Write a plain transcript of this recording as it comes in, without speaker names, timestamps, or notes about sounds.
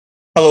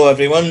Hello,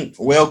 everyone.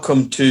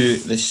 Welcome to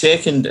the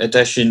second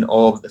edition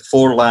of the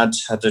Four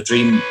Lads Had a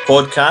Dream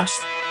podcast.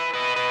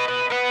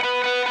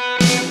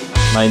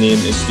 My name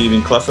is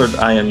Stephen Clifford.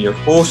 I am your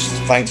host.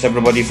 Thanks,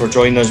 everybody, for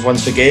joining us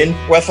once again.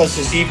 With us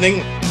this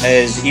evening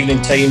is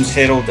Evening Times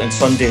Herald and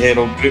Sunday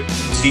Herald Group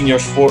senior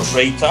sports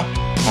writer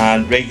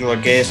and regular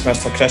guest,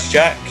 Mr. Chris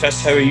Jack.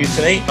 Chris, how are you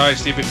tonight? Hi,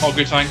 Stephen. All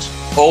good, thanks.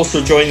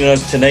 Also joining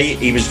us tonight,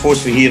 he was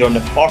supposed to be here on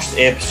the first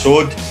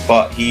episode,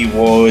 but he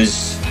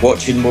was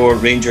watching more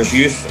Rangers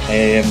Youth.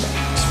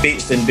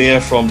 Spateston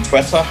Bear from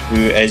Twitter,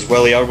 who is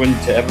Willie Irwin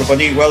to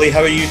everybody. Willie,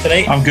 how are you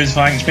tonight? I'm good,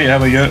 thanks, mate. How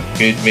are you?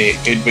 Good, mate.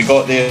 Good. We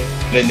got there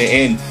in the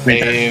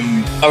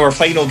end. Our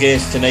final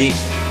guest tonight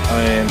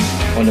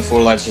on the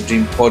Four Lads of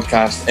Dream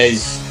podcast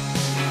is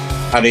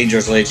a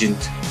Rangers legend,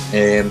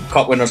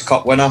 Cup Winners'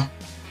 Cup winner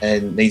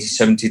in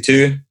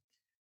 1972.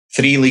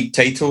 3 league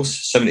titles,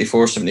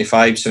 74,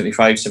 75,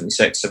 75,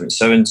 76,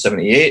 77,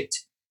 78.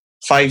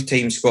 5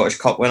 times Scottish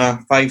Cup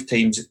winner, 5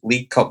 times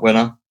League Cup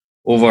winner,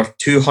 over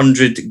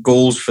 200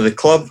 goals for the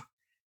club.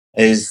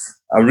 Is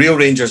a real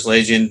Rangers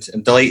legend,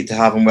 and delighted to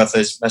have him with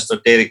us,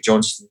 Mr. Derek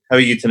Johnston. How are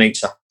you tonight,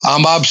 sir?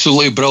 I'm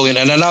absolutely brilliant,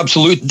 and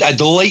a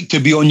delight to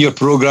be on your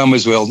programme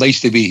as well.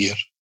 Nice to be here.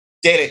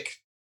 Derek,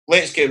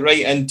 let's get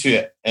right into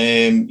it.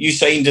 You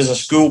signed as a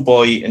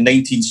schoolboy in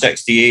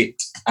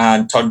 1968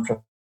 and turned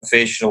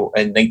professional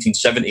in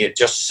 1970 at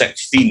just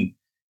 16.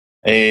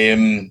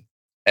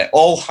 It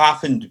all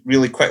happened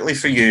really quickly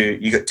for you.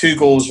 You got 2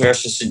 goals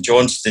versus St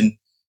Johnstone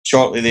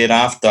shortly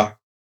thereafter.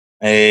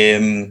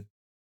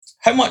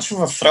 How much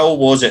of a thrill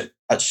was it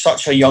at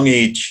such a young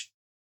age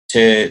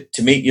to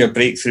make your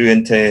breakthrough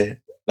into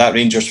that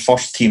Rangers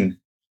first team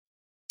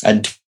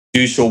and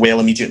do so well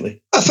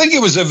immediately? I think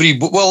it was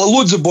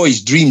loads of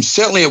boys' dreams.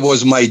 Certainly it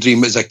was my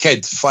dream as a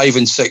kid, 5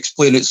 and 6,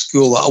 playing at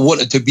school. I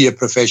wanted to be a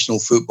professional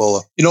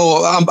footballer. You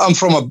know, I'm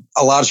from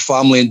a large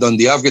family in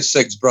Dundee. I've got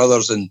 6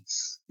 brothers, and,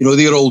 you know,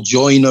 they're all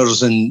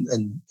joiners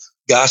and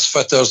gas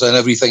fitters and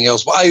everything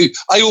else. But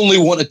I only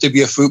wanted to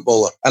be a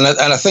footballer. And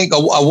I think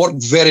I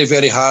worked very,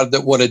 very hard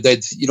at what I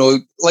did. You know,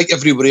 like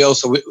everybody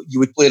else, you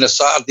would play on a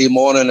Saturday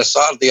morning, a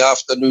Saturday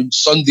afternoon,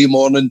 Sunday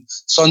morning,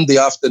 Sunday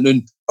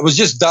afternoon. I was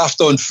just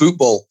daft on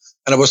football.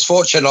 And I was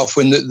fortunate enough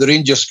when the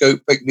Rangers scout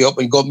picked me up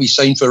and got me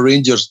signed for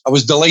Rangers. I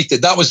was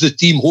delighted. That was the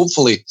team,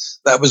 hopefully,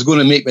 that I was going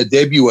to make my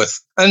debut with.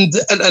 And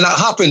it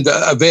happened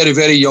at a very,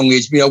 very young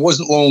age. I mean, I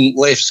wasn't long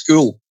left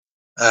school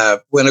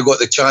when I got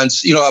the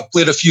chance. You know, I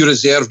played a few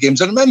reserve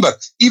games. I remember,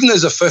 even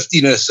as a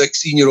 15 and a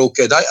 16-year-old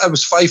kid, I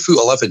was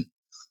 5'11". I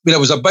mean, I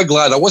was a big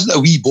lad. I wasn't a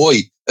wee boy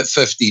at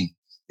 15.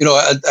 You know,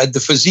 I had the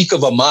physique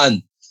of a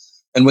man.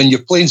 And when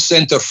you're playing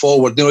centre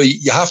forward, you know,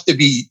 you have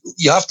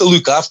to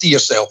look after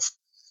yourself.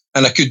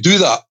 And I could do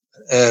that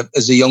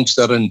as a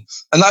youngster, and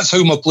that's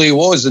how my play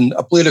was. And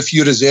I played a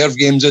few reserve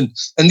games. And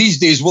these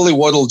days, Willie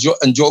Waddle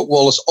and Jock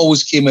Wallace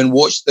always came and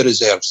watched the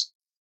reserves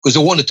because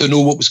they wanted to know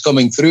what was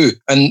coming through.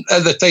 And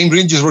at the time,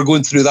 Rangers were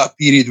going through that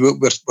period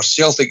where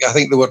Celtic, I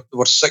think they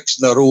were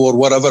 6 in a row or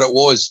whatever it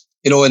was,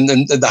 you know, and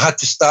they had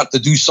to start to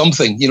do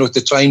something, you know,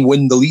 to try and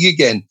win the league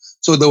again.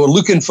 So they were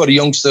looking for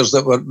youngsters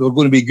that were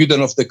going to be good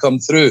enough to come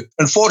through.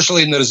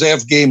 Unfortunately, in the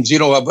reserve games, you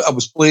know, I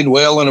was playing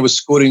well and I was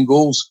scoring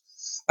goals.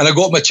 And I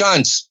got my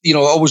chance. You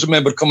know, I always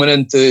remember coming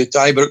into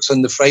Ibrox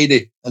on the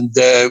Friday, and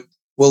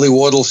Willie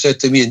Waddle said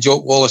to me and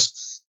Jock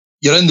Wallace,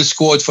 "You're in the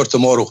squad for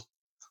tomorrow."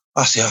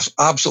 I said, "That's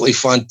absolutely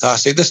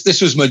fantastic.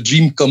 This was my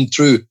dream come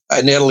true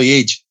at an early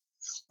age."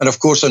 And of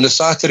course, on the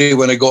Saturday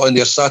when I got in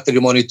there, Saturday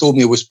morning, he told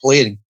me I was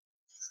playing,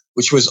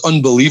 which was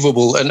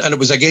unbelievable. And it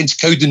was against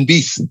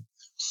Cowdenbeath.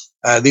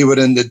 They were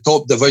in the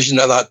top division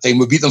at that time.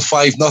 We beat them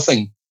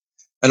 5-0.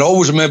 And I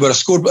always remember I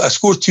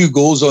scored 2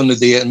 goals on the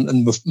day,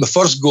 and my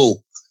first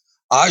goal,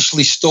 I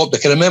actually stopped. I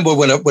can remember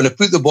when I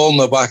put the ball in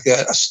the back,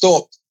 I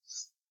stopped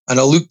and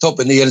I looked up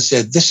in the air and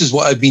said, "This is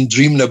what I've been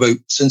dreaming about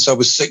since I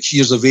was 6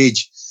 years of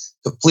age,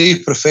 to play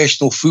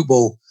professional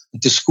football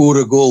and to score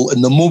a goal."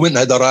 And the moment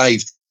had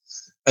arrived.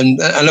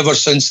 And ever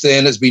since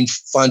then, it's been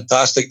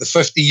fantastic. The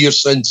 50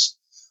 years since,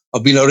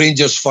 I've been a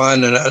Rangers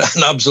fan and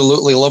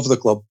absolutely love the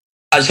club.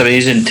 That's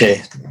amazing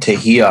to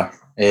hear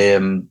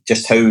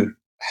just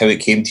how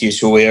it came to you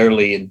so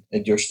early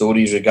and your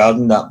stories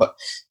regarding that. But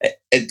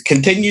it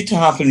continued to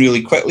happen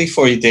really quickly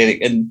for you,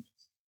 Derek. And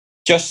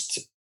just,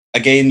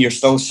 again, you're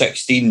still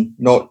 16,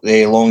 not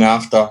long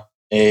after.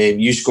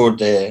 You scored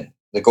the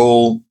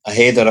goal, a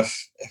header,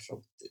 if I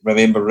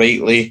remember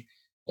rightly,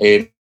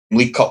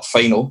 League Cup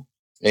final.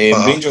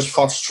 Rangers'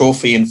 first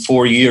trophy in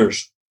 4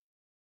 years.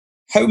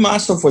 How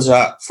massive was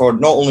that for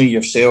not only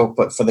yourself,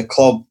 but for the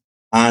club,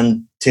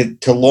 and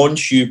to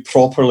launch you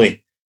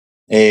properly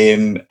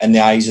in the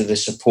eyes of the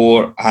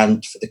support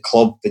and for the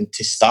club, and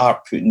to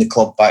start putting the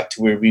club back to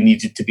where we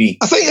needed to be?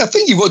 I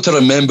think you've got to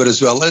remember as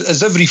well,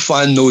 as every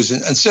fan knows,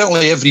 and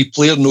certainly every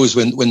player knows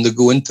when they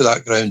go into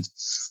that ground,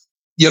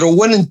 you're a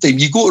winning team.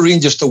 You go to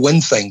Rangers to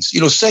win things. You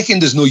know,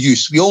 second is no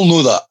use. We all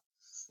know that.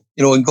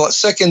 You know, and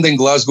second in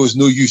Glasgow is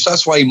no use.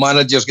 That's why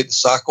managers get the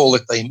sack all the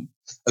time,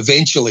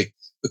 eventually,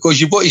 because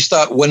you've got to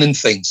start winning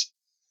things.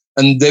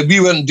 And we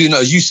weren't doing it,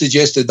 as you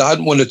suggested. They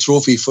hadn't won a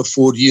trophy for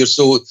 4 years.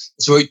 So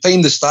it's about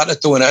time they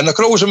started to win it. And I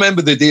can always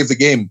remember the day of the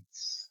game.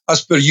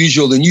 As per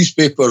usual, the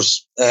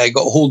newspapers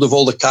got hold of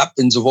all the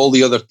captains of all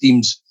the other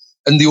teams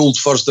in the old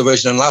First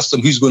Division and asked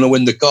them who's going to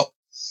win the cup.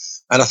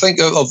 And I think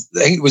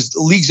it was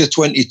leagues of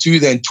 22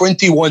 then.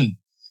 21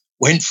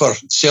 went for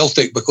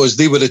Celtic because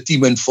they were the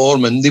team in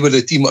form and they were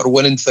the team that were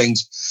winning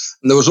things.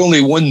 And there was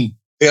only one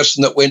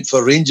person that went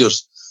for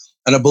Rangers.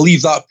 And I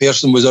believe that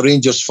person was a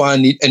Rangers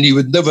fan, and he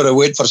would never have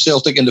went for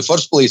Celtic in the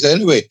first place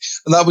anyway.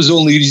 And that was the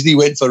only reason he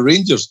went for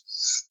Rangers.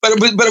 But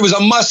it was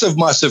a massive,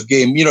 massive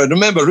game. You know,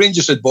 remember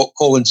Rangers had bought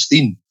Colin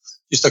Steen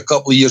just a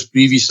couple of years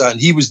previous, and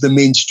he was the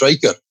main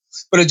striker.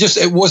 But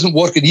it wasn't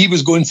working. He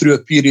was going through a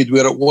period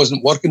where it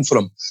wasn't working for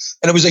him.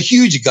 And it was a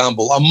huge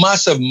gamble, a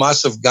massive,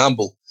 massive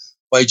gamble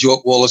by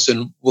Jock Wallace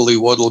and Willie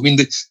Waddle. I mean,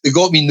 they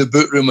got me in the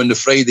boot room on the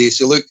Friday. They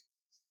said, look,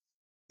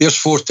 there's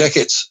 4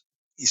 tickets.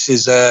 He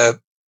says,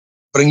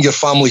 bring your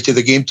family to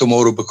the game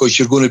tomorrow because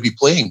you're going to be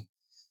playing.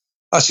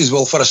 I says,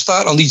 well, for a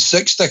start, I'll need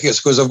 6 tickets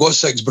because I've got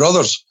 6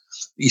 brothers.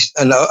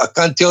 And I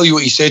can't tell you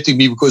what he said to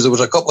me because there was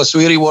a couple of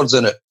sweary words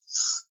in it.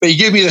 But he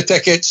gave me the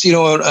tickets, you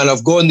know, and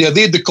I've gone there.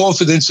 They had the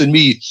confidence in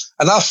me.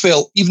 And I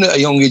felt, even at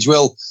a young age,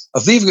 well,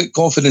 if they've got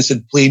confidence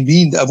in playing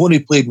me, I've only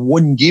played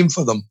 1 game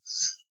for them,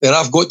 then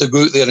I've got to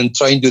go out there and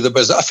try and do the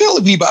business. I felt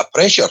a wee bit of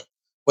pressure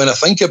when I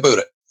think about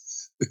it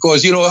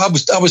because, you know, I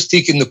was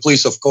taking the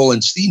place of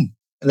Colin Steen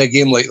in a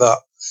game like that.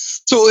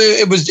 So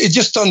it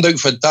just turned out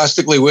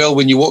fantastically well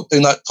when you walked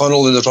in that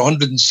tunnel and there's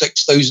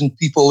 106,000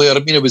 people there. I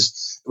mean, it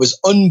was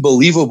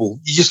unbelievable.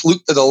 You just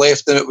looked to the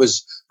left and it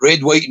was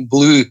red, white and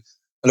blue,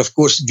 and of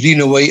course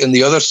green and white on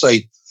the other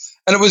side.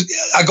 And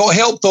I got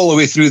helped all the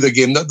way through the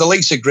game. The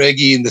likes of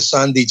Greggy and the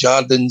Sandy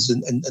Jardins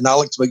and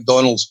Alex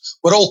McDonald's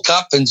were all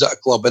captains at a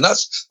club, and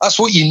that's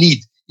what you need.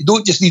 You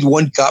don't just need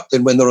one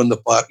captain when they're on the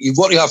park. You've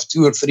got to have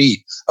 2 or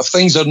 3. If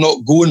things are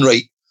not going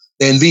right,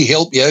 then they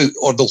help you out,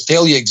 or they'll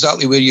tell you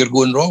exactly where you're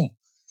going wrong.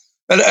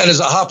 And as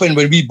it happened,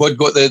 when wee Bud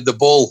got the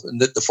ball in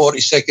the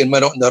 42nd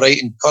minute on the right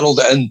and curled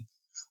it in,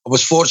 I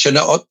was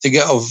fortunate to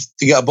get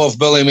above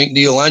Billy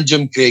McNeil and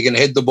Jim Craig and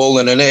head the ball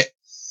in the net.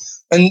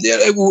 And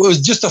it was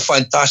just a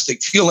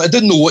fantastic feeling. I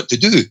didn't know what to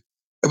do.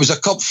 It was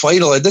a cup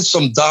final. I did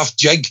some daft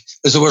jig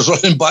as I was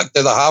running back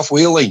to the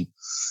halfway line.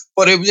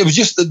 But it was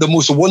just the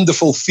most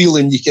wonderful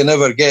feeling you can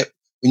ever get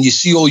when you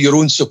see all your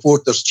own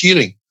supporters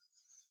cheering.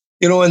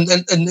 You know, and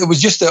it was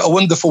just a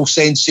wonderful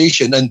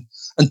sensation. And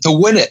to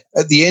win it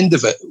at the end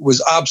of it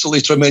was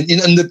absolutely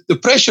tremendous. And the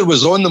pressure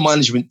was on the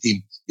management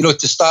team, you know,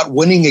 to start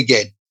winning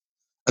again.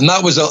 And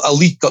that was a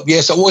League Cup.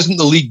 Yes, it wasn't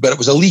the league, but it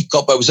was a League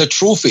Cup. It was a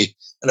trophy.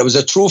 And it was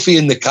a trophy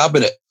in the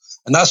cabinet.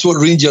 And that's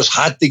what Rangers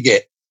had to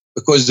get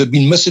because they've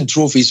been missing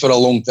trophies for a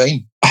long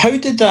time. How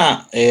did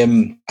that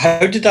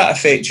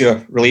affect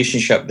your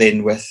relationship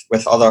then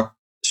with other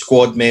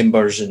squad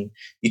members? And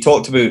you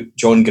talked about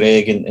John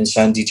Gregg and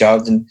Sandy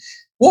Jardine.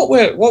 What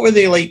were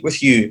they like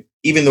with you,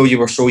 even though you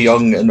were so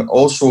young? And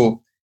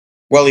also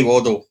Willie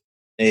Waddle,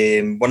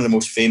 one of the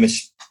most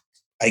famous,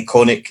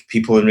 iconic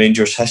people in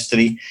Rangers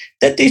history.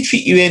 Did they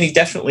treat you any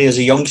differently as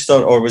a youngster,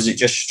 or was it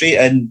just straight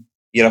in,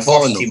 you're a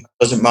first team, it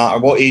doesn't matter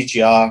what age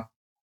you are,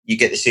 you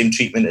get the same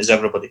treatment as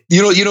everybody?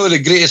 You know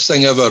the greatest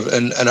thing ever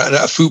in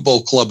a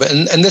football club,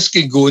 and this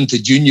can go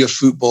into junior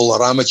football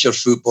or amateur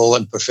football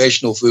and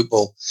professional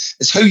football,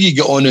 it's how you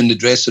get on in the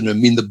dressing room. I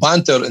mean, the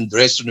banter in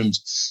dressing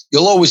rooms,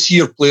 you'll always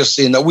hear players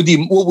saying,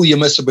 what will you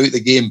miss about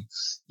the game?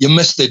 You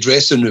miss the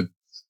dressing room,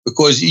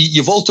 because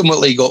you've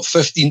ultimately got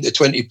 15 to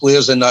 20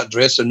 players in that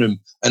dressing room,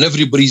 and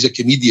everybody's a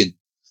comedian.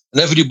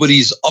 And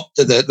everybody's up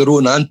to their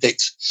own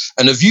antics.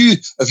 And if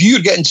you're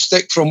getting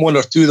stick from one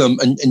or two of them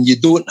and you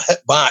don't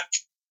hit back,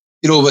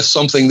 you know, with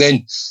something,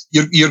 then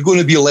you're going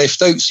to be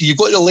left out. So you've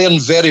got to learn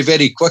very,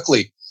 very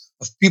quickly.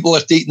 If people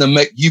are taking the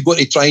mick, you've got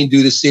to try and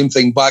do the same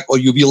thing back, or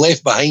you'll be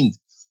left behind.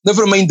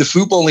 Never mind the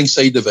footballing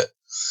side of it.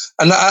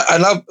 And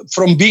I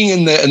from being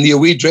in the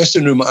away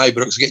dressing room at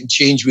Ibrox, getting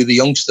changed with the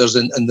youngsters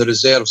and the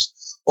reserves,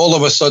 all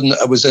of a sudden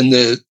I was in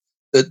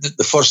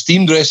the first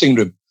team dressing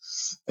room.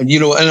 And, you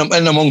know,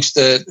 and amongst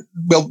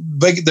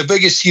the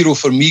biggest hero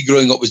for me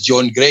growing up was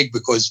John Gregg,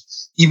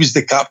 because he was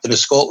the captain of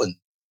Scotland.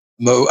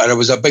 And I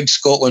was a big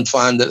Scotland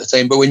fan at the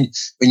time. But when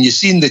you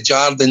seen the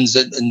Jardins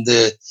and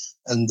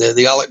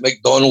the Alec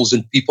McDonalds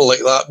and people like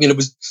that, I mean, it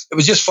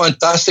was just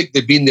fantastic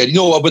to be in there. You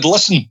know, I would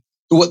listen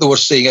to what they were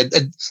saying.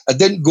 I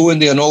didn't go in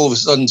there and all of a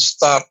sudden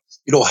start,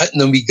 you know, hitting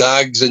them with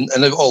gags and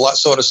all that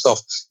sort of stuff.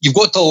 You've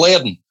got to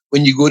learn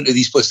when you go into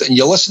these places, and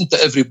you listen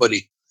to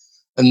everybody.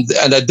 And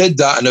I did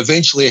that, and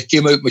eventually I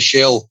came out my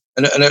shell,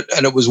 and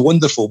it was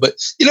wonderful. But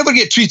you never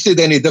get treated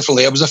any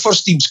differently. I was a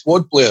first team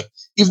squad player,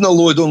 even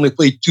though I'd only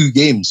played 2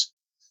 games.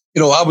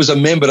 You know, I was a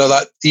member of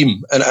that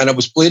team, and I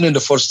was playing in the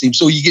first team.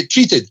 So you get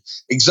treated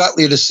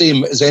exactly the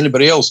same as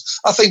anybody else.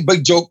 I think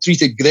Big Jock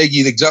treated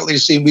Greggy exactly the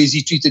same way as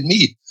he treated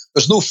me.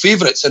 There's no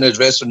favourites in a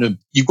dressing room.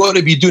 You've got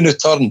to be doing a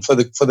turn for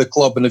the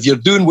club, and if you're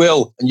doing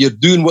well and you're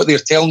doing what they're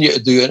telling you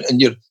to do, and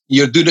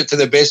you're doing it to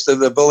the best of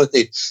the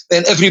ability,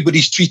 then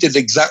everybody's treated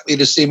exactly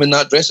the same in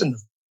that dressing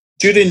room.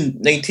 during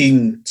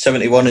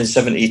 1971 and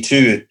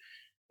 72,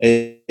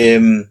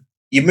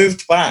 you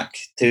moved back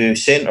to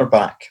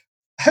centre-back.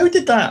 How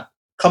did that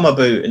come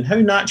about, and how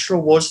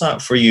natural was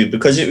that for you?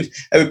 Because it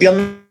would be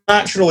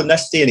unnatural in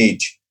this day and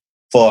age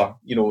for,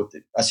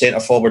 a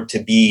centre-forward to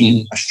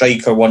be a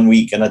striker one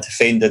week and a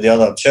defender the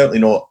other. I'm certainly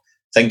not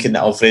thinking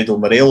that Alfredo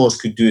Morelos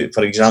could do it,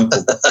 for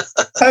example.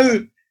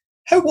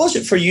 How was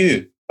it for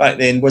you back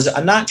then? Was it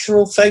a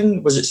natural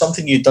thing? Was it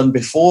something you'd done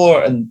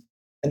before? And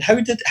how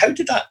did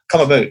that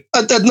come about?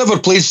 I'd never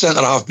played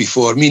centre-half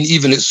before. I mean,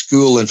 even at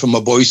school and from my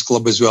boys'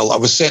 club as well, I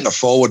was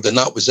centre-forward and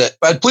that was it.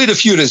 But I'd played a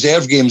few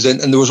reserve games and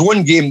there was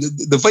one game,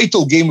 the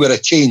vital game where I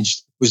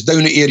changed was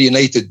down at Ayr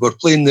United. We're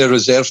playing their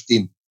reserve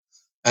team.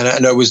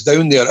 And I was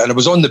down there and I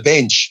was on the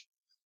bench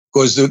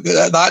because at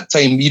that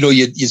time,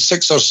 you'd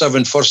 6 or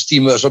 7 first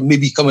teamers or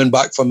maybe coming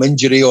back from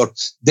injury or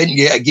didn't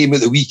get a game at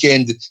the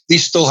weekend. They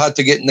still had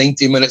to get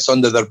 90 minutes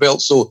under their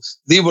belt. So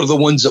they were the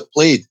ones that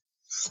played.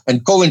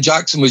 And Colin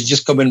Jackson was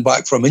just coming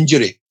back from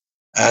injury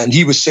and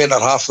he was centre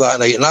half that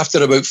night. And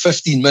after about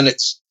 15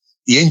 minutes,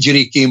 the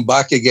injury came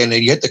back again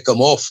and he had to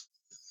come off.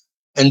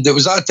 And it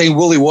was that time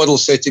Willie Waddle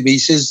said to me, he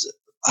says,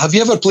 "Have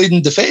you ever played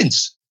in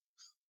defence?"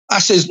 I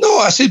says, "No."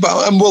 I said,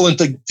 "But I'm willing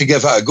to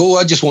give it a go.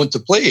 I just want to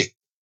play."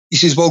 He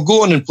says, "Well,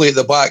 go on and play at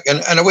the back."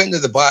 And I went to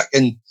the back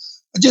and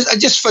I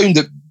just found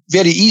it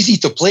very easy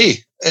to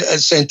play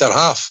at centre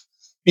half.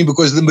 I mean,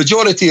 because the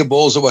majority of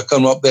balls that were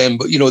coming up then,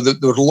 but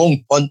there were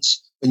long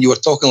punts when you were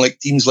talking like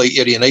teams like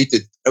Ayr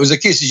United. It was a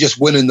case of just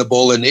winning the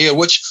ball in the air,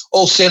 which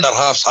all centre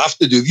halves have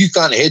to do. If you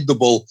can't head the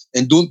ball,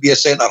 then don't be a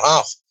centre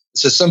half.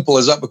 It's as simple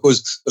as that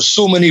because there's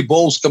so many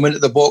balls coming into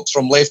the box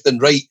from left and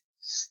right.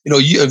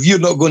 If you're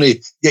not going to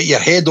get your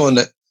head on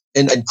it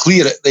and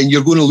clear it, then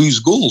you're going to lose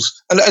goals.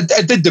 And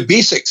I did the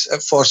basics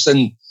at first,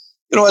 and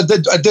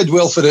I did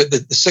well for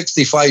the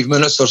 65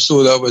 minutes or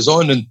so that I was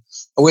on. And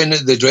I went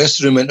into the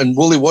dressing room, and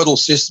Willie Waddle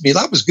says to me,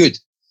 "That was good."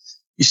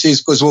 He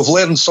says, "Because we've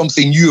learned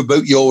something new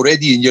about you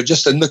already, and you're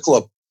just in the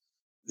club."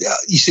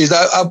 He says,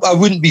 "I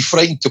wouldn't be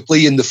frightened to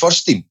play in the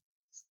first team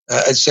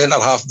at centre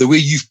half the way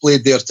you've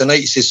played there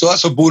tonight." He says, "So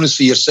that's a bonus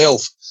for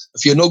yourself.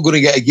 If you're not going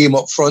to get a game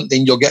up front,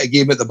 then you'll get a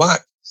game at the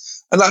back."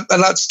 And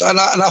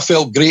I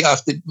felt great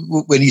after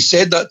when he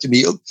said that to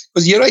me,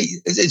 because you're right,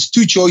 it's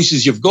 2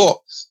 choices you've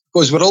got,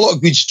 because we're a lot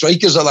of good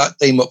strikers at that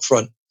time up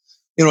front,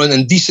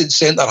 and decent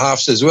centre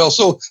halves as well.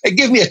 So it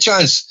gave me a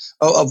chance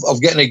of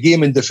getting a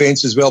game in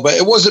defence as well. But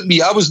it wasn't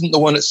me. I wasn't the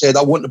one that said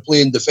I want to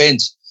play in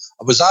defence.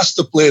 I was asked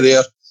to play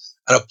there,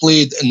 and I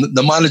played, and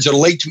the manager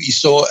liked what he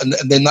saw, and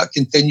then that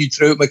continued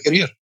throughout my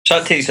career. So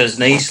that takes us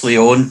nicely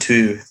on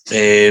to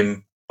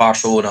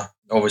Barcelona,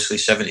 obviously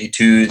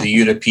 72, the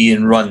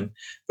European run.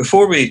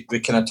 Before we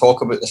kind of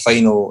talk about the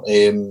final,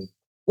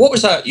 what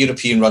was that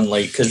European run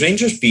like? Because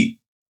Rangers beat,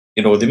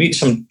 they beat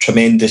some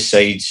tremendous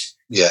sides.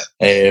 Yeah.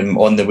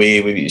 On the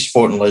way, we beat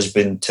Sporting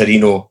Lisbon,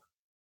 Torino,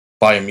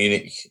 Bayern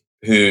Munich,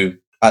 who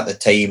at the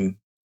time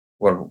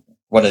were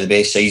one of the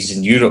best sides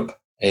in Europe.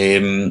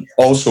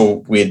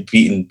 Also, we had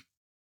beaten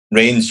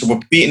Rennes. So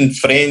we've beaten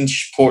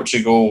French,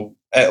 Portugal,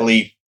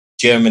 Italy,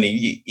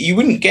 Germany. You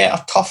wouldn't get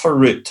a tougher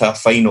route to a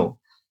final.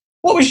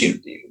 What was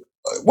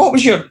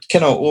your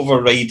kind of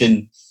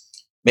overriding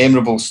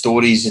memorable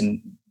stories,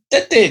 and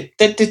did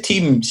the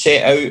team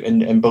set out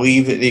and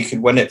believe that they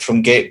could win it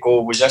from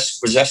get-go? Was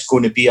this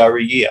going to be our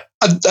year?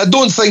 I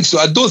don't think so.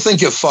 I don't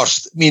think at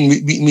first. I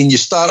mean, you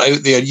start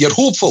out there, you're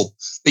hopeful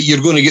that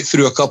you're going to get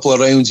through a couple of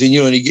rounds, and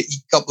and you get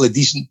a couple of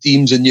decent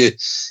teams, and you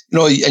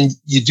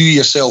do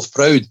yourself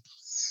proud.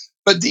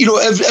 But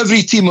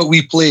every team that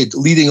we played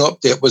leading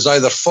up to it was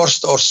either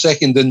first or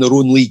second in their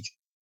own league.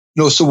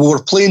 So we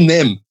were playing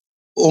them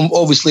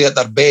obviously at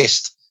their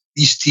best,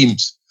 these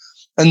teams.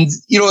 And,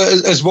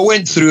 as we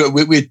went through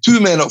it, we had 2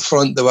 men up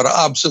front that were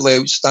absolutely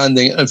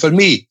outstanding. And for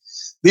me,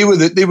 they were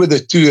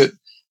the 2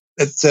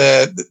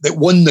 that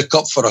won the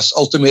cup for us.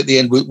 Ultimately, at the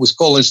end, was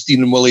Colin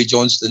Stein and Willie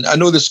Johnston. I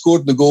know they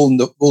scored the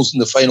goals in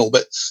the final,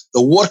 but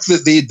the work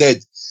that they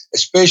did,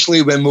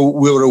 especially when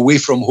we were away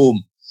from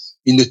home,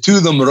 the 2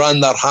 of them ran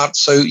their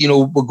hearts out. We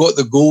got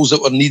the goals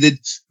that were needed.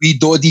 Wee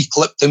Doddy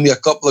clipped in with a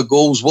couple of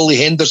goals. Willie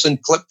Henderson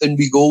clipped in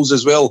with goals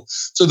as well.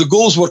 So the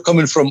goals were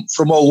coming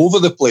from all over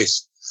the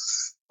place.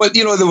 But,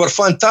 they were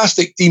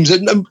fantastic teams.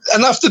 And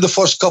after the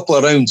first couple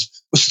of rounds,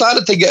 we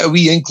started to get a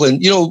wee inkling,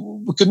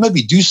 we could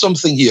maybe do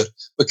something here.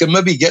 We could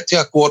maybe get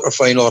to a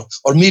quarter-final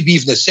or maybe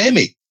even a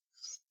semi.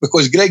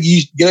 Because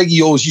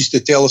Greggy always used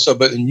to tell us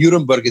about in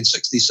Nuremberg in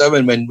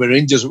 67 when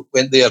Rangers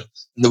went there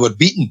and they were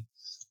beaten,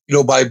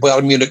 by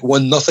Bayern Munich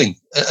 1-0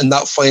 in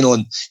that final.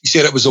 And he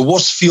said it was the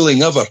worst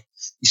feeling ever.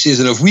 He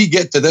says, and if we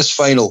get to this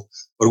final,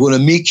 we're going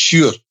to make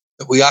sure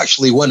that we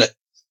actually win it,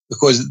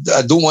 because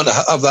I don't want to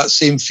have that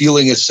same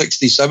feeling as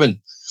 67.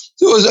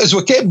 So as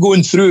we kept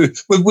going through,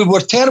 we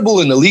were terrible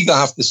in the league, I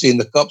have to say, in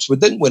the cups. We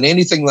didn't win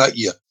anything that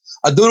year.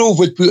 I don't know if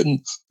we'd put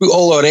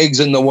all our eggs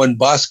in the one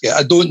basket.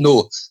 I don't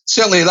know.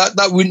 Certainly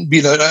that wouldn't be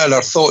in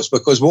our thoughts,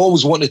 because we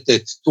always wanted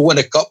to win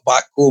a cup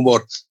back home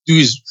or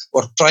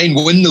try and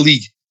win the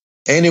league.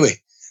 Anyway,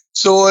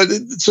 So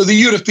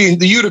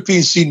the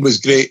European scene was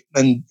great,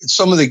 and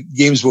some of the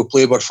games we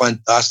played were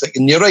fantastic.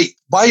 And you're right,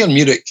 Bayern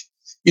Munich,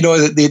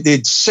 they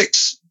had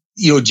 6,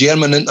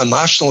 German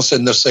internationals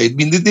in their side. I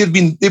mean, they've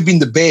been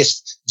the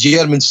best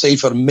German side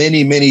for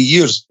many, many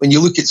years. When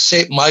you look at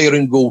Sepp Maier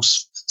in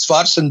goals,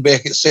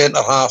 Schwarzenbeck at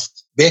centre half,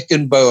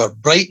 Beckenbauer,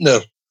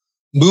 Breitner,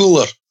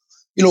 Müller,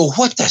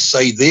 what a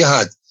side they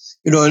had.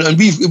 And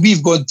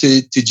we've gone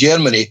to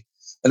Germany,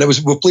 and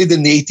we played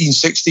in the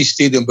 1860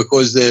 stadium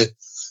because the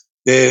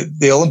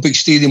Olympic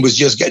Stadium was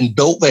just getting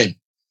built then.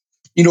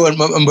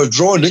 And we're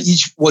drawing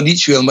each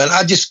way. And man,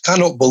 I just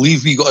cannot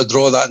believe we got a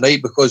draw that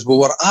night because we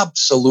were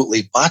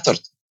absolutely battered.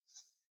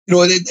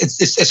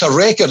 It's a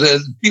record.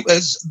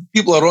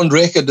 People are on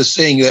record as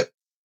saying that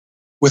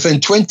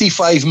within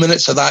 25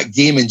 minutes of that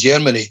game in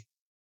Germany,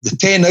 the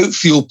 10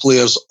 outfield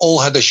players all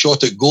had a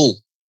shot at goal,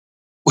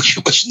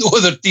 which no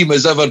other team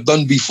has ever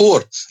done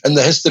before in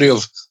the history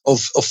of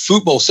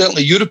football,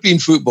 certainly European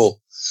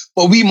football.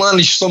 But we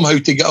managed somehow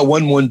to get a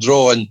 1-1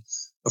 draw. And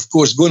of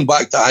course, going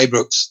back to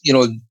Ibrox,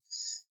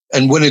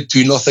 and winning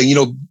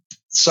 2-0,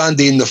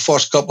 Sandy in the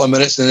first couple of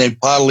minutes and then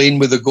parlaying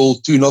with the goal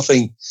 2-0.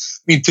 I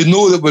mean, to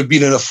know that we'd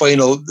been in a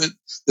final,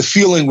 the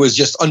feeling was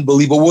just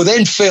unbelievable. We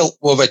then felt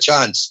we have a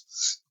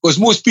chance because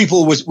most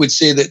people would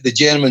say that the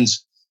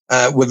Germans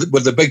were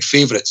the big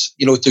favourites,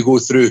 to go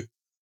through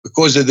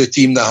because of the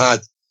team they had.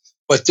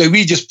 But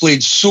we just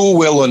played so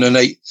well on the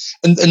night.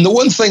 And the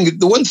one thing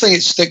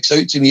that sticks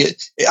out to me,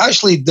 it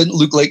actually didn't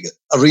look like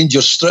a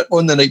Rangers strip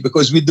on the night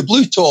because we had the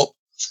blue top,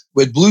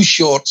 we had blue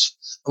shorts,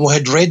 and we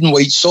had red and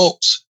white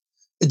socks.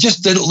 It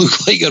just didn't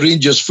look like a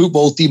Rangers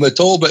football team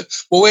at all. But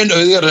we went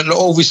out there, and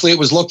obviously it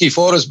was lucky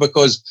for us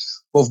because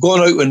we've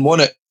gone out and won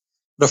it.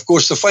 But of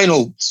course, the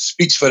final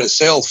speaks for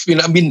itself.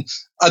 I mean,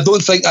 I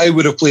don't think I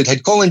would have played.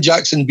 Had Colin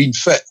Jackson been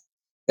fit,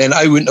 then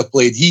I wouldn't have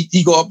played.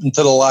 He got up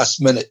until the last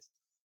minute.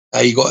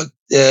 They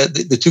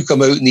took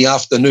him out in the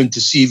afternoon to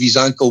see if his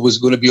ankle was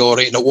going to be all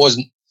right, and it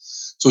wasn't.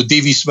 So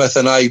Davy Smith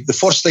and I, the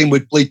first time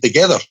we'd played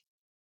together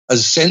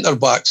as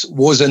centre-backs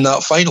was in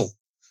that final.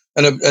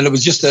 And it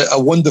was just a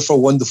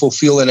wonderful, wonderful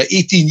feeling. At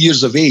 18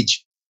 years of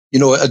age,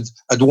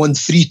 I'd won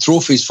 3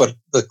 trophies for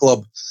the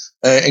club,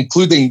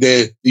 including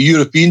the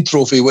European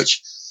trophy,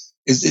 which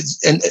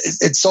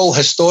it's all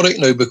historic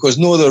now because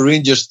no other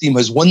Rangers team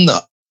has won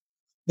that.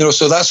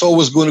 So that's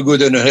always going to go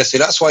down in history.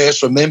 That's why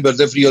it's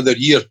remembered every other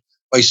year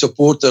by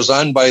supporters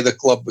and by the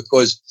club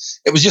because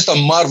it was just a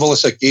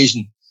marvellous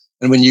occasion.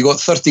 And when you got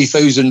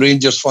 30,000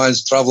 Rangers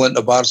fans travelling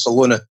to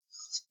Barcelona,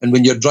 and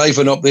when you're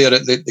driving up there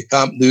at the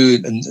Camp Nou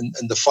and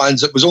the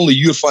fans, it was only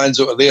your fans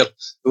that were there.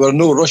 There were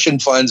no Russian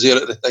fans there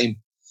at the time.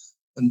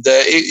 And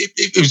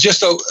it was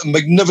just a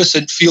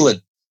magnificent feeling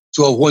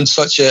to have won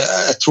such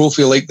a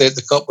trophy like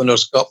the Cup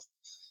Winners' Cup.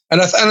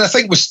 And I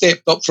think we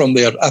stepped up from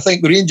there. I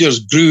think Rangers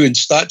grew in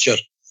stature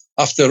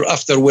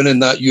after winning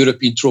that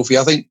European trophy.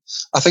 I think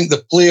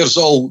the players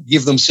all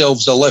gave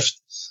themselves a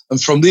lift.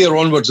 And from there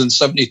onwards in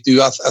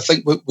 72, I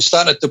think we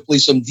started to play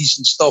some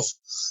decent stuff.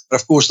 And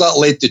of course, that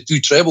led to 2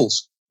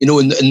 trebles, in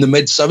the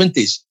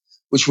mid-70s,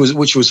 which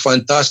was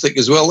fantastic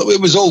as well. It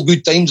was all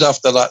good times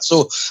after that.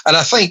 So, and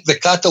I think the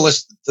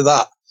catalyst to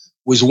that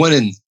was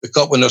winning the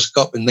Cup Winners'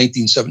 Cup in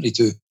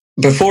 1972.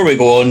 Before we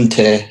go on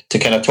to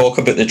kind of talk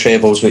about the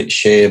trebles,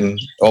 which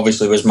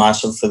obviously was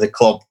massive for the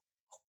club,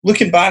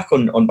 looking back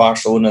on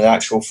Barcelona, the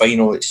actual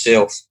final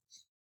itself,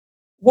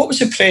 what was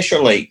the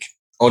pressure like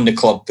on the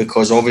club?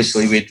 Because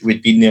obviously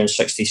we'd been there in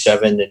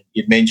 67, and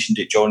you'd mentioned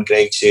that John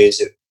Greig says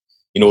that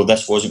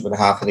this wasn't going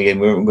to happen again.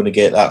 We weren't going to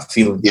get that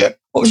feeling. Yeah.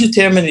 What was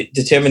the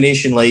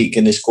determination like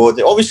in the squad?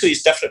 Obviously,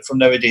 it's different from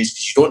nowadays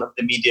because you don't have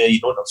the media,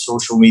 you don't have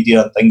social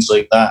media and things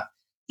like that.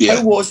 Yeah.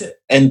 How was it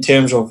in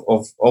terms of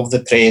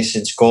the press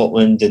in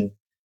Scotland and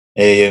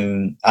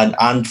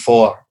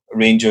for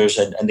Rangers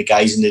and the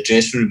guys in the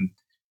dressing room?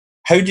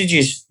 How did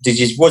you?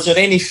 Was there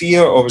any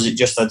fear, or was it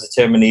just a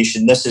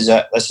determination? This is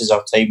it. This is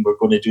our time. We're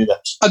going to do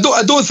this. I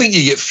don't think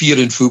you get fear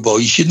in football.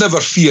 You should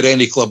never fear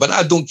any club, and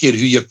I don't care who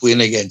you're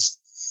playing against.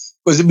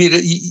 Because I mean,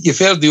 you've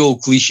heard the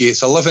old cliche: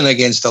 it's 11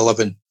 against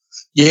 11.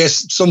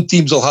 Yes, some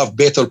teams will have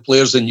better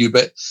players than you,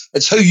 but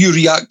it's how you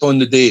react on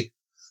the day.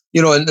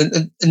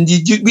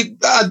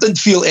 I didn't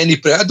feel any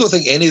pressure. I don't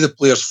think any of the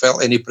players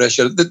felt any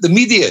pressure. The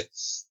media,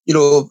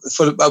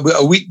 for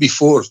a week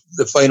before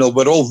the final,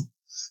 were all.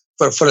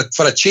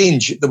 For a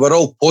change, they were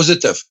all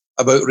positive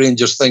about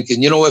Rangers,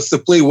 thinking, if they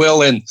play well,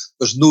 then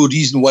there's no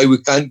reason why we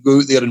can't go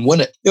out there and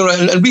win it.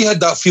 And we had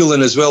that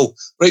feeling as well,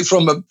 right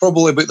from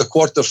probably about the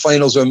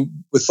quarterfinals when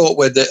we thought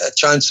we had a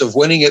chance of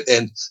winning it.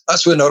 Then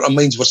that's when our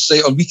minds were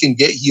set on we can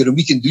get here and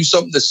we can do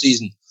something this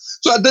season.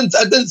 So I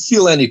didn't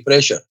feel any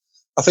pressure.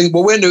 I think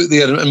we went out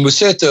there and we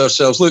said to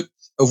ourselves, look,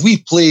 if we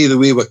play the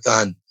way we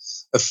can,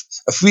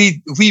 if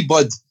we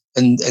Bud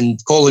and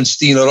Colin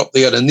Steen are up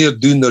there and they're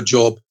doing their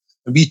job,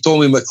 and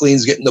Tommy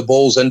McLean's getting the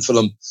balls in for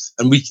them,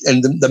 and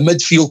the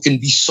midfield can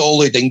be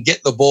solid and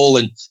get the ball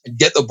and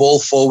get the ball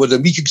forward,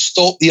 and we can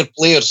stop their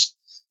players,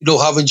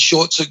 having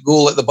shots at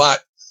goal at the back.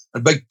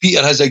 And Big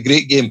Peter has a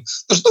great game.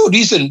 There's no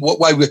reason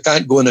why we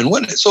can't go in and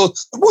win it. So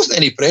there wasn't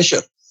any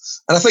pressure.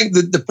 And I think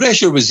the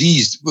pressure was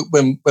eased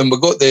when we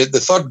got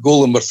the third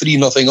goal and we're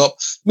 3-0 up.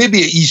 Maybe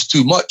it eased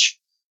too much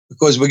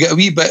because we get a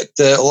wee bit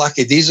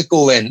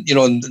lackadaisical then,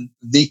 and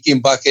they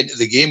came back into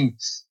the game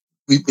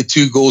with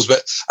 2 goals.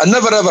 But I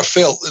never ever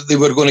felt that they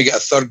were going to get a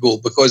third goal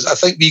because I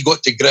think we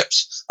got to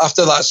grips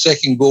after that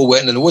second goal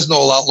went in, and it wasn't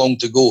all that long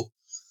to go.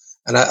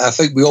 And I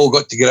think we all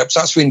got to grips.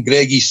 That's when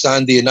Greggy,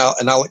 Sandy and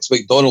Alex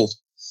McDonald,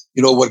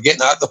 were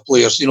getting at the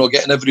players,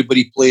 getting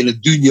everybody playing and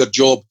doing your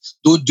job.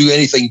 Don't do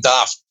anything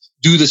daft.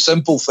 Do the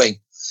simple thing.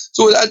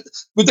 So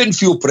we didn't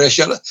feel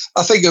pressure.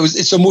 I think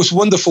it's the most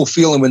wonderful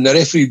feeling when the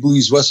referee blew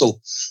his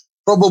whistle.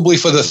 Probably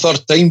for the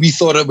third time, we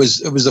thought it was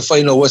the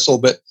final whistle,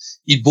 but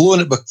he'd blown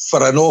it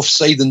for an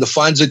offside and the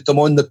fans had come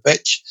on the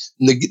pitch.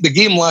 And the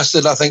game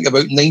lasted, I think,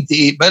 about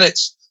 98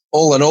 minutes,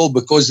 all in all,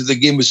 because the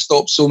game was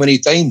stopped so many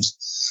times.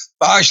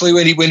 But actually,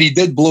 when he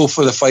did blow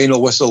for the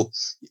final whistle,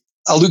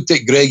 I looked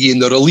at Greggy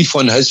and the relief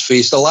on his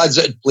face. The lads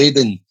that had played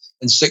in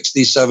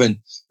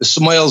 67, the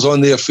smiles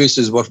on their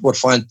faces were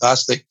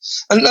fantastic.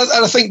 And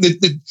I think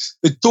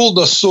they told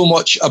us so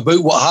much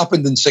about what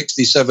happened in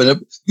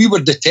 67. We were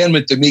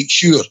determined to make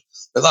sure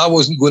that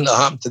wasn't going to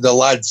happen to the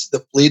lads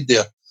that played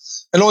there.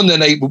 And on the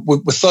night, we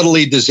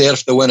thoroughly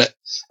deserved to win it.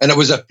 And it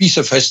was a piece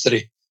of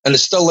history. And it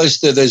still is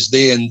to this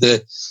day. And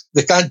they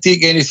can't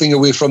take anything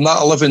away from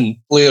that 11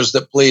 players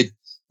that played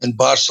in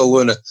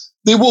Barcelona.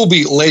 They will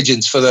be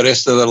legends for the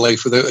rest of their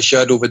life without a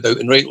shadow of a doubt,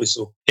 and rightly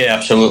so. Yeah,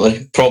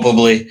 absolutely.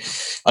 Probably,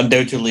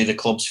 undoubtedly, the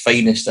club's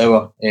finest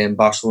hour in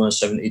Barcelona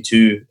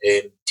 72.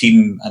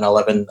 Team and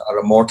 11 are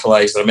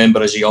immortalised. I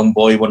remember as a young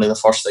boy, one of the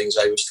first things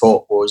I was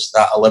taught was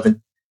that 11.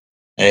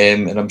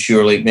 And I'm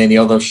sure, like many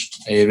others,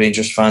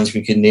 Rangers fans,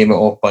 we can name it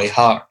off by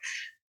heart.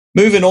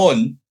 Moving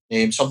on,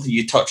 something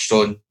you touched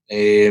on,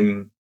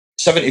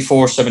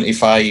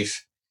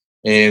 74-75,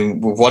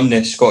 we've won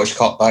the Scottish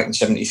Cup back in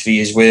 73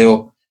 as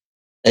well.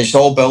 It's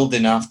all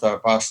building after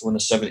Barcelona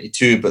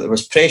 72, but there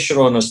was pressure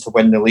on us to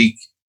win the league.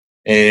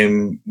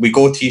 We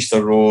go to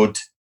Easter Road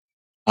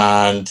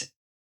and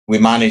we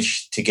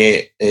managed to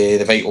get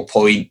the vital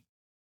point,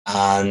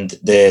 and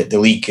the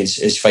league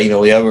is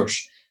finally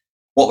ours.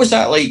 What was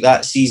that like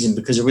that season?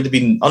 Because it would have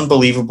been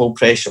unbelievable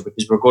pressure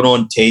because we're going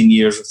on 10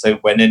 years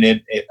without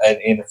winning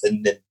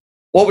anything.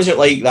 What was it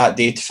like that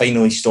day to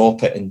finally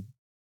stop it? And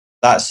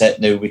that's it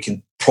now. We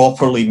can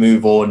properly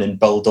move on and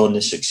build on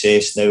the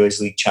success now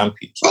as league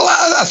champions. Well,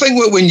 I think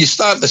when you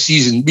start the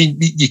season,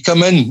 you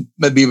come in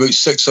maybe about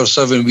 6 or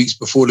 7 weeks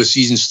before the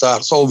season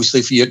starts,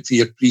 obviously for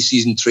your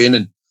pre-season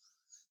training.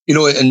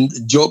 And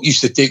Jock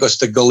used to take us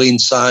to Ghislaine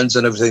Sands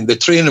and everything. The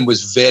training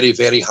was very,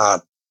 very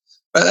hard.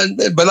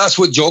 But that's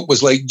what Jock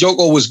was like. Jock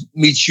always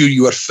made sure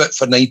you were fit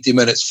for 90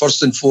 minutes,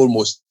 first and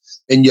foremost,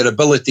 and your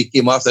ability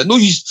came after. No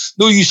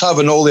use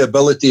having all the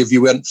ability if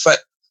you weren't fit.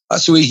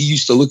 That's the way he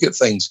used to look at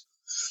things.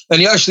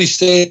 And he actually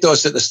said to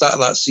us at the start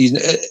of that season,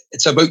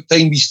 it's about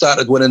time we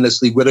started winning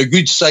this league. We're a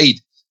good side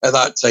at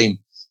that time.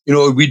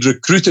 We'd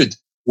recruited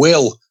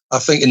well, I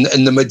think,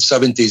 in the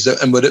mid-70s,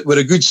 and we're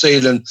a good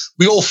side, and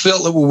we all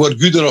felt that we were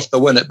good enough to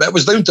win it. But it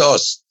was down to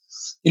us.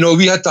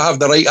 We had to have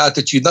the right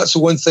attitude. That's the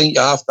one thing you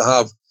have to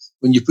have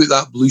when you put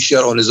that blue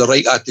shirt on, is the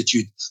right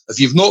attitude. If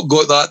you've not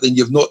got that, then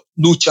you've no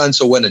chance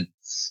of winning.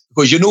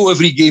 Because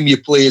every game you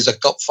play is a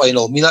cup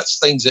final. I mean, that's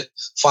things that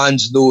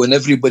fans know and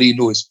everybody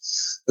knows.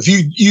 If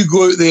you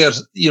go out there,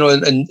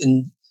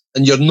 and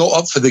you're not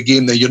up for the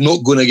game, then you're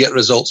not going to get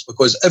results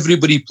because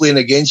everybody playing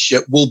against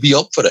you will be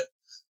up for it.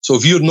 So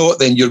if you're not,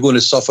 then you're going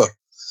to suffer.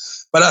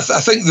 But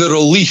I think the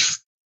relief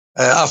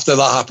after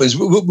that happens,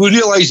 we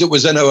realised it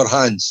was in our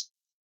hands.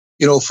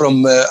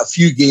 From a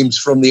few games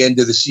from the end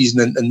of the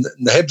season, and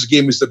the Hibs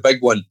game was the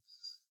big one.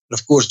 And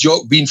of course,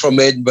 Jock being from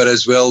Edinburgh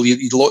as well, he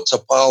had lots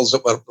of pals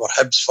that were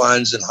Hibs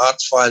fans and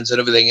Hearts fans and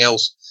everything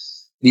else.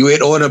 And he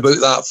went on about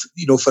that,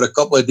 for a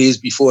couple of days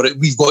before it.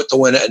 We've got to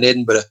win it in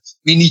Edinburgh.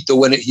 We need to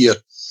win it here.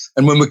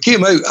 And when we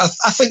came out,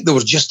 I think there were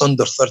just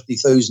under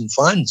 30,000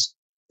 fans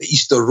at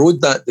Easter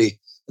Road that day.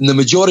 And the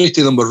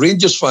majority of them were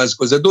Rangers fans,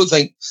 because I don't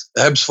think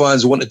the Hibs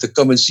fans wanted to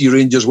come and see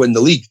Rangers win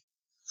the league,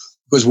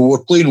 because we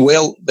were playing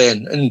well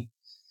then. And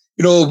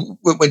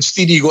when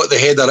Steenie got the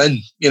header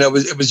in,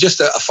 it was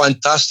just a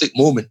fantastic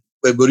moment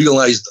when we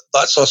realised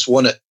that's us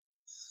won it.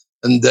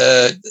 And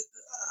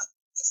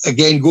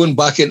again, going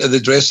back into the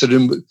dressing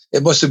room,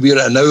 it must have been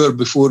an hour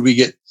before we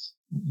get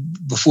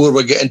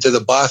into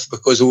the bath,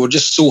 because we were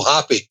just so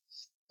happy.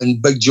 And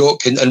Big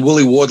Jock and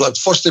Willie Waddle,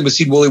 first time I've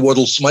seen Willie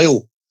Waddle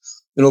smile,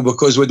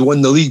 because we'd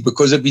won the league,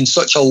 because it'd been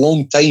such a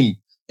long time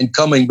in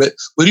coming. But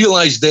we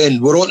realised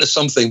then we're onto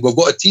something. We've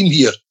got a team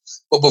here,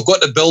 but we've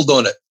got to build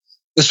on it.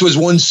 This was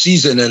one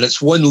season and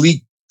it's one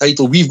league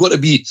title. We've got to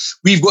be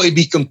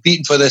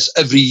competing for this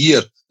every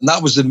year. And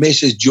that was the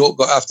message Jock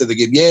got after the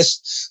game.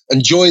 Yes,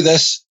 enjoy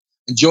this,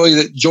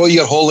 enjoy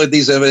your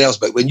holidays and everything else.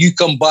 But when you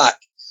come back,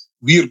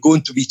 we're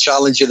going to be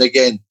challenging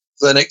again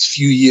for the next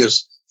few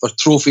years for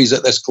trophies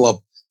at this club.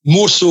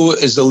 More so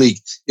is the league.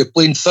 You're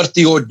playing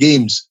 30 odd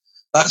games.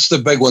 That's the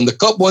big one. The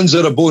cup ones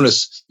are a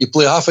bonus. You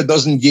play half a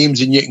dozen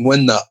games and you can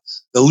win that.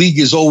 The league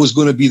is always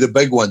going to be the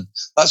big one.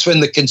 That's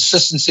when the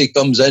consistency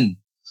comes in.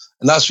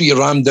 And that's what you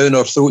rammed down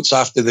our throats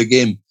after the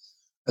game.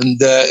 And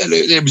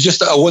it was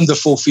just a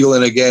wonderful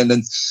feeling again.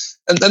 And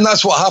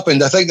that's what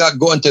happened. I think that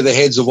got into the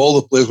heads of all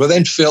the players. We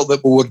then felt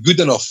that we were good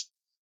enough,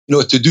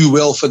 to do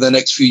well for the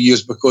next few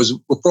years, because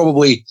we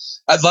probably,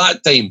 at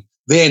that time,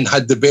 then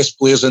had the best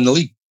players in the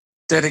league.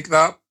 Derek,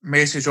 that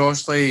message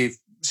obviously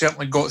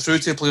certainly got through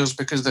to the players,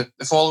 because the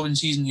following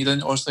season you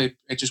didn't obviously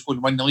just go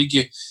and win the league.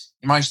 You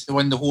managed to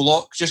win the whole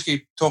lot. Just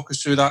talk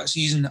us through that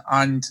season,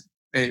 and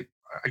I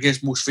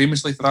guess most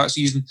famously for that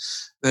season,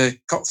 the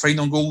cup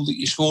final goal that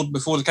you scored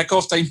before the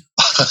kick-off time.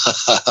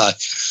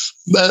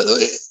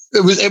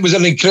 It was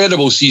an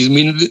incredible season. I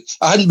mean,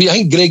 I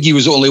think Greggy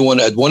was the only one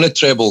that had won a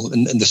treble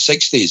in the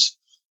 60s.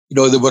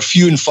 There were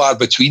few and far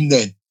between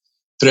then,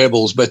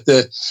 trebles. But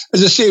as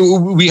I say,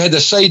 we had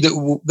a side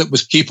that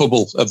was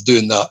capable of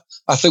doing that.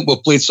 I think we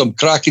played some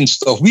cracking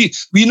stuff. We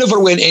never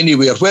went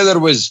anywhere, whether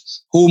it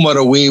was home or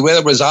away, whether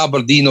it was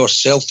Aberdeen or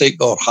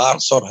Celtic or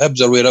Hearts or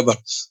Hibs or wherever.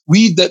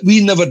 We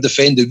never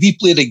defended. We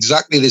played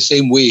exactly the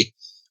same way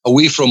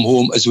away from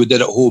home as we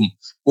did at home.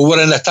 We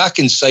were an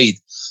attacking side.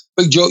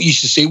 Big Jock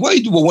used to say, why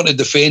do we want to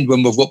defend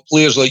when we've got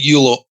players like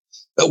you lot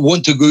that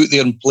want to go out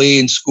there and play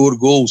and score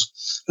goals?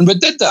 And we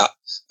did that.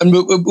 And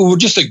we were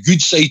just a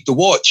good side to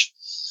watch.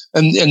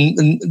 And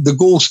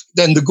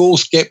the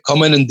goals kept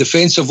coming, and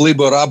defensively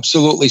we were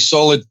absolutely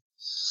solid.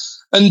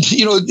 And to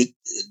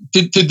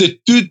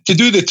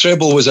do the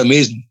treble was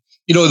amazing.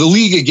 The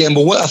league again.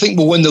 I think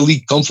we'll win the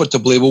league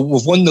comfortably.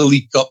 We've won the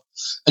League Cup,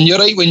 and you're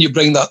right when you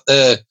bring that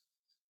the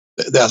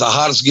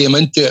Hearts game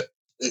into it.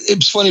 It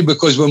was funny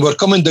because when we're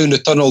coming down the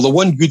tunnel, the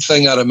one good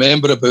thing I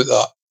remember about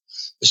that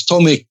is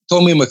Tommy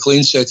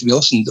McLean said to me,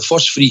 "Listen, the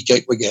first free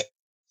kick we get,"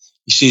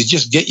 he says,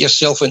 "just get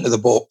yourself into the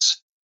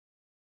box."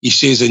 He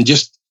says, "and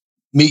just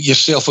make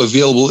yourself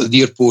available at the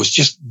near post.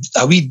 Just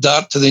a wee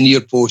dart to the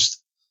near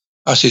post."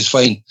 I says,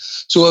 "Fine."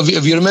 So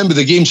if you remember,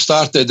 the game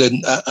started,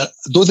 and I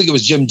don't think it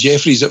was Jim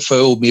Jeffries that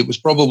fouled me. It was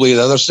probably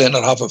the other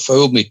centre half that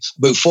fouled me,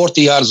 about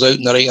 40 yards out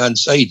on the right-hand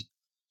side.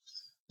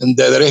 And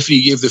the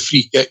referee gave the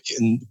free kick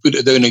and put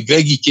it down. And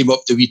Greggy came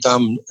up to Wee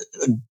Tam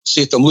and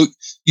said to him, "Look,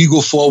 you go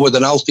forward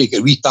and I'll take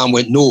it." Wee Tam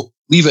went, "No,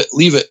 leave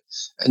it."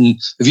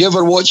 And if you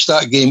ever watched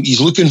that game,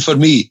 he's looking for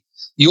me.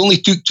 He only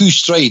took 2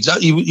 strides.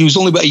 He was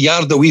only about a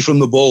yard away from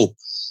the ball.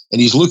 And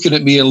he's looking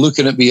at me.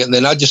 And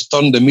then I just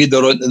turned and made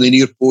the run to the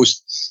near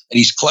post. And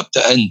he's clipped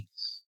it in.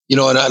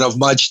 And I've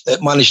managed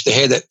to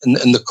head it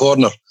in the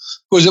corner.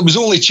 Because it was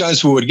the only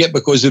chance we would get,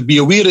 because they'd be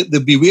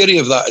wary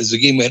of that as the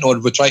game went on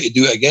if we try to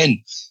do it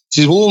again. He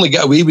says, "We'll only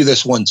get away with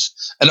this once."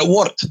 And it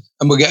worked.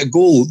 And we get a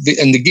goal.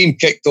 And the game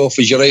kicked off,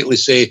 as you rightly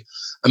say,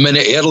 a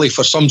minute early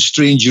for some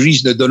strange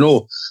reason. I don't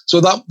know. So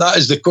that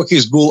is the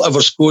quickest goal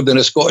ever scored in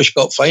a Scottish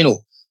Cup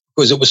final,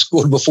 because it was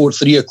scored before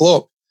 3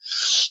 o'clock.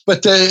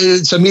 But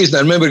it's amazing. I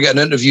remember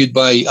getting interviewed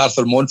by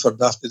Arthur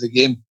Montford after the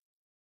game.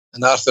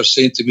 And Arthur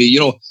saying to me,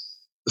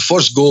 the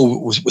first goal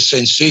was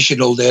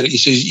sensational there. He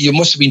says, "You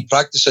must have been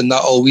practicing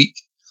that all week."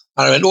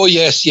 And I went, "Oh,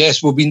 yes,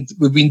 we've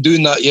been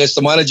doing that. Yes,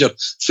 the manager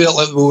felt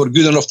like we were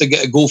good enough to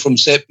get a goal from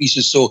set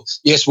pieces. So,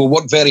 yes, we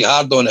worked very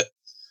hard on it."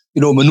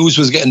 My nose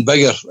was getting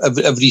bigger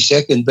every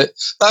second. But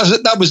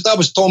that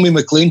was Tommy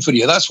McLean for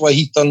you. That's why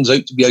he turns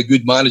out to be a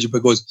good manager,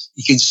 because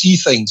he can see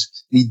things.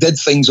 And he did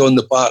things on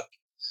the park.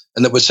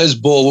 And it was his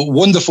ball,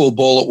 wonderful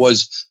ball it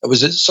was. It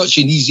was such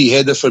an easy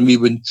header for me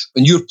when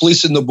you're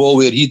placing the ball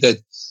where he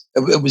did.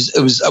 It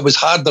was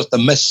harder to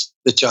miss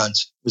the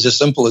chance. It was as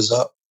simple as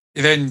that.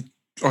 And then,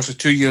 also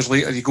 2 years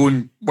later, you go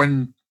and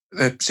win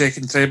the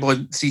second treble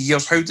in 3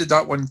 years. How did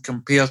that one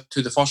compare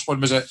to the first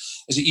one? Is it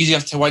easier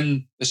to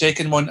win the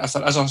second one if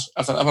there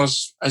ever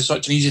is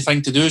such an easy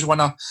thing to do as win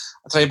a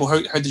treble?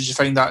 How did you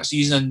find that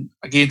season? And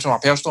again, from a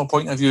personal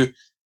point of view,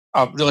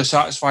 a really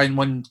satisfying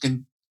one,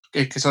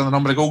 considering the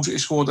number of goals that he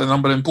scored and the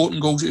number of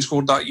important goals that he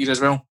scored that year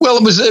as well. Well,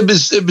 it was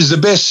the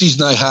best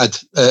season I had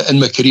in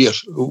my career.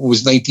 It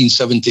was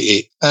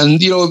 1978, and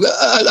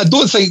I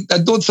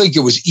don't think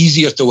it was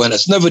easier to win.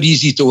 It's never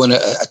easy to win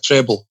a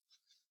treble,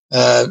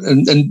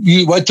 and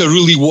you had to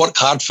really work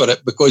hard for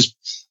it, because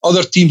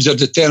other teams are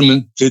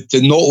determined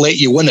to not let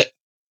you win it.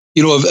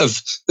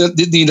 If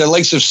the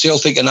likes of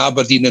Celtic and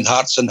Aberdeen and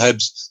Hearts and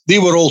Hibs, they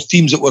were all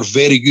teams that were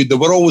very good. They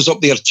were always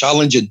up there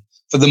challenging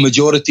for the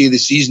majority of the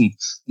season.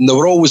 And there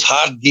were always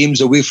hard games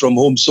away from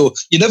home. So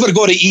you never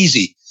got it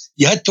easy.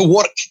 You had to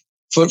work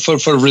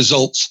for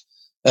results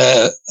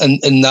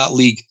in that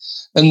league.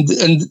 And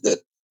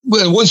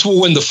once we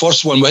won the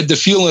first one, we had the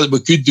feeling that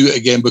we could do it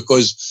again,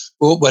 because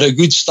we had a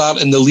good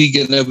start in the league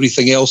and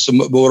everything else. And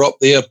we were up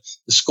there.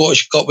 The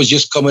Scottish Cup was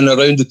just coming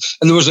around.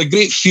 And there was a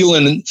great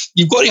feeling. And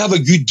you've got to have a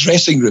good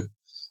dressing room.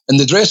 And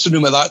the dressing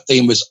room at that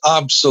time was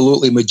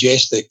absolutely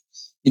majestic.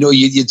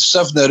 You'd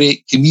 7 or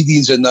 8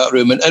 comedians in that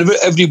room, and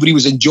everybody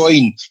was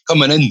enjoying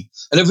coming in,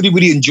 and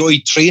everybody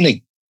enjoyed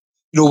training.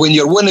 When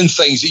you're winning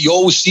things, you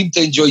always seem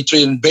to enjoy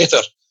training better,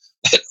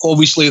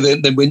 obviously,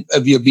 than when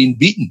have you been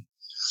beaten.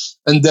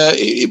 And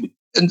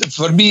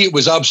for me, it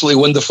was absolutely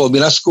wonderful. I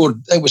mean,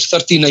 it was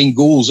 39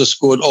 goals I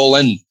scored all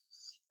in,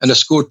 and I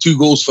scored 2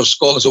 goals for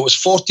Scotland. So it was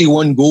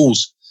 41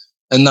 goals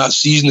in that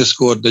season I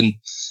scored. And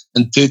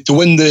And to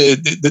win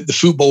the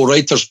Football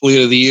Writers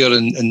Player of the Year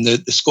and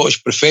the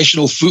Scottish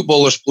Professional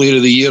Footballers Player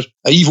of the Year.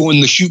 I even won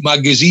the Shoot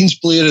Magazine's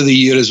Player of the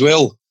Year as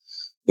well.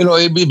 You know,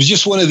 it was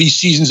just one of these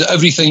seasons that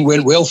everything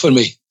went well for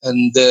me.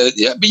 And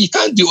but you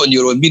can't do it on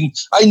your own. I mean,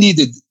 I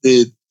needed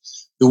the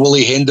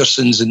Willie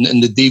Hendersons and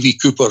the Davy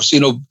Coopers, you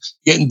know,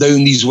 getting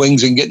down these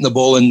wings and getting the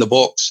ball in the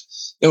box.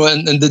 You know,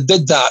 and they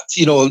did that,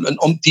 you know, on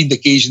umpteen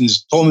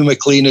occasions. Tommy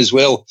McLean as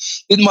well.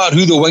 Didn't matter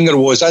who the winger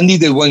was. I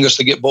needed wingers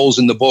to get balls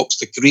in the box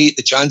to create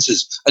the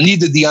chances. I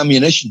needed the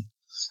ammunition.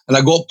 And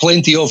I got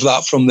plenty of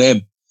that from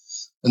them.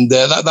 And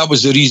that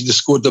was the reason they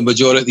scored the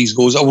majority of these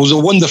goals. It was a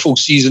wonderful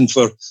season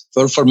for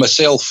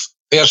myself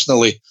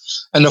personally.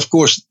 And of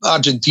course,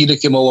 Argentina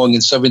came along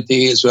in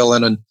 78 as well.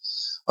 And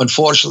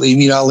unfortunately,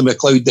 me and Ali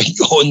McLeod didn't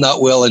go on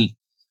that well. And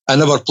I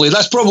never played.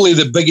 That's probably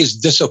the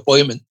biggest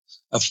disappointment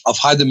I've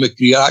had in my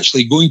career,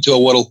 actually going to a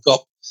World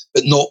Cup,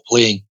 but not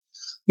playing.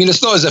 I mean,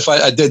 it's not as if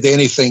I did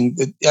anything.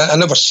 I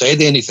never said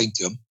anything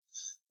to him.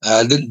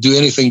 I didn't do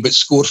anything but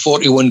score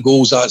 41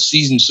 goals that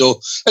season. So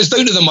it's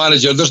down to the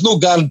manager. There's no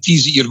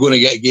guarantees that you're going to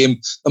get a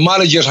game. The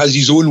manager has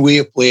his own way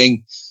of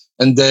playing.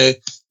 And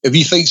if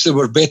he thinks there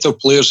were better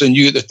players than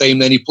you at the time,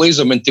 then he plays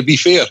them. And to be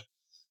fair,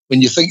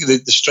 when you think of the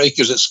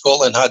strikers that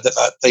Scotland had at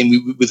that time,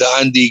 with the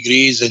Andy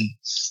Grays and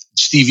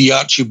Stevie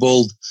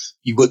Archibald,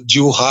 you've got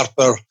Joe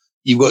Harper,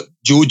 you've got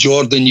Joe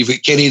Jordan, you've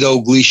got Kenny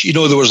Dalglish. You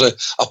know, there was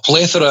a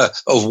plethora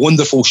of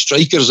wonderful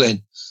strikers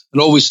then.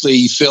 And obviously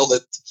he felt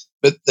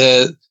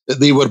that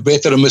they were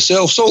better than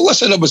myself. So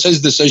listen, it was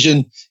his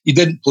decision. He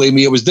didn't play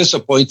me. I was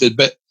disappointed,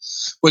 but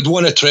we'd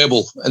won a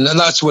treble. And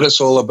that's what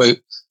it's all about.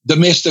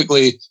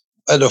 Domestically,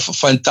 had a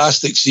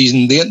fantastic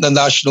season. The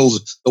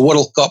internationals, the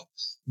World Cup,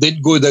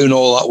 didn't go down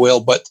all that well.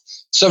 But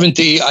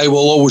 78, I will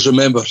always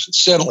remember,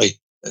 certainly,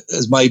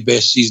 as my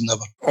best season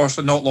ever.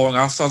 Also, not long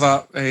after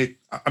that,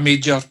 a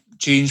major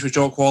change with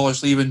Jock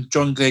Wallace leaving,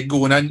 John Greig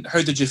going in.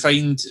 How did you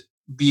find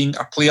being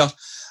a player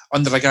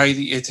under a guy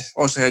that you'd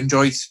also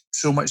enjoyed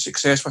so much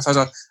success with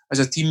as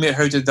a teammate?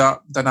 How did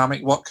that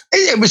dynamic work?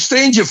 It was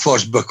strange at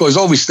first because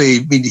obviously,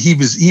 I mean, he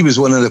was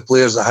one of the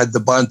players that had the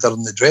banter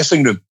in the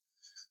dressing room,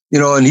 you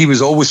know, and he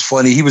was always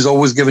funny. He was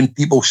always giving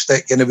people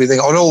stick and everything.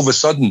 And all of a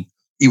sudden,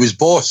 he was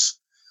boss.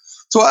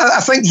 So I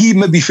think he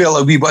maybe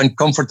felt a wee bit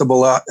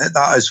uncomfortable at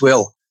that as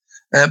well.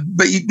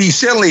 But he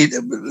certainly,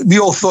 we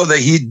all thought that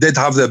he did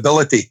have the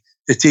ability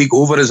to take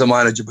over as a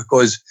manager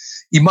because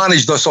he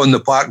managed us on the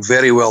park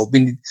very well. I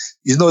mean,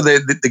 he's not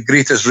the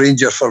greatest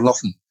Ranger for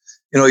nothing.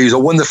 You know, he's a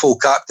wonderful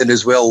captain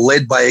as well,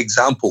 led by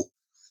example.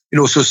 You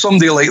know, so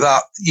somebody like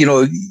that, you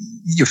know,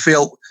 you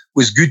felt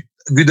was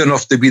good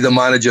enough to be the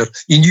manager.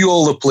 He knew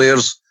all the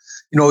players.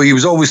 You know, he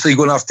was obviously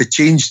going to have to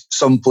change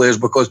some players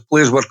because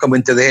players were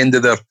coming to the end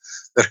of their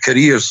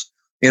careers.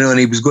 You know, and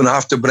he was going to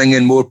have to bring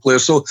in more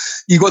players. So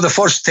you got the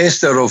first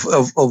tester of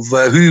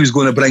who he was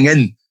going to bring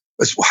in,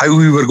 how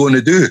we were going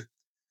to do.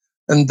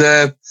 And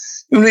I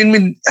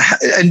mean,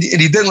 and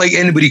he didn't like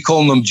anybody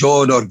calling him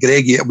John or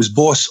Greggy. It was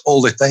boss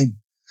all the time.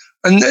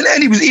 And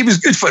he was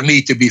good for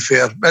me, to be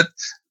fair. But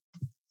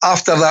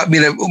after that, I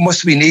mean, it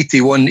must have been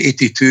 81,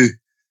 82,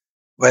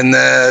 when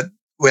I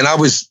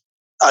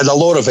had a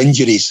lot of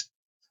injuries.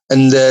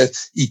 And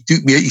he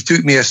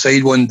took me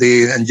aside one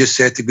day and just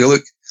said to me,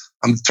 look,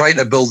 I'm trying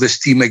to build this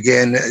team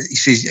again. He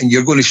says, and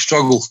you're going to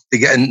struggle to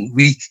get in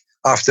week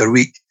after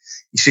week.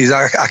 He says,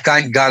 I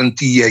can't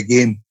guarantee you a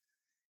game.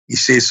 He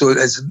says, so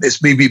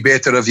it's maybe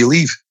better if you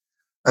leave.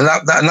 And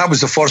that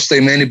was the first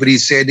time anybody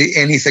said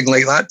anything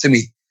like that to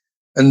me.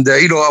 And,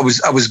 you know,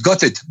 I was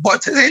gutted.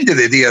 But at the end of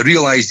the day, I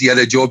realised he had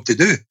a job to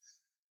do.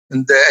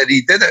 And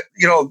he did it.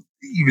 You know,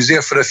 he was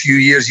there for a few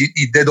years.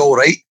 He did all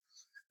right.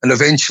 And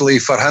eventually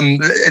for him,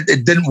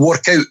 it didn't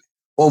work out,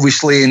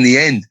 obviously, in the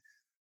end,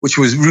 which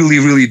was really,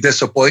 really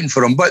disappointing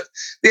for him. But at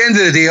the end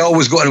of the day, I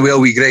always got on well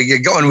with Greg. I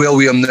got on well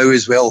with him now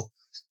as well.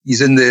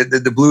 He's in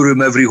the Blue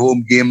Room every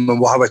home game and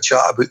we'll have a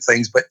chat about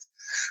things. But,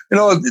 you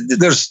know,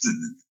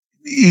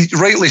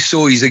 rightly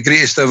so, he's the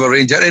greatest ever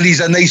Ranger. And he's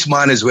a nice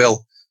man as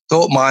well.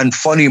 Top man,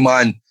 funny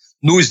man,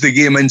 knows the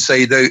game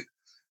inside out.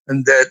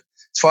 And as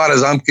far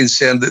as I'm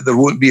concerned, that there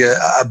won't be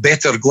a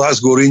better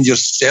Glasgow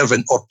Rangers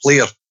servant or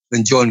player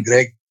than John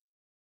Greig.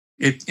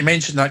 You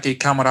mentioned that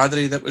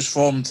camaraderie that was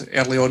formed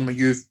early on when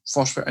you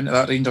first went into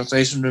that Rangers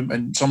dressing room,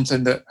 and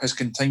something that has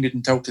continued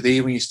until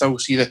today when you still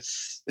see the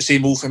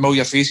same old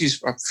familiar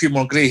faces. A few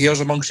more grey hairs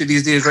amongst you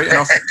these days, right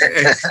enough.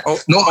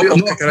 Not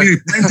a few,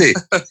 plenty.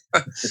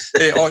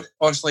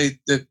 Obviously,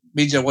 the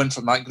major one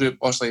from that group,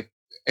 obviously,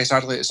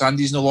 sadly,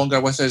 Sandy's no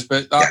longer with us,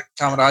 but that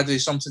camaraderie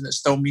is something that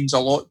still means a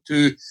lot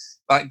to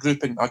that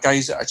group and our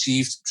guys that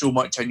achieved so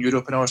much in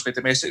Europe and obviously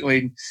domestically.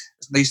 And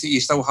it's nice that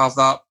you still have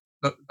that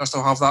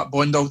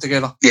bond all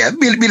together. Yeah, I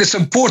mean, it's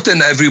important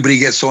that everybody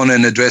gets on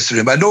in the dressing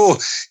room. I know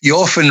you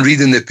often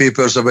read in the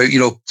papers about, you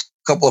know,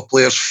 a couple of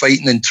players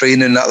fighting and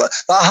training. That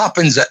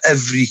happens at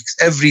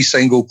every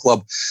single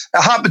club.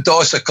 It happened to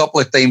us a couple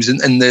of times in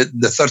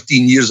the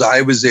 13 years that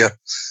I was there.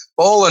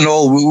 But all in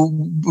all,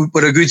 we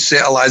were a good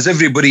set of lads.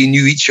 Everybody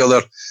knew each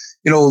other.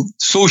 You know,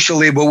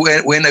 socially,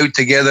 we went out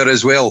together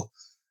as well.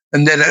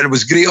 And then it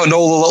was great on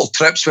all the little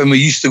trips when we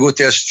used to go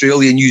to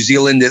Australia and New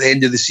Zealand at the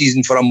end of the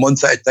season for a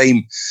month at a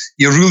time.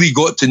 You really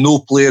got to know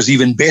players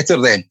even better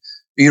then,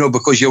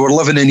 because you were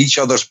living in each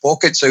other's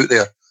pockets out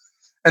there.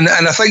 And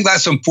I think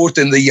that's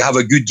important, that you have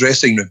a good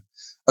dressing room.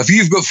 If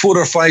you've got 4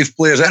 or 5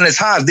 players, and it's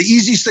hard, the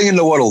easiest thing in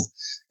the world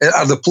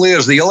are the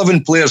players, the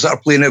 11 players that are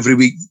playing every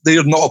week.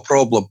 They're not a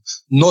problem.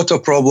 Not a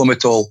problem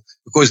at all,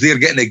 because they're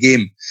getting a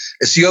game.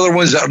 It's the other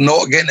ones that are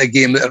not getting a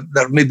game,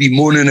 that are maybe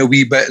moaning a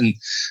wee bit. And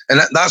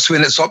that's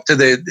when it's up to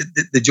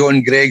the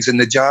John Greggs and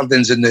the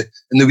Jardins and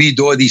the wee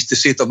Doddies to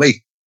say to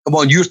me, come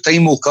on, your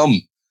time will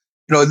come.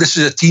 This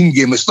is a team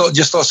game. It's not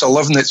just us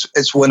 11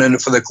 it's winning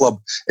for the club.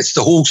 It's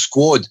the whole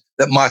squad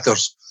that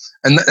matters.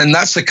 And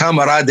that's the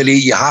camaraderie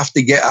you have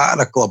to get out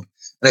of a club.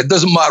 And it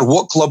doesn't matter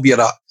what club you're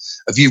at.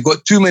 If you've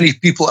got too many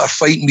people that are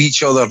fighting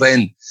each other,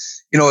 then,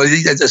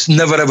 it's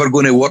never, ever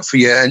going to work for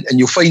you. And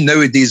you'll find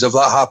nowadays, if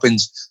that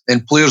happens,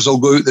 then players will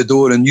go out the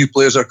door and new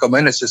players are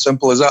coming in. It's as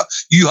simple as that.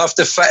 You have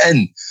to fit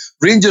in.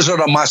 Rangers are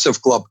a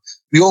massive club.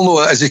 We all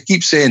know, as I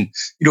keep saying,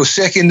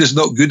 second is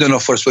not good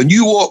enough for us. When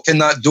you walk in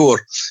that door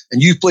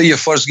and you play your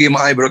first game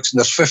at Ibrox and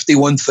there's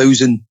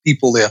 51,000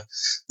 people there,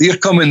 they're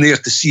coming there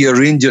to see a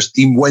Rangers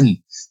team win.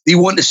 They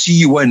want to see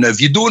you win.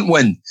 If you don't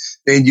win,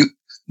 then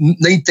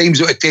 9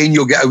 times out of 10,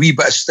 you'll get a wee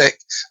bit of stick.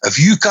 If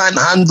you can't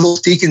handle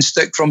taking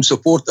stick from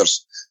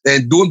supporters,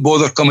 then don't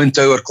bother coming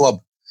to our club,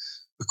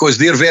 because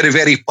they're very,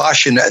 very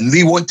passionate and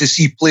they want to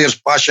see players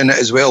passionate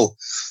as well.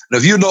 And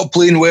if you're not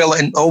playing well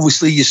and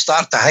obviously you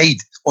start to hide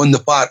on the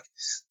park,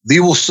 they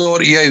will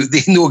sort you out.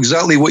 They know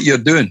exactly what you're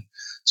doing.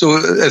 So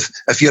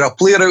if you're a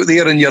player out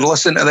there and you're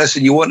listening to this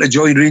and you want to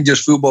join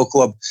Rangers Football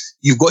Club,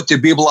 you've got to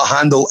be able to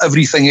handle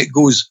everything that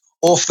goes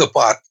off the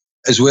park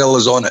as well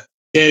as on it.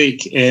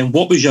 Derek,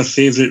 what was your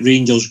favourite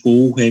Rangers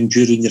goal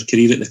during your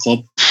career at the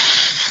club?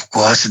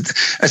 Well,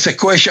 it's a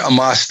question I'm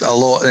asked a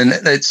lot, and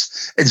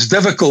it's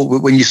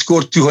difficult when you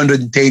score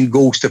 210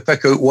 goals to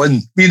pick out one.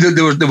 I mean,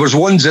 there was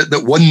ones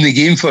that won the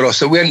game for us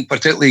that weren't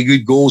particularly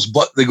good goals,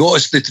 but they got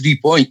us the 3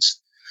 points.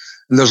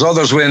 And there's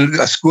others when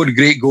I scored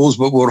great goals,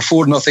 but we were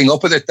 4-0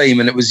 up at the time,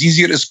 and it was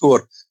easier to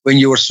score when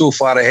you were so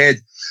far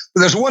ahead.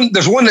 But there's one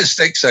that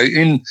sticks out,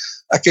 and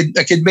I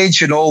could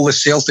mention all the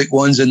Celtic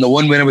ones and the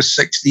one when I was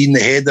 16, the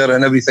header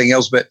and everything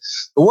else. But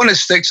the one that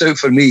sticks out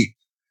for me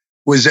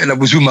was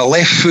with my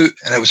left foot,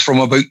 and it was from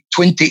about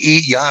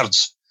 28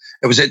 yards.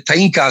 It was at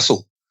Tynecastle.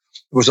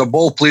 It was a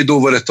ball played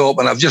over the top,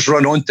 and I've just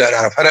run onto it, and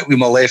I've hit it with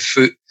my left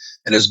foot,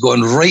 and it's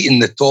gone right in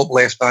the top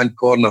left-hand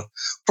corner.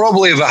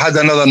 Probably if I had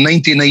another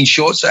 99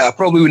 shots at it, I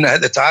probably wouldn't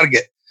have hit the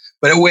target,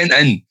 but it went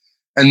in.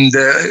 And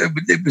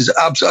it was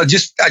absolutely,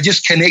 I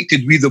just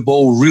connected with the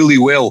ball really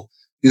well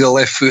with the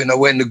left foot, and I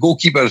went. And the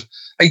goalkeeper, I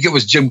think it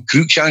was Jim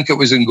Cruikshank, it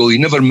was in goal. He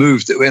never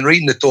moved. It went right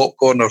in the top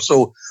corner.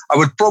 So I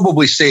would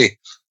probably say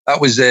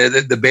that was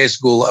the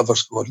best goal I ever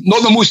scored.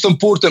 Not the most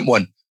important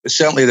one, but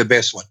certainly the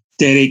best one.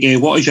 Derek,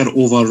 what is your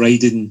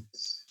overriding,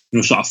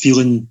 sort of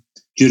feeling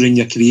during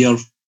your career?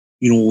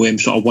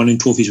 Sort of winning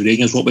trophies with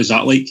Rangers. What was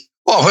that like?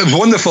 Well, it was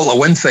wonderful to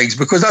win things,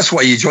 because that's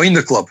why you join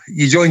the club.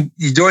 You join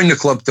the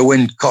club to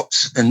win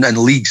cups and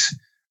leagues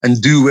and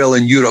do well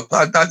in Europe.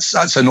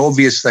 That's an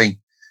obvious thing.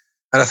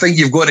 And I think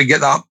you've got to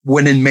get that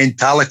winning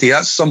mentality.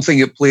 That's something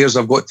that players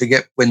have got to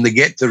get when they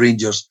get to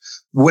Rangers.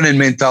 Winning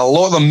mentality. A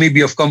lot of them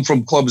maybe have come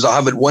from clubs that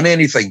haven't won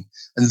anything,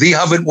 and they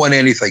haven't won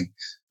anything.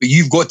 But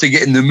you've got to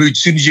get in the mood as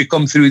soon as you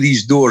come through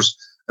these doors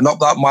and up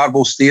that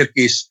marble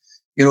staircase,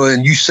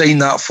 and you sign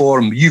that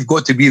form. You've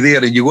got to be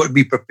there, and you've got to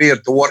be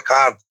prepared to work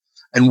hard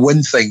and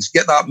win things.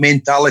 Get that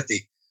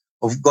mentality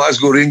of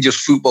Glasgow Rangers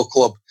Football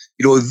Club.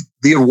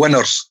 They're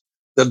winners.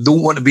 They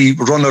don't want to be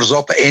runners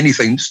up at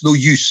anything. It's no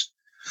use.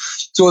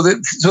 So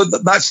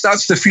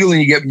that's the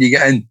feeling you get when you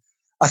get in.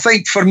 I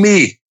think for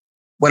me,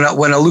 when I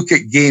look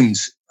at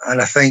games,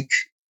 and I think,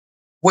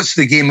 what's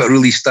the game that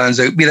really stands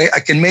out? I mean, I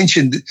can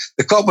mention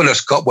the Cup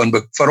Winners' Cup one,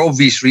 but for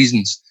obvious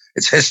reasons,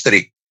 it's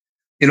history.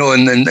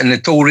 And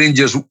until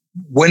Rangers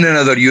win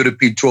another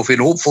European trophy,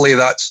 and hopefully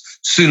that's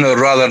sooner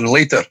rather than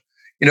later,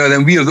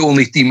 then we're the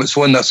only team that's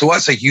won that. So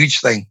that's a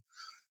huge thing.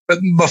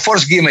 But my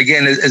first game,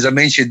 again, as I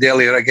mentioned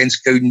earlier,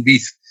 against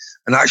Cowdenbeath,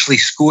 and actually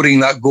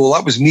scoring that goal,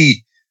 that was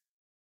me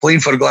playing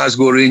for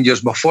Glasgow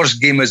Rangers, my first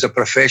game as a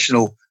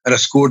professional, and I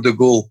scored the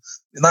goal.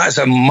 And that is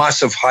a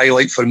massive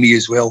highlight for me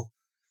as well.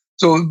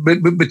 So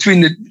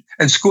between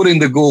scoring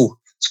the goal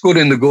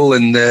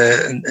in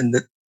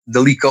the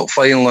League Cup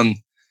final on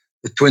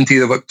the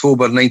 20th of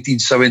October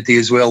 1970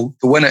 as well,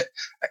 to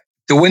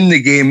win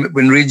the game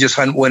when Rangers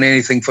hadn't won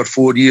anything for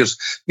 4 years.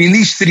 I mean,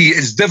 these three,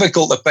 it's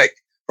difficult to pick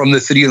from the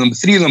three of them.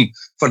 Three of them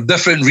for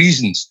different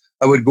reasons.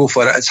 I would go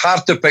for it. It's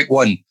hard to pick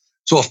one,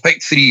 so I've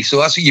picked three. So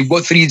that's what you've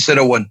got, three instead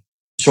of one.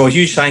 So a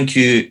huge thank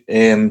you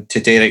to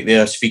Derek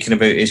there, speaking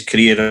about his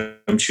career.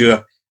 I'm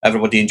sure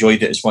everybody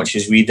enjoyed it as much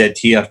as we did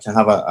here. To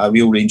have a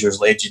real Rangers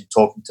legend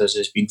talking to us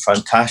has been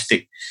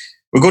fantastic.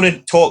 We're going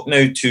to talk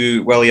now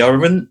to Willie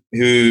Irwin,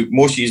 who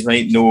most of you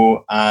might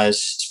know as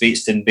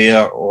Speightstown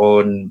Bear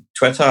on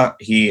Twitter.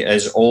 He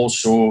is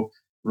also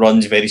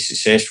runs very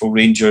successful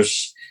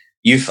Rangers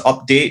Youth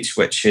Updates,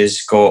 which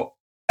has got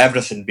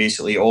everything,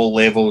 basically, all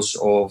levels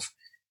of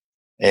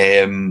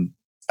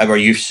our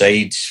youth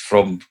sides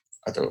from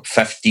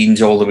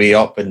 15s all the way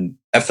up. And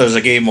if there's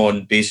a game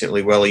on,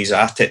 basically, Willie's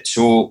at it.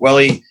 So,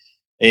 Willie,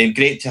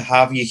 great to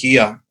have you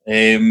here.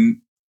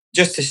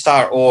 Just to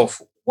start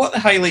off, what the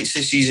highlights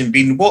this season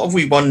been? What have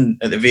we won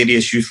at the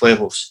various youth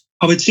levels?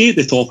 I would say at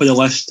the top of the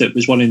list, it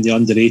was one in the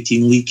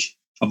under-18 league.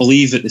 I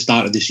believe at the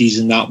start of the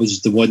season, that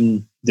was the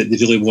one that they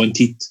really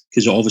wanted,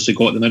 because it obviously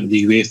got them into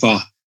the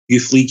UEFA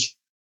Youth League,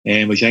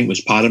 which I think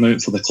was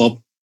paramount for the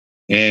club.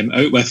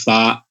 Out with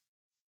that,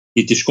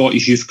 you had the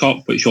Scottish Youth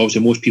Cup, which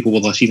obviously most people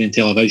will have seen in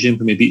television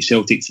when we beat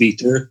Celtic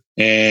 3-2.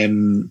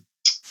 And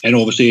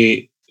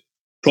obviously,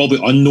 probably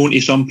unknown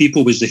to some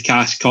people, was the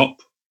CAS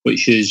Cup,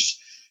 which is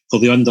for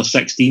the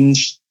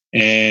under-16s.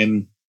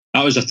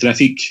 That was a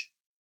terrific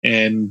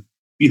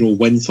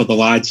win for the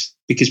lads,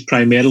 because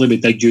primarily we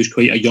did use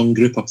quite a young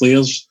group of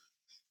players.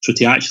 So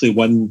to actually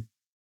win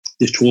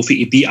the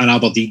trophy, to beat an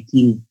Aberdeen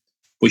team,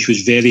 which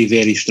was very,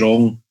 very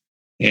strong,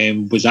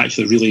 was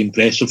actually really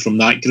impressive from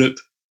that group.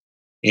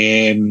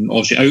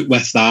 Obviously, out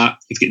with that,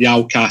 you've got the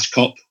Alcas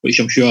Cup, which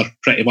I'm sure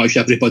pretty much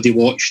everybody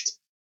watched.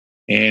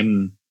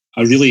 A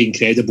really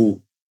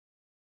incredible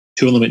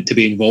tournament to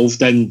be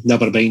involved in,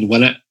 never mind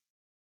win it.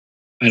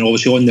 And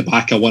obviously on the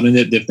back of winning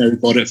it, they've now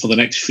got it for the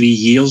next 3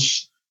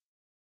 years,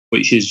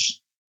 which is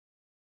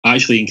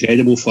actually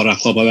incredible for a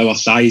club of our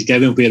size,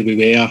 given where we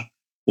were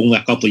only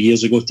a couple of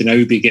years ago. To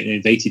now be getting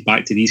invited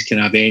back to these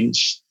kind of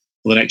events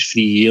for the next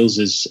 3 years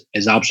is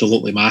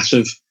absolutely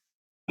massive.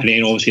 And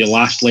then obviously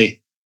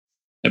lastly,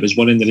 it was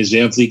winning the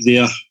reserve league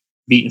there,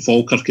 beating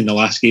Falkirk in the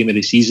last game of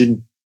the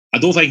season. I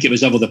don't think it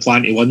was ever the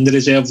plan to win the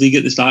reserve league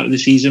at the start of the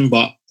season,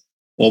 but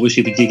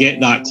obviously when you get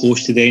that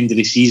close to the end of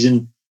the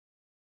season,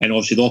 and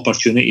obviously the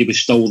opportunity was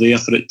still there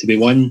for it to be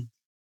won,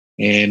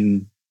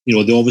 they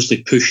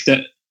obviously pushed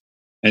it,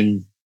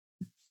 and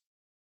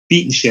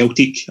beating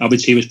Celtic, I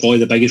would say, was probably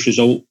the biggest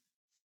result.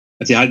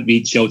 If they hadn't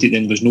beat Celtic,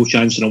 then there was no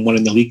chance of them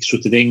winning the league. So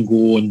to then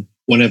go and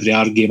win every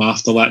hard game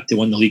after that to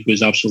win the league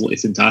was absolutely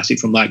fantastic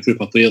from that group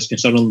of players,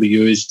 considering we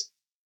used,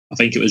 I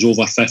think it was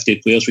over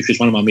 50 players, which was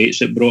one of my mates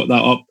that brought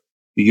that up.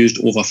 We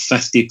used over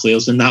 50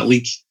 players in that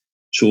league.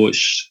 So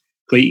it's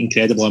quite an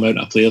incredible amount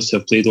of players to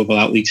have played over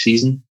that league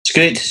season. It's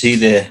great to see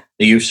the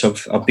youths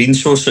have been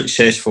so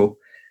successful.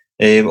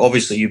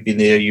 Obviously, you've been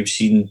there, you've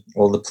seen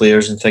all the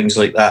players and things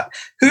like that.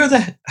 Who are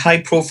the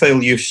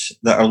high-profile youths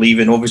that are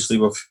leaving? Obviously,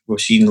 we've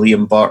seen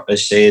Liam Burt,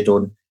 as said,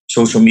 on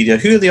social media.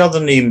 Who are the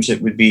other names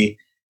that would be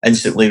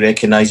instantly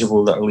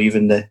recognisable that are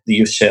leaving the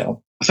youth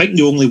setup? I think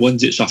the only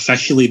ones that's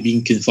officially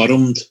been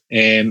confirmed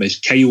is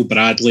Kyle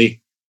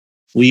Bradley,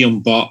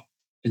 Liam Burt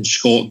and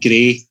Scott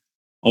Gray.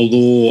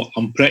 Although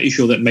I'm pretty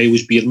sure that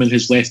Miles Bierman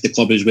has left the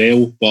club as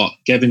well, but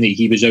given that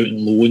he was out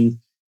on loan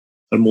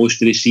for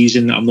most of the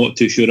season, I'm not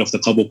too sure if the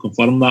club will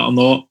confirm that or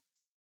not.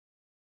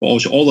 But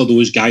also, all of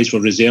those guys were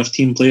reserve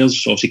team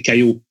players. So obviously,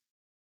 Kyle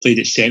played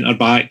at centre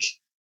back,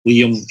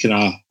 Liam kind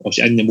of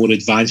obviously in the more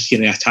advanced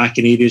kind of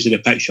attacking areas of the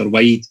pitch or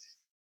wide,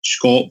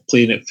 Scott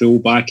playing at full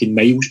back, and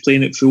Miles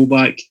playing at full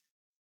back.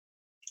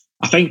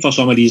 I think for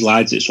some of these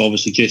lads, it's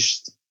obviously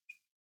just,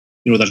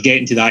 they're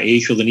getting to that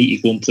age where they need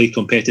to go and play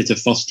competitive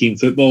first team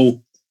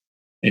football,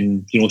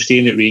 and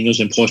staying at Rangers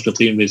and possibly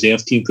playing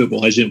reserve team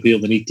football isn't where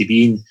they need to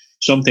be. And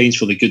sometimes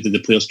for the good of the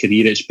player's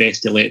career, it's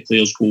best to let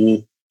players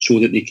go so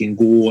that they can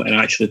go and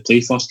actually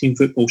play first team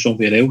football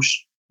somewhere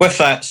else. With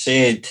that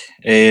said,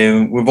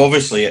 we've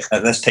obviously, at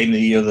this time of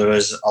the year, there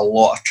is a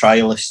lot of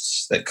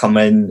trialists that come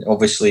in.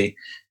 Obviously,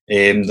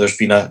 there's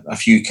been a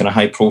few kind of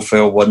high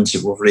profile ones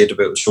that we've read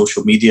about on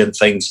social media and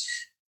things.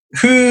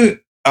 Who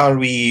are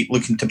we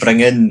looking to bring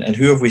in, and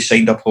who have we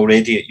signed up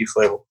already at youth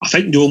level? I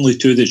think the only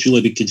two that's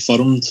really been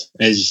confirmed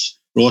is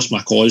Ross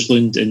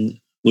McCausland and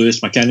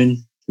Lewis McKinnon,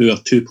 who are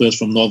two players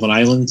from Northern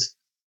Ireland,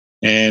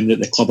 that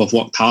the club have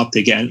worked hard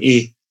to get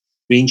into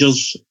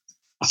Rangers.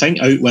 I think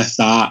out with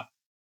that,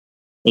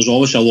 there's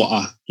always a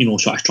lot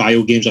of sort of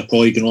trial games are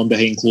probably going on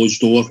behind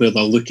closed door, where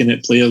they're looking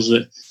at players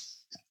that,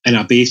 on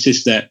a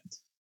basis that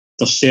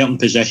there's certain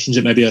positions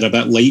that maybe are a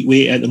bit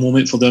lightweight at the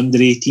moment for the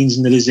under-18s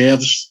and the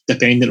reserves,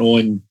 depending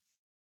on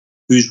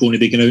who's going to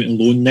be going out on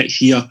loan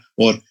next year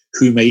or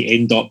who might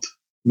end up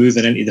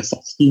moving into the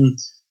first team.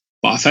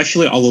 But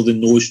officially, other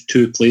than those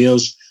two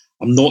players,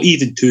 I'm not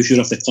even too sure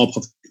if the club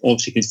have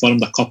obviously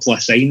confirmed a couple of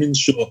signings.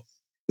 So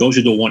I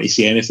also don't want to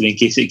say anything in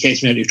case it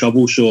gets me into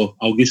trouble. So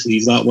I'll just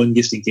leave that one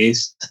just in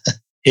case.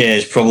 Yeah,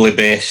 it's probably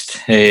best.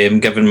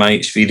 Given my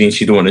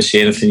experience, you don't want to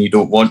say anything you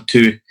don't want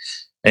to.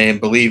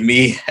 Believe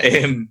me.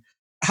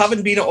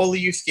 Having been at all the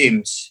youth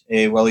games,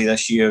 Willie,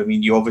 this year, I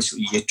mean,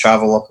 you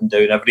travel up and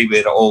down everywhere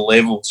at all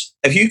levels.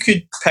 If you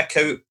could pick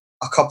out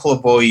a couple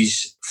of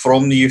boys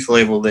from the youth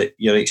level that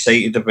you're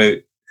excited about,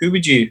 who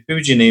would you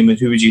name, and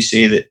who would you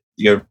say that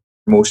you're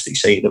most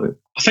excited about?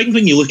 I think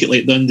when you look at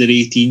like the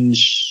under-18s,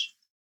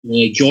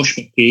 Josh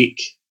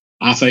McCake,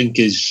 I think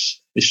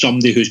is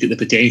somebody who's got the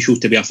potential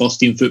to be a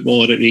first-team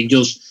footballer at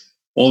Rangers.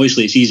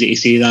 Obviously, it's easy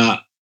to say that.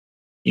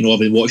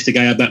 I've watched the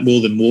guy a bit more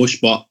than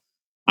most, but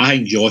I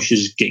think Josh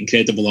has got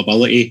incredible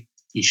ability.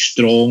 he's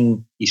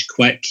strong, he's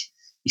quick,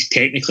 he's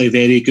technically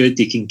very good,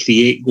 he can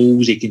create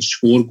goals, he can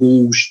score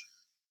goals.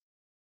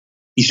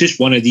 He's just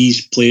one of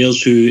these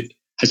players who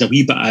has a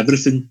wee bit of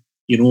everything,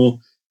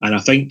 and I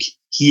think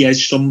he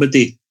is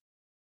somebody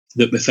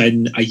that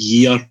within a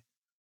year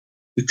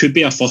who could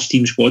be a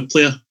first-team squad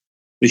player,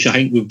 which I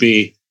think would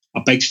be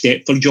a big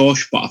step for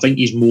Josh, but I think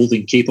he's more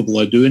than capable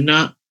of doing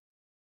that.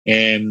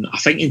 I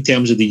think in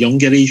terms of the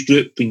younger age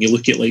group, when you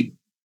look at like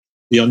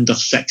the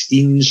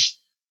under-16s,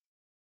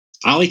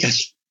 I like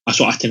a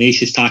sort of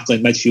tenacious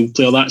tackling midfield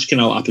player. That's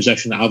kind of a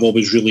position that I've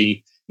always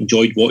really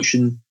enjoyed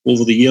watching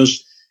over the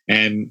years.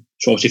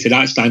 So obviously from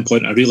that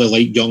standpoint, I really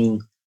like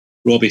young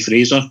Robbie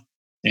Fraser,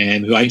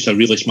 who I think is a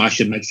really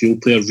smashing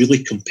midfield player,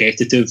 really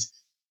competitive.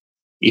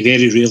 He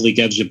very rarely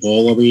gives the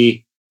ball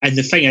away. And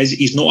the thing is,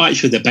 he's not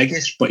actually the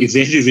biggest, but he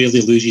very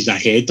rarely loses a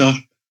header.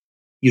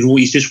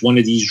 He's just one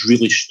of these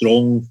really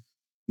strong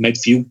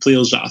midfield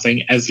players that I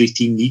think every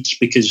team needs,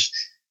 because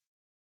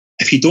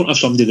if you don't have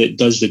somebody that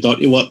does the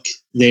dirty work,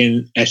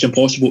 then it's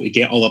impossible to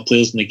get other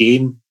players in the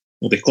game.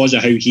 Well, because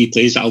of how he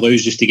plays, it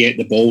allows us to get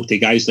the ball to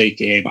guys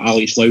like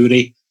Alex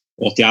Lowry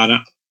or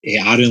to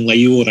Aaron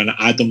Lyle or an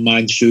Adam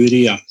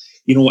Mansouri,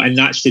 and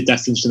that's the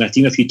difference in a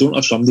team. If you don't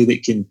have somebody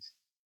that can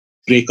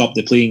break up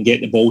the play and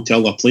get the ball to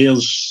other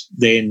players,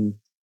 then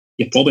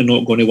you're probably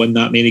not going to win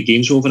that many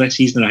games over this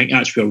season. And I think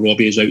that's where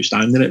Robbie is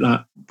outstanding at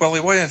that.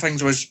 Well, one of the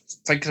things I was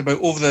thinking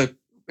about over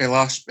the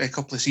last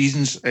couple of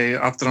seasons,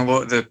 I've done a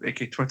lot of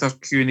the Twitter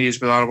Q&As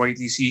with our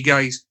YDC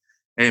guys,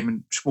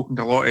 and spoken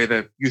to a lot of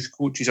the youth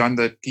coaches and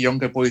the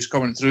younger boys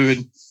coming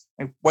through.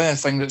 And one of the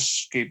things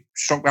that's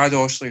struck me, I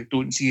obviously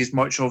don't see as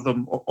much of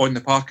them on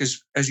the park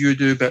as you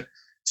do, but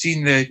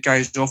seeing the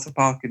guys off the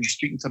park and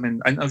speaking to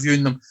them and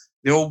interviewing them,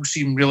 they all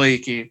seem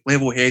really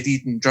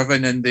level-headed and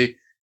driven. And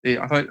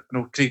I think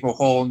Craig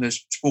Mulholland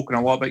has spoken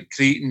a lot about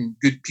creating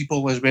good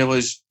people as well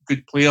as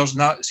good players,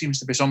 and that seems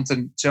to be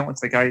something, certainly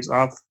for the guys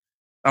that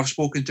I've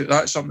spoken to,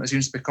 that's something that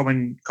seems to be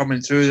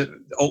coming through. That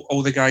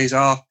all the guys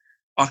are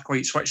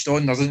quite switched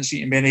on. There doesn't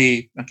seem to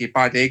be many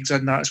bad eggs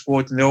in that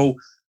squad, and they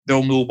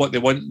all know what they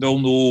want. They all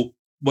know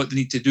what they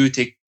need to do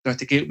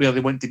to get where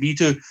they want to be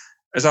to.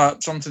 Is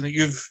that something that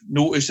you've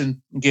noticed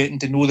in getting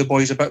to know the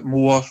boys a bit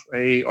more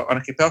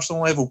on a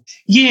personal level?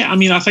 Yeah, I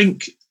mean, I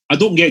think I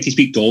don't get to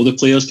speak to all the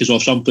players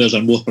because some players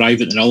are more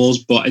private than others,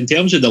 but in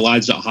terms of the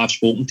lads that I have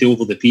spoken to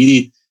over the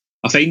period,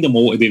 I find them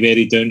all to be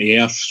very down to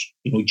earth,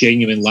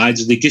 genuine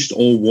lads. They just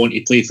all want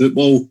to play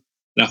football.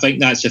 And I think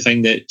that's the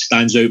thing that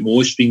stands out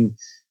most. When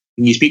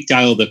you speak to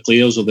either the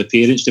players or the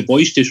parents, the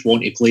boys just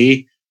want to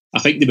play. I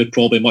think they would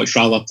probably much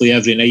rather play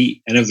every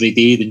night and every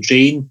day than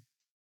train.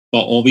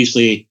 But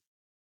obviously,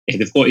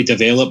 they've got to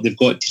develop, they've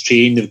got to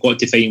train, they've got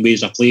to find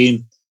ways of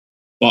playing.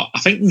 But I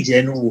think in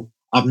general,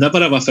 I've never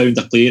ever found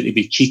a player to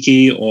be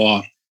cheeky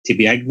or to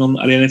be ignorant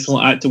or anything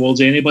like that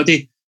towards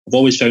anybody. I've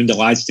always found the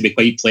lads to be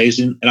quite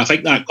pleasant. And I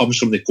think that comes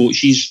from the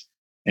coaches.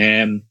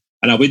 And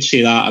I would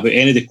say that about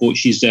any of the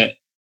coaches that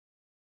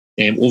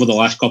over the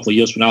last couple of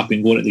years when I've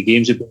been going to the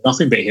games have been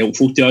nothing but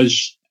helpful to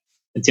us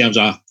in terms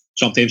of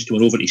sometimes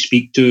coming over to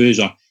speak to us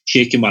or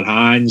shaking our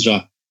hands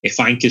or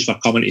thank us for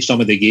coming to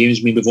some of the games.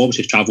 I mean, we've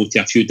obviously travelled to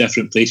a few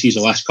different places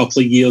the last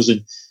couple of years,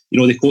 and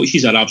the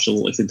coaches are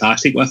absolutely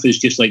fantastic with us,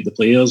 just like the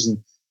players. And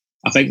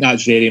I think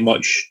that's very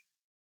much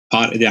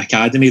part of the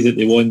academy, that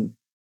they want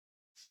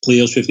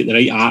players who've got the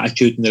right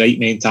attitude and the right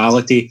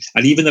mentality.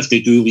 And even if they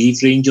do leave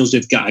Rangers,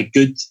 they've got a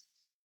good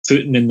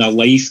footing in their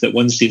life that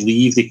once they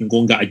leave, they can go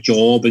and get a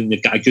job and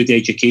they've got a good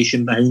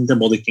education behind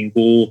them, or they can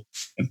go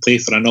and play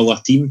for another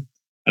team.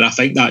 And I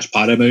think that's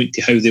paramount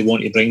to how they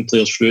want to bring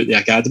players through at the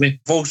academy.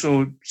 I've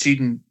also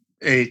seen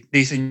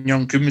Nathan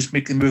Young-Coombs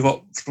make the move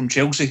up from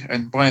Chelsea,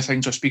 and one of the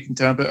things I was speaking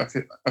to him about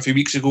a few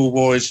weeks ago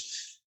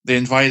was the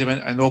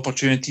environment and the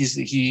opportunities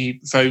that he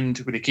found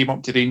when he came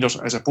up to Rangers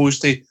as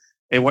opposed to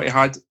what he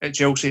had at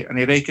Chelsea. And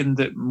he reckoned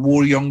that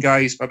more young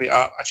guys, maybe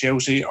at a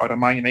Chelsea or a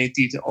Man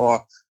United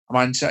or a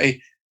Man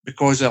City,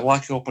 because of the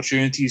lack of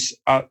opportunities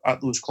at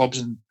those clubs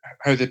and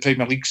how the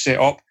Premier League's set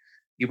up,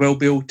 you will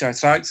be able to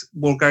attract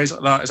more guys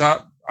like that. Is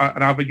that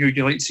an avenue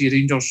you'd like to see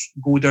Rangers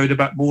go down a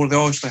bit more? They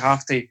obviously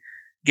have to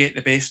get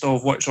the best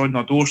of what's on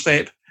their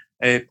doorstep.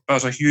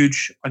 There's a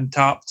huge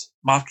untapped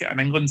market in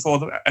England for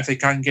them if they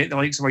can get the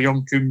likes of a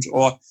Young Coombs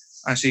or,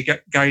 I say,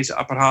 get guys that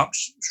are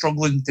perhaps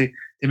struggling to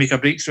make a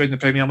breakthrough in the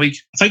Premier League.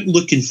 I think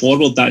looking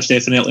forward, that's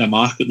definitely a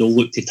market they'll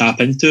look to tap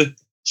into.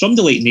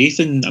 Somebody like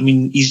Nathan, I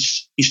mean,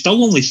 he's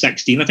still only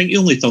 16. I think he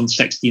only turned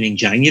 16 in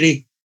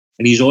January,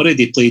 and he's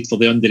already played for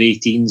the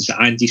under-18s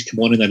and he's come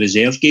on in a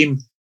reserve game.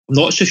 I'm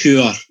not so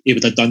sure he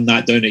would have done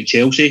that down at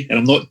Chelsea, and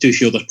I'm not too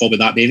sure there's probably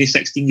that many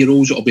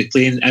 16-year-olds that will be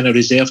playing in a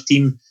reserve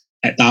team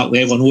at that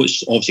level. I know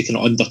it's obviously kind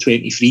of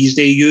under-23s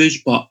they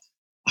use, but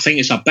I think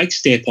it's a big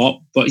step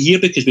up. But here,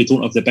 because we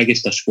don't have the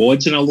biggest of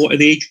squads in a lot of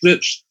the age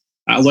groups,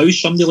 it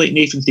allows somebody like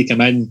Nathan to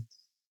come in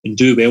and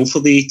do well for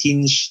the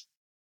 18s.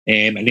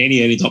 And then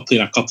he ended up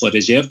playing a couple of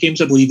reserve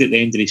games, I believe, at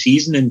the end of the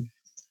season. And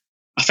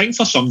I think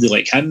for somebody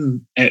like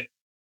him, it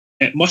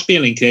must be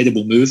an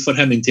incredible move for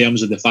him in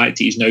terms of the fact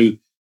that he's now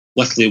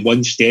literally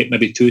one step,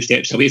 maybe two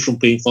steps away from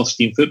playing first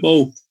team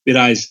football.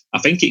 Whereas I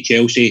think at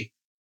Chelsea,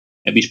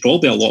 it was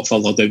probably a lot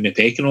further down the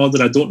pecking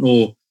order. I don't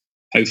know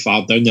how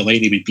far down the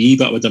line he would be,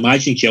 but I would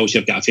imagine Chelsea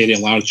have got a very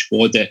large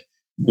squad at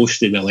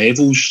most of the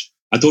levels.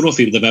 I don't know if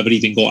he would have ever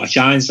even got a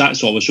chance.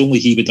 That's obviously only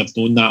he would have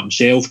known that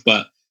himself.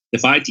 But the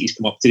fact that he's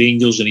come up to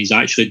Rangers and he's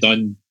actually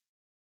done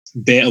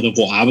better than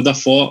what I would have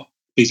thought,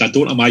 because I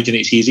don't imagine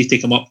it's easy to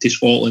come up to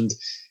Scotland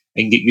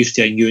and get used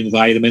to a new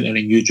environment and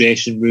a new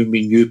dressing room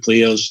with new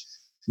players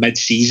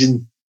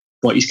mid-season.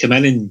 But he's come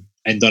in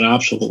and done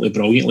absolutely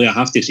brilliantly. I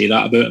have to say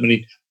that about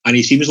him. And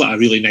he seems like a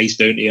really nice,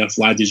 down-to-earth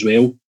lad as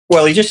well.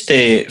 Well, he just,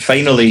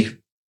 finally,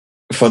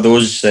 for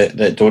those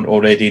that don't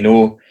already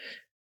know,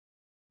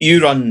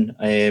 you run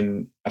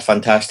a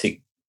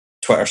fantastic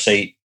Twitter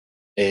site,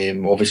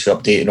 obviously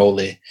updating all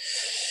the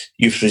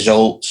youth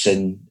results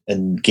and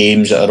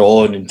games that are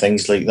on and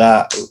things like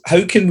that.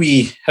 How can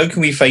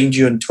we find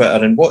you on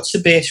Twitter, and what's the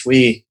best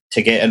way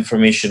to get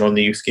information on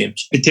the youth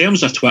games? In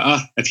terms of Twitter,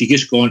 if you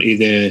just go onto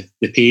the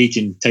page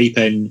and type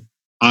in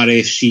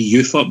RFC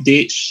Youth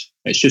Updates,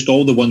 it's just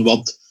all the one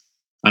word,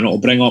 and it'll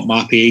bring up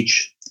my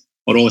page.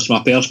 Or also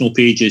my personal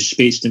page is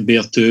Spadeston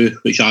Bear 2,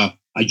 which I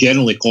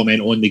generally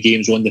comment on the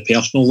games on the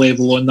personal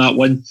level on that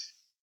one.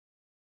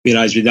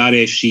 Whereas with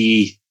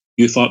RFC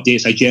Youth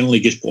Updates, I generally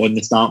just put on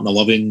the starting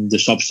 11, the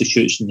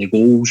substitutes and the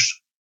goals.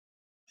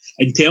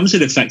 In terms of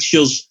the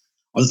fixtures,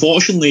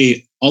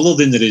 unfortunately, other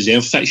than the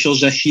reserve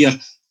fixtures this year,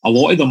 a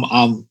lot of them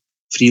aren't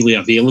freely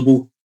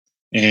available.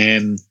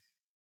 I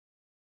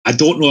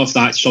don't know if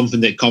that's something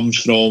that comes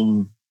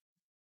from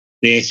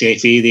the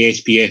SFA, the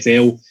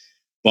SPFL,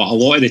 but a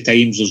lot of the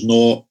times there's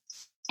not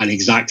an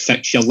exact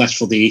fixture list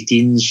for the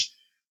 18s.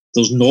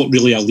 There's not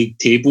really a league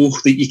table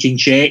that you can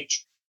check.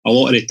 A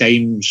lot of the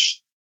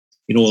times,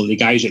 you know, the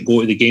guys that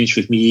go to the games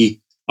with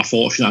me are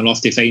fortunate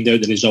enough to find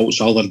out the results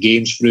of other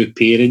games through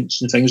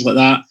parents and things like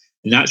that.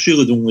 And that's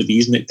really the only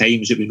reason at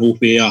times that we know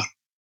where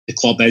the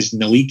club is in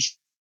the league.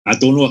 I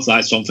don't know if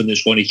that's something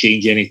that's going to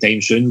change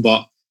anytime soon,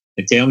 but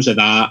in terms of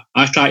that,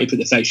 I try to put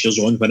the fixtures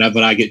on whenever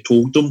I get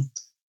told them,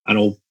 and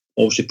I'll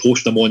obviously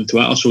post them on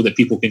Twitter so that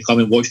people can come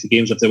and watch the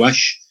games if they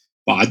wish.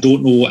 But I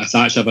don't know if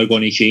that's ever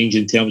going to change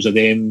in terms of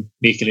them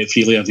making it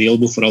freely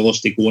available for others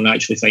to go and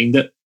actually find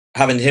it.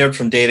 Having heard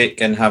from Derek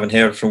and having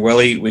heard from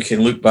Willie, we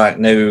can look back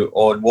now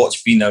on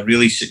what's been a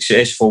really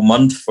successful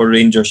month for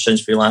Rangers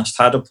since we last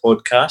had a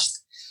podcast.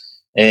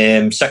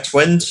 6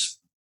 wins,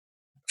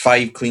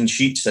 5 clean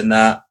sheets in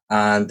that,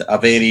 and a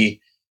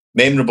very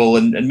memorable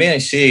and may I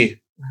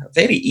say,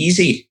 very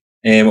easy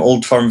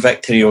Old Firm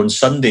victory on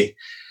Sunday.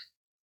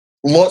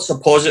 Lots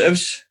of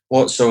positives,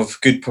 lots of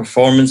good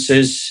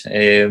performances.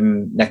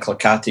 Nikola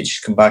Katic has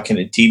come back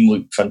into the team,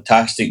 looked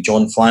fantastic.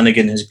 John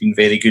Flanagan has been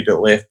very good at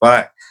left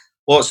back.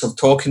 Lots of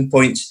talking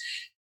points.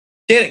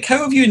 Derek, how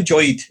have you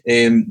enjoyed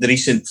the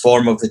recent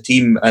form of the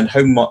team, and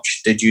how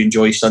much did you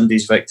enjoy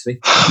Sunday's victory?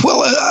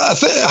 Well, I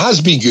think it has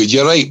been good,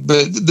 you're right.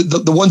 But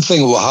the one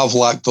thing we'll have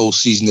lacked all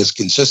season is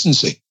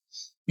consistency.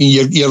 I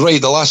mean, you're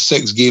right, the last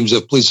 6 games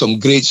have played some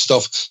great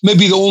stuff.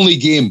 Maybe the only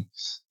game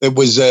that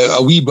was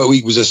a wee bit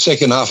weak was the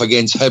second half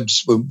against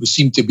Hibs. We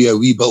seemed to be a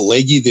wee bit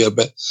leggy there,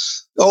 but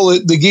all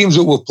the games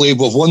that we've played,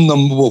 we've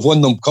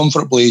won them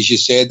comfortably, as you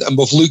said, and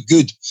we've looked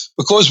good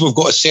because we've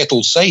got a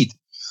settled side.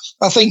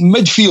 I think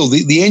midfield,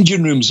 the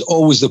engine room's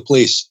always the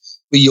place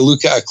where you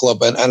look at a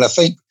club, and I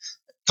think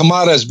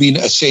Kamara has been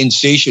a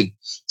sensation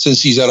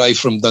since he's arrived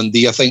from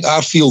Dundee. I think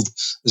Arfield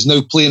is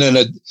now playing in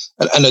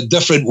a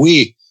different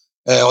way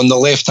on the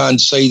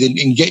left-hand side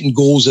and getting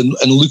goals and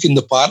looking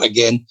the part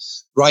again.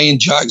 Ryan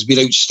Jack's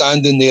been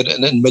outstanding there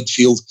in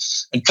midfield.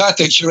 And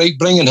Katic, you're right,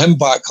 bringing him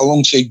back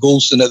alongside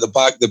Golson at the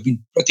back, they've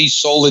been pretty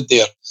solid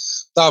there.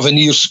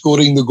 Tavernier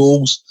scoring the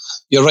goals.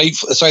 You're right,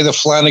 it's either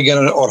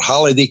Flanagan or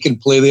Halliday can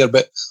play there,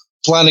 but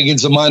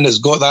Flanagan's the man that's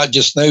got that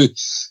just now.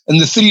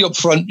 And the 3 up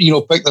front,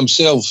 pick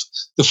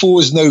themselves. Defoe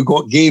has now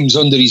got games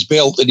under his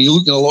belt and he's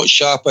looking a lot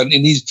sharper, and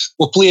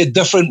will play a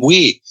different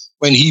way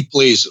when he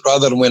plays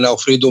rather than when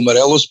Alfredo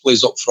Morelos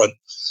plays up front.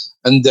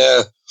 And,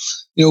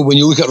 when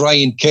you look at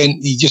Ryan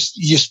Kent, he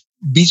just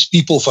beats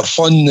people for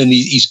fun, and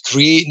he's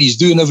creating, he's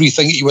doing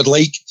everything that you would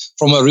like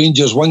from a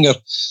Rangers winger.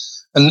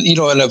 And,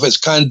 and if it's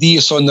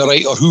Candias on the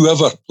right or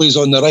whoever plays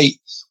on the right,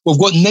 we've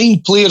got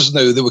 9 players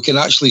now that we can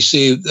actually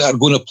say that are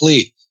going to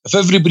play. If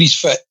everybody's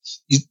fit,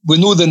 we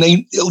know at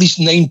least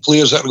 9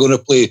 players that are going to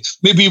play.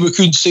 Maybe we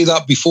couldn't say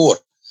that before.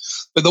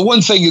 But the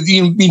one thing,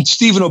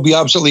 Stephen will be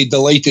absolutely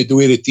delighted the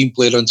way the team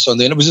played on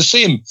Sunday. And it was the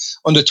same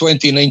on the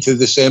 29th of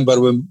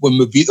December when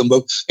we beat them.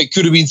 But it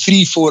could have been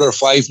 3-4 or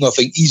 5-0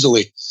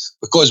 easily,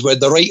 because we had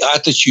the right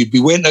attitude.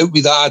 We went out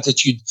with that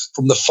attitude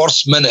from the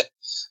first minute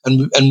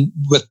and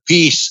with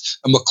pace,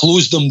 and we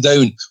closed them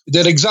down. We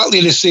did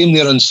exactly the same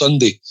there on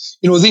Sunday.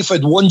 They've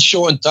had 1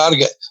 shot on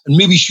target and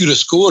maybe should have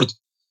scored.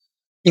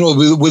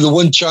 With the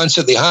 1 chance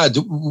that they had.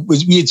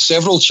 We had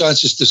several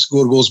chances to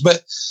score goals.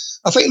 But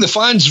I think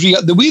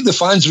the way the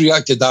fans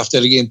reacted after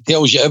the game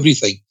tells you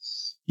everything.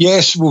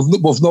 Yes,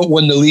 we've not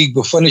won the league.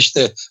 We've finished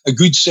a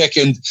good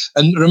second.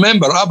 And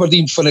remember,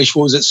 Aberdeen finished,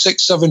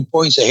 6-7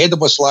 points ahead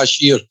of us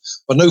last year.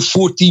 We're now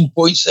 14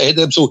 points ahead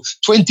of them. So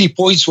 20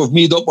 points we've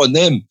made up on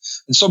them.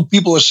 And some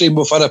people are saying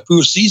we've had a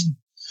poor season.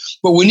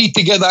 But we need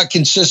to get that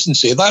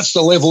consistency. That's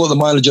the level that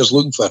the manager's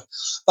looking for.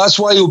 That's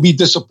why he'll be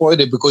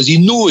disappointed, because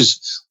he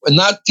knows when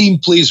that team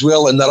plays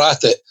well and they're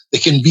at it, they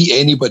can beat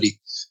anybody.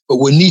 But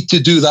we need to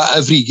do that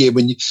every game.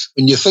 When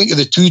you think of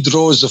the 2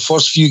 draws, the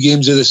first few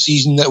games of the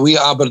season, away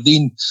at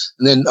Aberdeen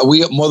and then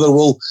away at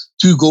Motherwell,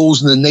 2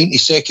 goals in the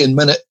 92nd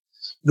minute.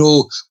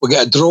 We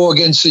get a draw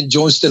against St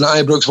Johnstone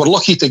at Ibrox. We're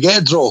lucky to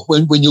get a draw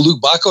when you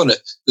look back on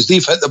it, because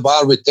they've hit the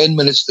bar with 10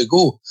 minutes to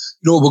go.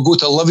 We go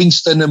to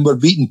Livingston and we're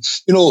beaten.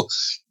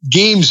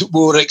 Games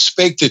we were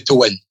expected to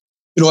win.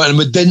 And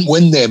we didn't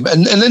win them.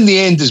 And in the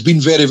end, it's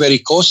been very, very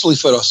costly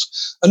for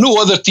us. I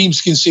know other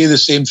teams can say the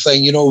same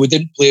thing. We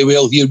didn't play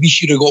well here. We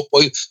should have got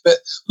points. But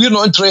we're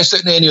not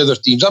interested in any other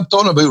teams. I'm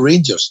talking about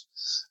Rangers.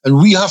 And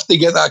we have to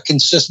get that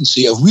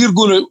consistency. If we're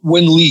going to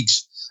win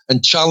leagues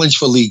and challenge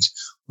for leagues,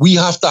 we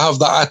have to have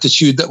that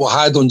attitude that we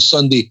had on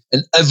Sunday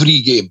in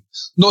every game.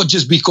 Not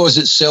just because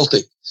it's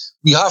Celtic.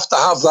 We have to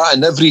have that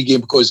in every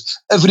game, because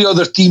every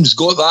other team's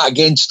got that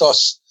against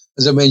us,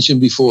 as I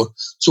mentioned before.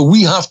 So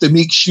we have to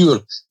make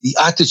sure the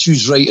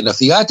attitude's right. And if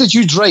the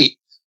attitude's right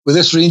with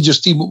this Rangers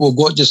team that we've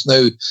got just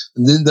now,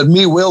 and then there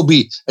may well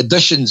be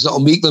additions that'll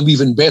make them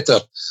even better,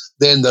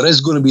 then there is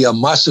going to be a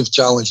massive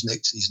challenge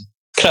next season.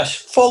 Chris,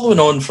 following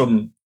on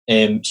from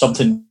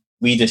something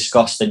we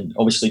discussed, and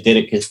obviously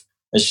Derek has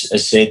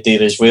said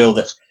there as well,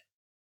 that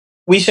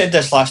we said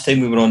this last time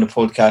we were on the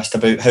podcast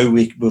about how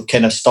we've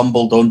kind of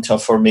stumbled onto a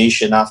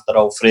formation after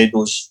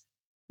Alfredo's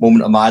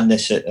moment of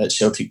madness at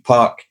Celtic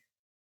Park.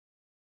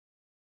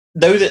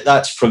 Now that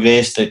that's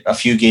progressed a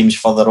few games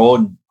further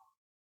on,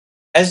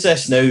 is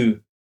this now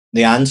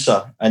the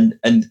answer? And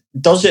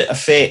does it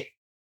affect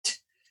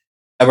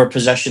our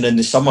position in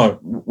the summer?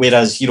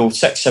 Whereas, 6,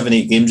 7,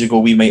 8 games ago,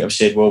 we might have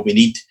said, well, we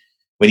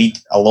need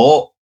a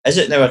lot. Is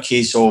it now a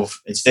case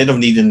of, instead of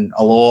needing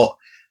a lot,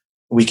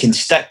 we can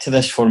stick to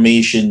this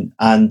formation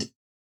and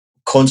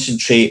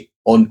concentrate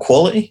on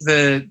quality?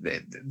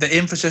 The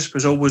emphasis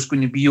was always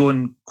going to be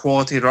on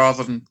quality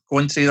rather than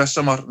quantity this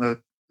summer.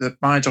 The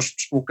manager's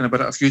spoken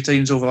about it a few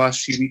times over the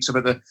last few weeks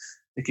about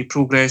the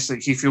progress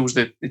that he feels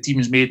that the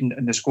team's made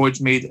and the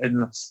squad's made, and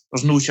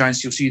there's no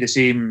chance you'll see the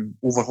same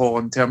overhaul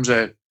in terms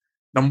of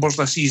numbers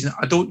this season.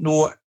 I don't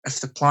know if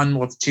the plan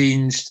will have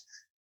changed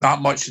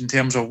that much in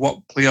terms of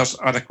what players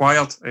are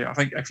required. I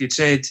think if you'd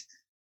said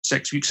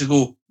 6 weeks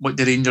ago what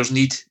the Rangers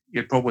need,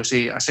 you'd probably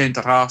say a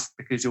centre half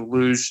because you'll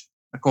lose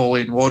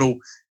Macaulay and Worrell,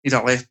 need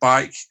a left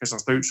back because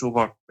there's doubts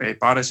over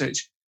Barisic,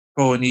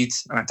 probably need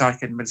an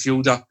attacking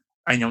midfielder,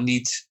 and you'll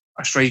need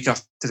a striker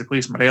to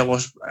replace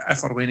Morelos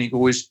if or when he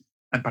goes,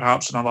 and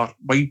perhaps another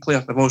wide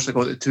player. They've also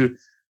got the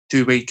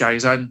two wide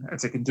guys in.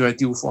 If they can do a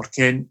deal for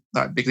Kent,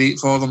 that'd be great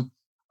for them.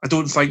 I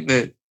don't think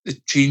that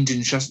the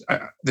changing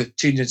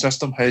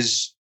system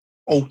has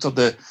altered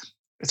the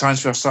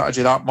transfer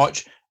strategy that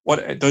much. What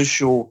it does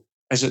show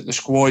is that the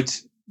squad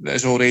that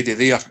is already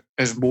there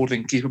is more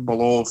than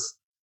capable of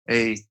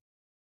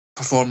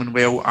performing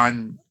well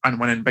and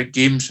winning big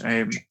games.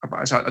 I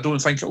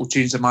don't think it will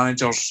change the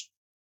manager's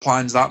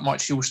plans that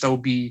much. He'll still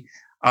be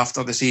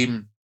after the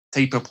same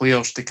type of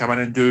players to come in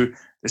and do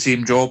the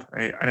same job,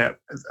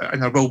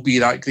 and there will be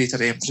that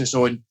greater emphasis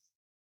on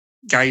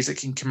guys that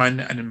can come in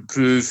and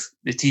improve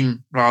the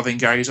team rather than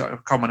guys that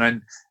are coming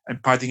in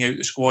and padding out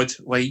the squad.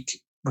 Like,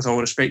 with all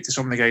respect to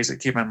some of the guys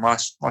that came in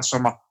last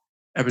summer,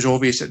 it was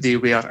obvious that they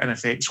were in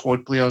effect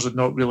squad players and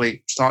not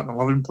really starting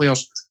 11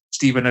 players.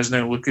 Stephen is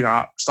now looking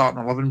at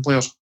starting 11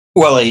 players.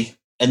 Willie,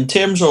 in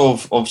terms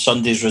of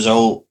Sunday's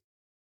result,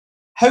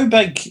 how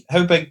big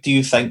do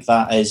you think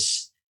that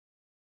is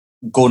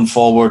going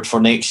forward for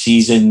next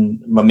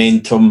season?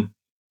 Momentum,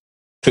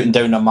 putting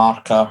down a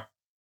marker,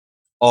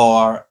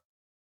 or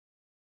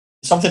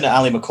something that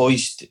Ali McCoy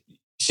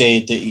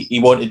said that he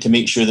wanted to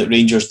make sure that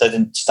Rangers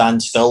didn't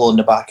stand still on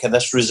the back of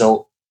this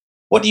result.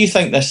 What do you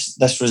think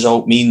this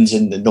result means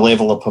in the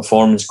level of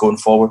performance going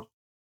forward?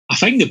 I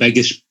think the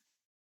biggest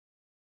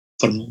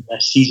for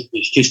this season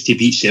was just to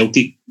beat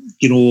Celtic.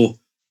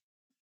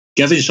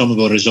 Given some of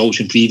our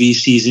results in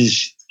previous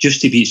seasons, just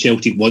to beat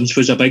Celtic once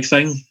was a big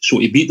thing. So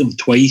to beat them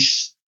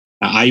twice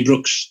at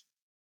Ibrox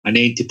and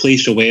then to play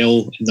so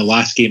well in the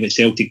last game at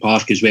Celtic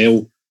Park as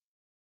well,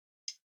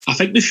 I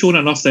think we've shown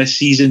enough this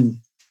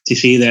season to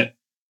say that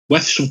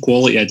with some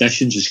quality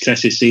additions, as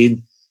Chris is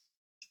saying,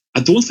 I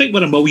don't think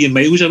we're a million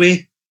miles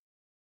away.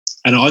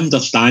 And I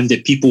understand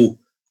that people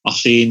are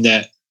saying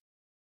that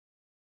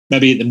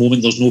maybe at the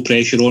moment there's no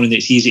pressure on and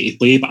it's easy to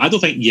play, but I don't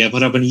think you ever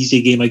have an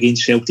easy game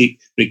against Celtic,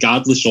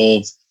 regardless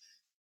of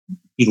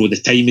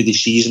the time of the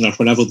season or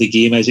whenever the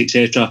game is,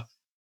 etc.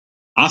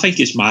 I think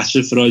it's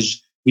massive for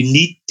us. We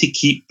need to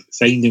keep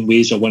finding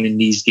ways of winning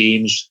these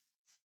games.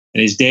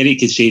 And as Derek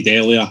had said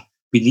earlier,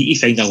 we need to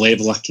find a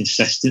level of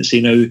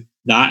consistency now.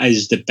 That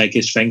is the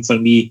biggest thing for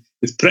me.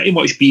 We've pretty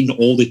much beaten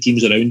all the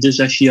teams around us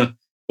this year,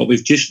 but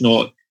we've just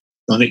not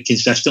done it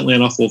consistently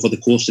enough over the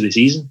course of the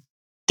season.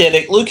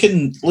 Derek,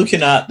 looking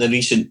at the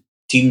recent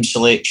team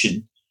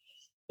selection,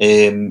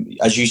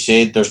 as you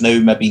said, there's now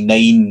maybe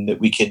 9 that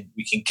we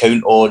can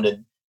count on,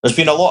 and there's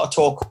been a lot of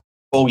talk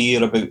all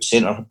year about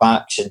centre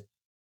backs. And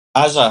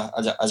as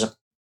a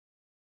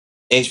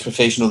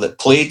ex-professional that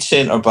played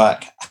centre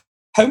back,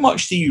 how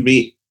much do you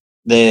rate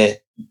the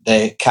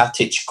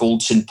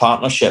Katic-Goldson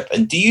partnership?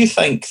 And do you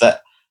think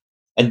that,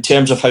 in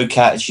terms of how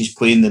Katic is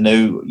playing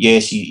now,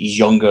 yes, he's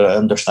younger, I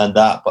understand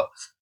that, but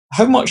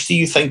how much do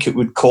you think it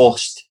would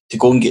cost to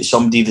go and get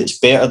somebody that's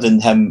better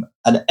than him?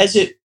 And is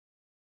it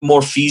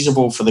more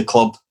feasible for the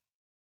club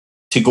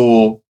to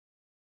go,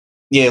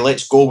 yeah,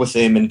 let's go with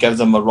them and give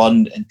them a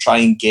run and try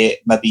and get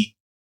maybe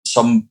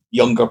some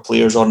younger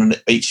players on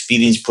and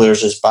experienced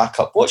players as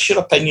backup? What's your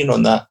opinion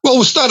on that? Well,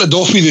 we started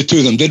off with the two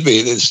of them, didn't we?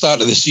 At the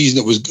start of the season,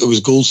 it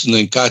was Goldson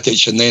and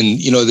Katic, and then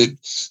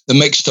they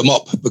mixed them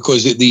up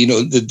because they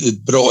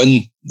brought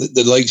in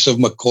the likes of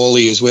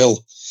Macaulay as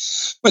well.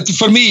 But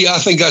for me, I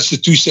think that's the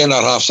two centre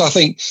halves. I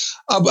think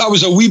I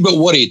was a wee bit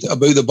worried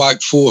about the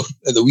back four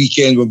at the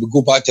weekend when we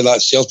go back to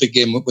that Celtic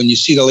game, when you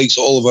see the likes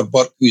of Oliver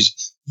Burke,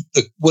 who's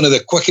one of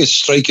the quickest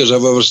strikers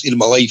I've ever seen in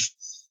my life.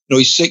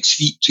 He's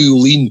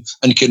 6'2", lean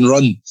and can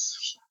run.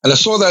 And I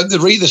saw that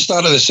right at the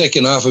start of the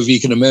second half, if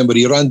you can remember.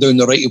 He ran down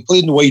the right, he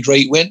played in the wide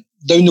right, went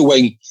down the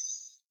wing,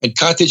 and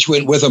Katic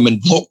went with him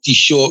and blocked his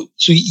shot.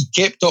 So he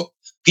kept up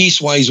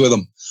pace-wise with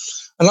him.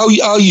 And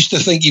I used to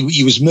think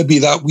he was maybe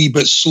that wee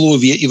bit slow.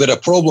 If he had a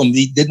problem,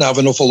 he didn't have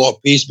an awful lot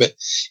of pace, but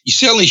he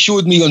certainly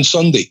showed me on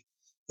Sunday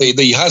that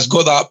he has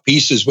got that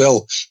pace as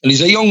well. And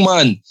he's a young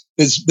man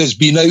that's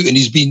been out and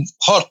he's been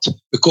hurt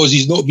because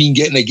he's not been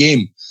getting a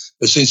game.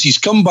 But since he's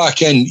come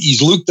back in,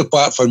 he's looked the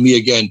part for me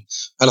again.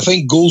 And I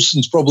think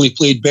Goldson's probably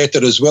played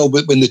better as well,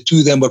 but when the two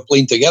of them are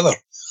playing together.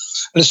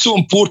 And it's so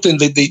important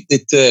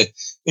that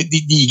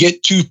you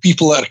get two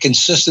people that are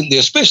consistent there,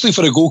 especially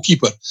for a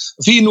goalkeeper.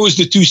 If he knows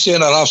the two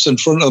centre-halves in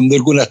front of him,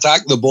 they're going to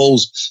attack the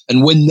balls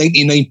and win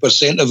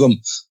 99% of them,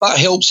 that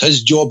helps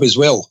his job as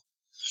well.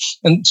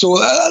 And so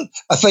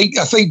I think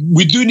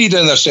we do need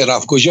another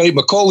centre-half, because you're right,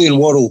 Macaulay and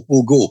Worrell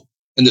will go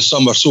in the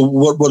summer. So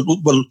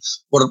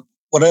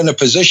we're in a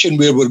position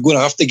where we're going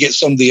to have to get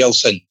somebody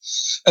else in.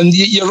 And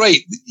you're right,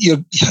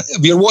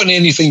 if you're wanting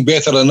anything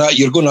better than that,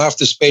 you're going to have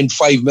to spend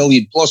 5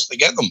 million plus to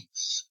get them.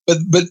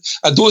 But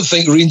I don't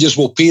think Rangers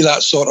will pay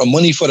that sort of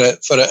money for a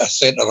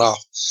centre half.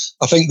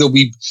 I think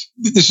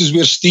this is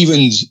where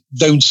Stevens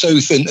down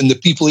south and the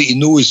people that he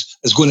knows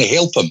is going to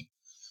help him.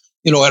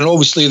 And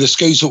obviously the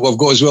scouts that we've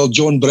got as well,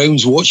 John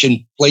Brown's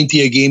watching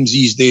plenty of games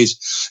these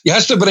days. He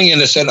has to bring in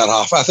a centre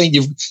half. I think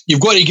you've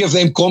got to give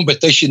them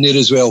competition there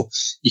as well.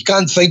 You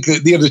can't think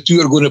that they're the two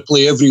who are going to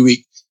play every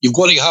week. You've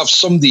got to have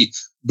somebody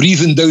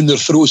breathing down their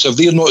throats. If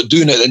they're not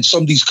doing it, then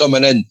somebody's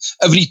coming in.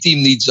 Every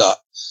team needs that.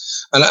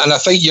 And I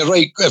think you're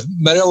right. If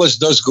Morelos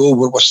does go,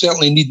 we're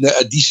certainly needing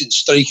a decent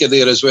striker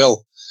there as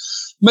well.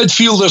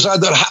 Midfielders,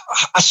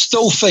 I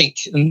still think,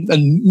 and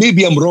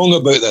maybe I'm wrong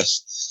about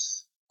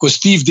this, because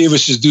Steve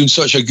Davis is doing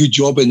such a good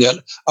job in there.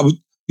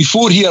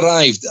 Before he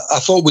arrived, I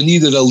thought we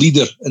needed a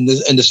leader in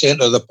the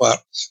centre of the park.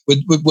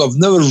 We've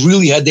never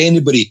really had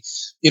anybody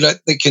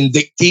that can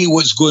dictate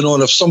what's going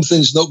on if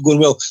something's not going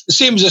well. The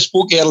same as I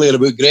spoke earlier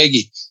about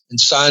Greggy and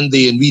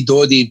Sandy and Wee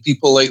Doddy and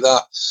people like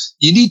that.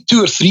 You need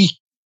 2 or 3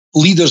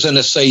 leaders in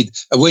a side,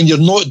 and when you're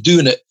not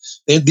doing it,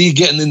 then they're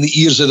getting in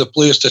the ears of the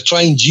players to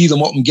try and G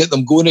them up and get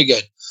them going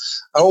again.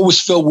 I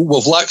always feel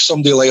we've lacked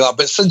somebody like that,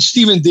 but since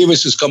Stephen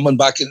Davis is coming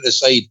back into the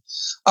side,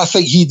 I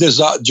think he does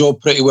that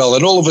job pretty well.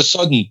 And all of a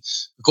sudden,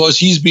 because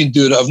he's been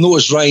doing it, I've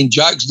noticed Ryan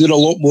Jack's doing a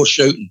lot more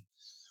shouting,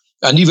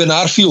 and even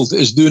Arfield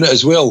is doing it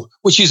as well,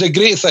 which is a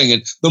great thing.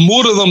 And the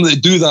more of them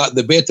that do that,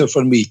 the better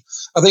for me.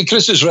 I think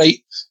Chris is right.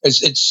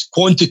 It's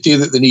quantity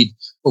that they need.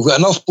 We've got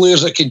enough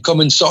players that can come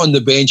and sit on the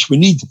bench. We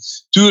need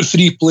 2 or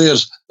 3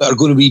 players that are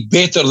going to be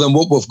better than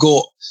what we've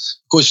got.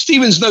 Because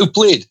Stephen's now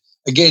played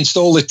against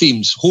all the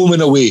teams, home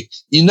and away.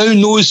 He now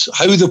knows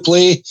how they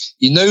play.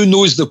 He now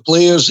knows the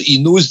players.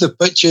 He knows the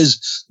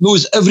pitches,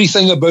 knows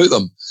everything about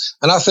them.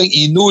 And I think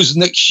he knows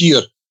next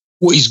year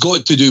what he's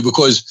got to do,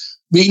 because,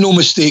 make no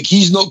mistake,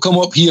 he's not come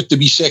up here to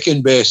be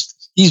second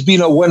best. He's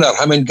been a winner,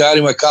 him and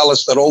Gary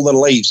McAllister, all their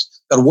lives.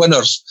 They're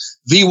winners.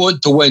 They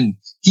want to win.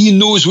 He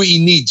knows what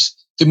he needs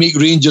to make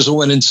Rangers a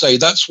winning side.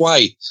 That's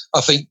why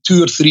I think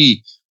 2 or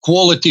 3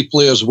 quality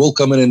players will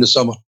come in the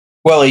summer.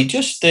 Well, he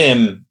just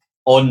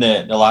on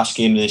the last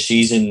game of the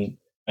season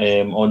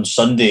on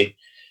Sunday,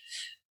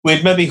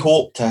 we'd maybe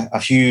hoped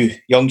a few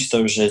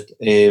youngsters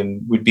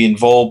would be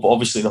involved. But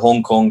obviously, the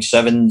Hong Kong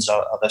Sevens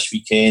are this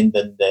weekend,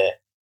 and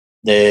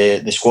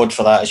the squad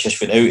for that has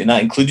just went out, and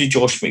that included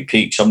Josh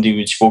McPeak, somebody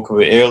we spoke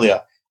about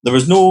earlier. There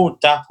was no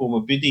Dapo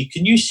Mabudi.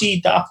 Can you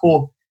see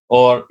Dapo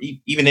or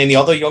even any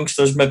other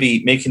youngsters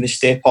maybe making the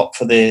step up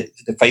for the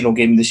final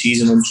game of the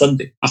season on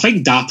Sunday? I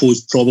think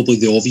Dapo's probably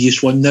the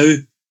obvious one now,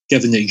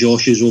 given that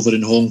Josh is over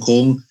in Hong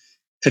Kong.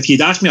 If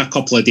you'd asked me a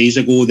couple of days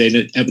ago, then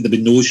it would have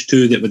been those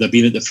two that would have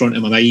been at the front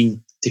of my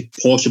mind to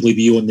possibly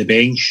be on the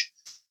bench.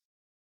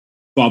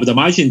 But I would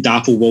imagine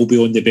Dapple will be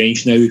on the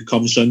bench now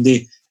come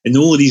Sunday. And the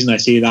only reason I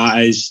say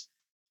that is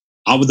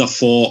I would have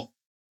thought,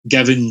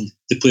 given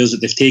the players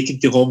that they've taken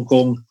to Hong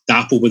Kong,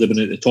 Dapple would have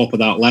been at the top of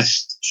that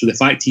list. So the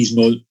fact he's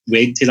not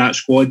went to that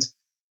squad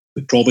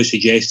would probably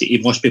suggest that he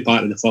must be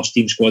part of the first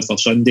team squad for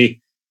Sunday.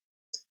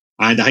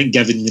 And I think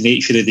given the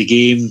nature of the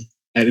game,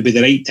 it would be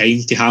the right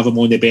time to have him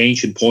on the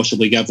bench and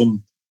possibly give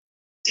him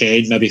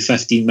 10, maybe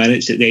 15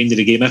 minutes at the end of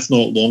the game, if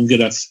not longer,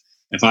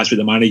 if that's what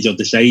the manager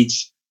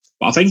decides.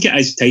 But I think it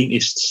is time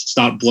to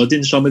start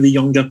blooding some of the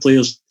younger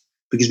players,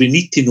 because we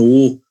need to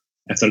know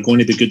if they're going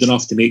to be good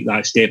enough to make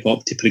that step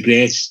up, to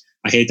progress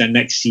ahead of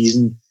next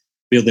season,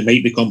 where they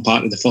might become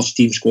part of the first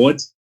team squad.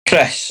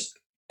 Chris,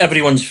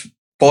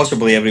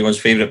 possibly everyone's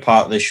favourite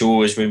part of the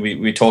show is when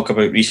we talk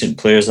about recent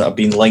players that have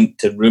been linked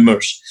to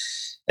rumours.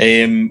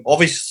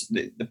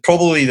 Obviously,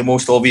 probably the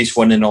most obvious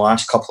one in the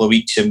last couple of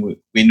weeks, and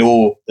we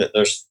know that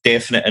there's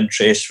definite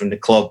interest from the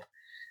club,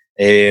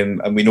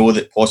 and we know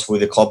that possibly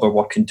the club are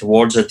working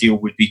towards a deal,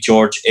 would be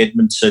George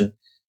Edmondson,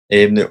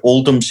 the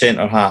Oldham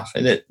centre-half.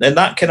 And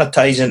that kind of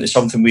ties into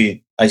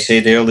something I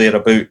said earlier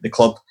about the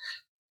club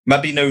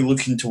maybe now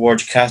looking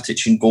towards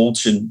Katic and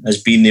Goldson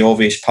as being the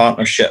obvious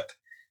partnership,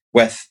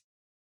 with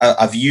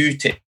a view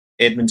to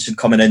Edmondson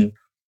coming in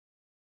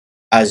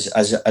as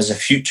a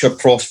future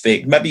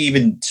prospect, maybe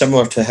even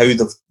similar to how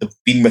they've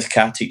been with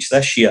Katic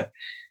this year.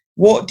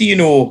 What do you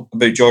know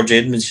about George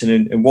Edmondson,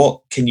 and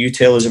what can you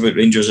tell us about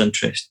Rangers'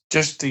 interest?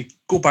 Just to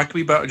go back a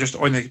wee bit, just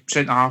on the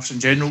centre-halves in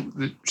general,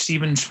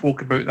 Stephen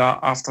spoke about that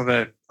after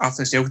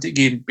the Celtic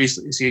game,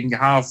 basically saying you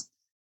have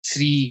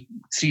three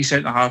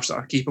centre-halves that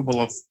are capable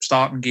of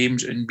starting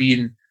games and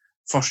being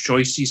first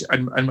choices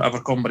in whatever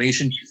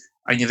combination,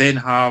 and you then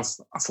have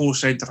a fourth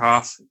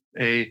centre-half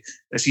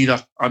that's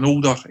either an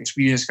older,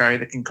 experienced guy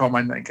that can come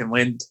in and can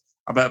lend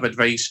a bit of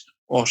advice,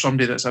 or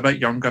somebody that's a bit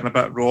younger and a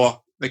bit raw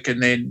that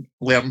can then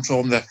learn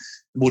from the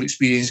more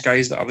experienced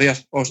guys that are there.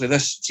 Obviously,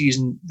 this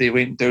season they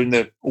went down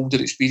the older,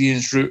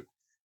 experienced route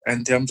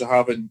in terms of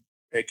having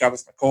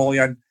Gareth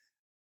McCauley in.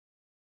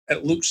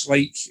 It looks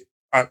like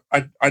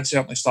I'd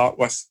certainly start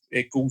with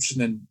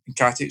Goldson and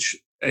Katic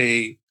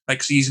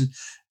next season.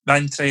 The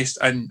interest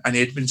in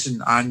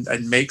Edmondson and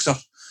Mexer,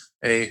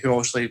 who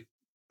obviously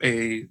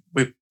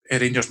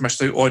Rangers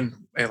missed out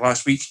on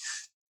last week,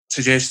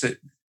 suggests that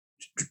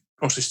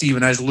obviously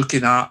Stephen is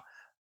looking at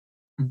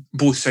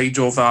both sides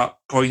of that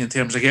coin in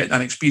terms of getting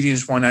an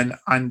experienced one in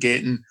and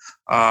getting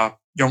a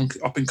young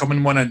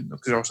up-and-coming one in,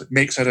 because obviously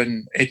Mexer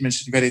and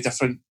Edmondson very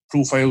different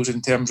profiles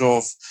in terms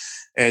of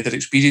their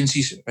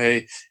experiences.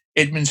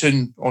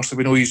 Edmondson, obviously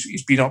we know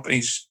he's been up and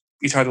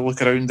he's had a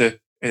look around the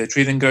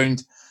training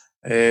ground,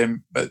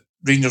 but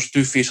Rangers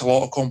do face a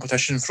lot of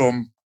competition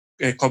from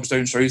clubs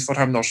down south for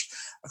him. There's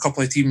a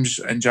couple of teams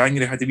in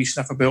January had a wee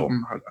sniff about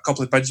him. A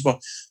couple of bids were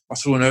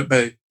thrown out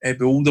by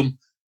Oldham,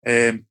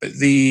 but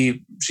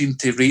they seem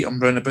to rate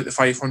him around about the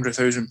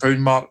 £500,000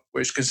 mark,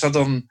 which,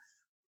 considering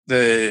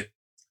the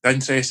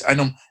interest in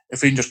him,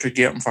 if Rangers could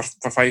get him for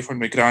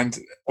 500 grand,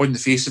 on the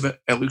face of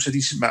it, it looks a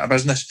decent bit of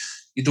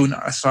business. You don't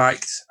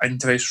attract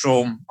interest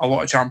from a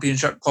lot of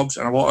championship clubs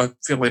and a lot of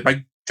fairly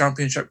big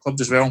championship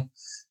clubs as well,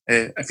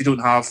 if you don't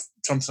have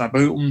something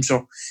about him.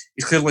 So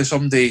he's clearly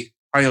somebody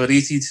highly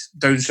rated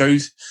down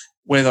south.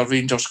 Whether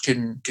Rangers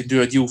can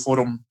do a deal for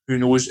him, who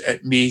knows?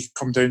 It may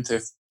come down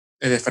to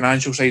the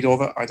financial side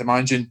of it. I'd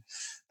imagine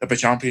there'll be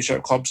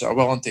championship clubs that are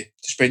willing to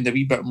spend a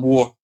wee bit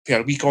more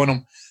per week on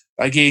him.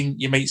 But again,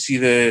 you might see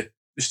the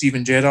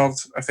Steven Gerrard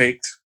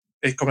effect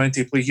coming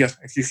into play here.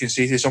 If you can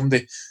say to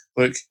somebody,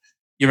 look,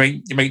 you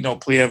might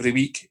not play every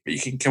week, but you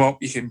can come up,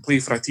 you can play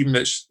for a team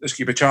that's going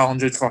to be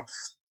challenging for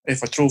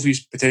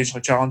trophies,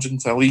 potentially challenging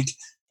for a league,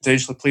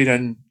 potentially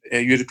playing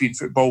in European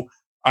football,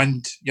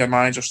 and your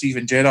manager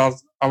Steven Gerrard.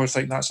 I would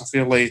think that's a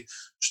fairly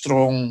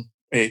strong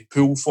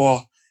pull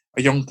for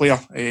a young player,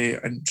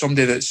 and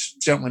somebody that's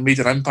certainly made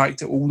an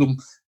impact at Oldham,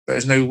 but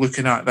is now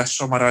looking at this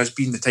summer as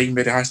being the time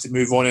where he has to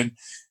move on and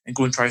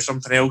go and try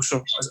something else. So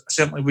I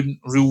certainly wouldn't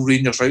rule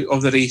Rangers out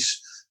of the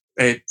race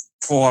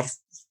for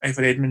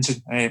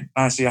Edmondson.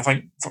 Honestly, I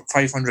think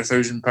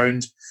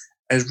 £500,000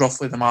 is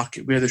roughly the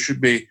market where they should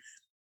be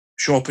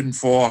shopping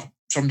for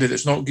somebody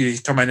that's not going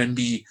to come in and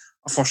be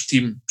a first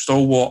team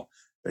stalwart,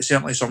 but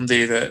certainly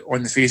somebody that,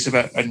 on the face of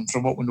it and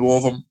from what we know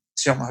of him,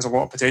 certainly has a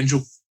lot of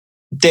potential.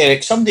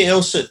 Derek, somebody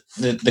else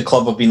that the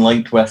club have been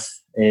linked with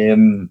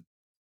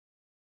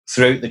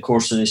throughout the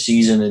course of the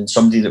season, and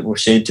somebody that we're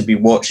said to be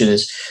watching,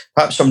 is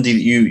perhaps somebody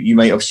that you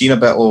might have seen a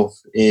bit of,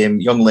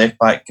 young left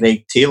back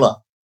Greg Taylor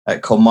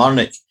at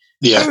Kilmarnock.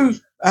 Yeah.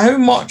 How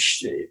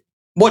much?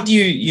 What do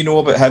you know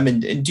about him,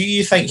 and do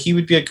you think he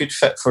would be a good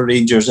fit for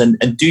Rangers?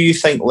 And do you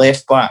think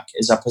left back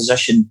is a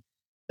position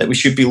that we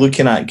should be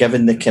looking at,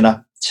 given the kind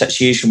of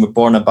situation with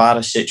Borna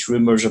Barisic,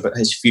 rumours about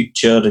his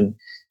future, and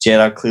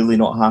Gerrard clearly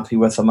not happy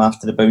with him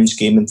after the Bounce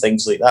game and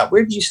things like that?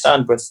 Where do you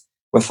stand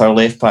with our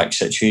left back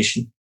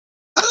situation?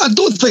 I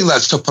don't think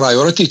that's a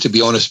priority, to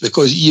be honest,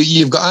 because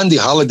you've got Andy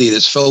Halliday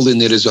that's filled in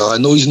there as well. I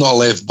know he's not a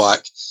left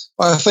back,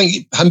 but I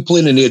think him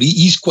playing in there,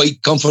 he's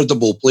quite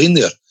comfortable playing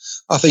there.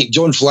 I think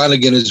John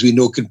Flanagan, as we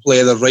know, can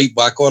play either right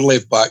back or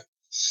left back.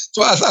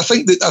 So I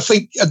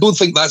don't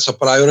think that's a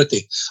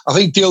priority. I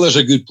think Taylor's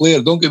a good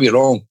player. Don't get me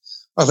wrong.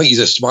 I think he's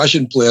a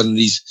smashing player, and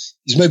he's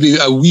maybe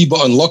a wee bit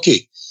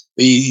unlucky.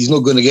 He's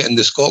not going to get in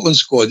the Scotland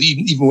squad,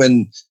 even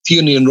when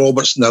Tierney and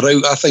Robertson are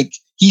out. I think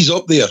he's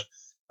up there.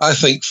 I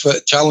think for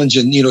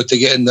challenging, to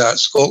get in that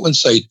Scotland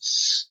side.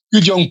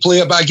 Good young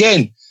player, but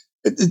again,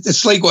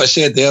 it's like what I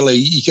said earlier.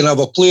 You can have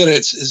a player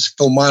that's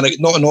Kilmarnock,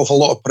 not an awful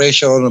lot of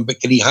pressure on him, but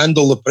can he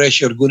handle the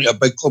pressure going to a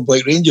big club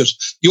like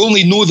Rangers? You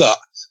only know that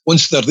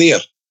once they're there.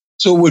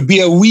 So it would be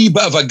a wee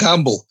bit of a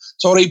gamble.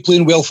 It's all right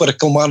playing well for a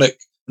Kilmarnock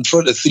in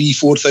front of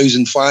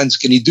 3,000-4,000 fans.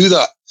 Can he do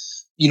that?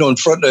 In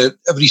front of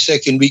every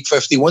second week,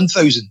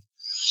 51,000.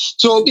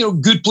 So,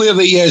 good player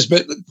that he is,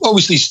 but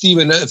obviously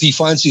Stephen, if he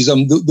fancies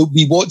him, they'll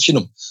be watching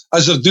him,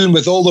 as they're doing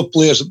with all the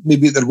players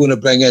maybe they're going to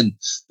bring in.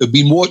 They've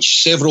been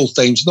watched several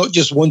times, not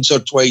just once or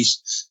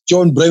twice.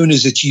 John Brown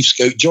is the chief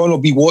scout. John will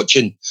be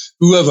watching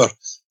whoever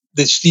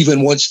that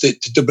Stephen wants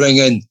to bring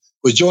in.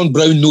 But John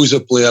Brown knows a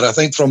player. I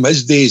think from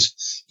his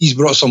days, he's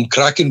brought some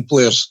cracking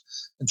players.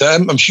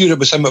 I'm sure it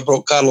was him that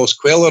brought Carlos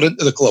Queller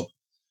into the club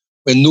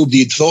when nobody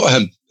had thought of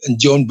him, and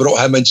John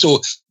brought him in. So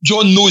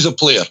John knows a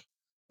player.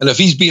 And if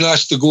he's been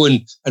asked to go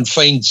in and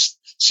find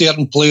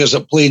certain players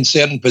that play in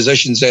certain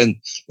positions, then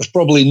there's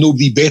probably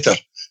nobody better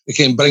that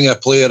can bring a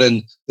player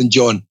in than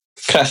John.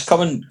 Chris,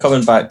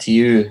 coming back to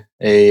you,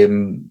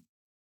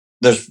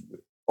 there's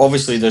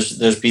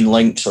been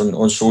links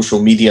on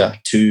social media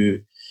to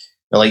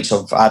the likes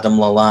of Adam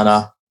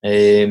Lallana.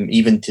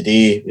 Even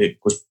today, it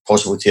was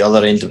possibly to the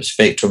other end of the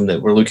spectrum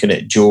that we're looking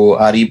at Joe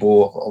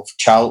Aribo of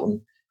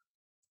Charlton.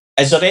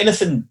 Is there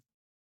anything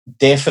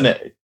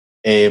definite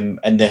in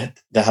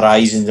the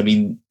horizons? I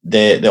mean,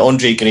 the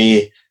Andre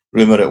Gray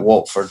rumour at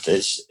Watford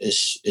is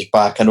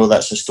back. I know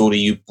that's a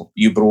story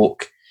you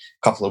broke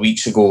a couple of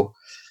weeks ago.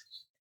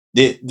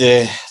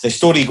 The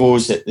story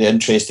goes that the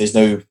interest is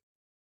now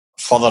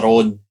further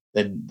on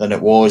than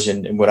it was,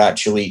 and we're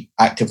actually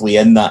actively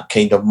in that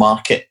kind of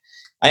market.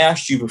 I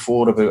asked you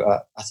before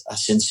about a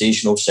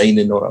sensational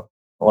signing or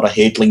a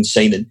headline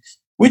signing.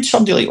 Would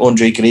somebody like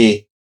Andre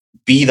Gray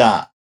be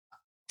that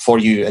for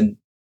you? And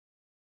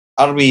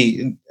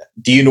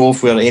do you know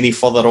if we're any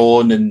further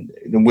on than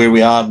where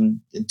we are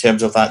in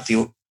terms of that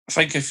deal? I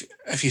think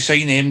if you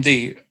sign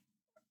MD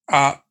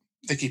at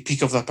the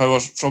peak of their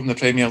powers from the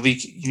Premier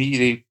League, you need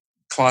to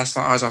class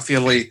that as a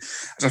fairly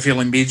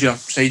major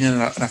signing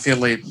and a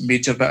fairly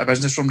major bit of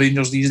business from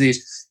Rangers these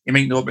days. You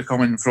might not be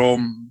coming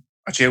from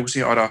a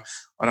Chelsea or a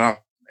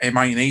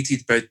Man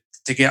United, but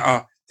to get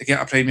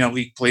a Premier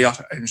League player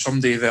and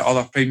somebody that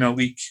other Premier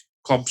League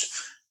clubs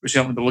would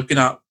certainly be looking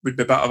at would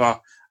be a bit of a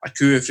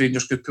coup if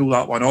Rangers could pull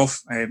that one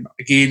off.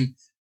 Again,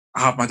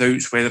 I have my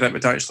doubts whether it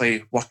would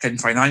actually work in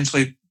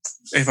financially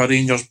for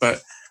Rangers,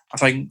 but I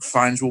think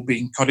fans will be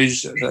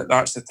encouraged that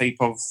that's the type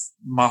of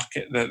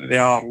market that they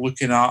are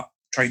looking at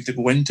trying to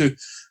go into.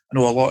 I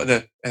know a lot of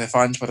the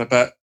fans were a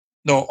bit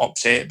not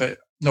upset, but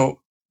not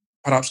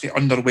perhaps get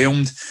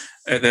underwhelmed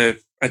at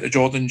the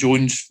Jordan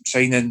Jones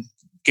signing,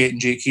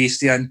 getting Jake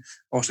Hastie in.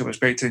 Also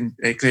expecting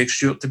Greg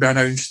Stewart to be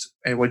announced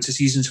once the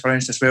season's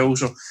finished as well.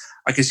 So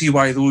I can see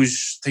why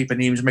those type of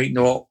names might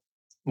not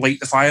light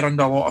the fire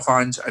under a lot of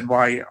fans, and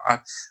why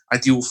a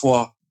deal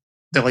for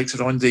the likes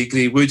of Andre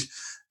Gray would.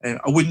 I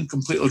wouldn't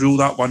completely rule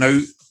that one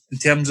out. In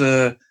terms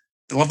of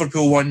the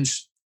Liverpool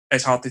ones,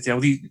 it's hard to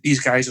tell. These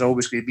guys are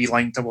always going to be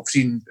linked up. We've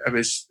seen it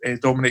was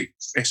Dominic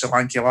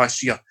Solanke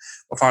last year.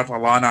 We've had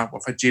Lallana,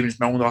 we've had James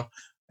Milner,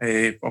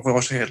 we've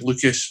also had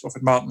Lucas, we've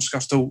had Martin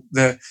Skirtle.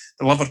 The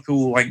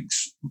Liverpool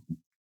links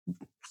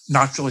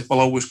naturally will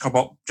always come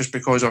up just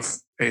because of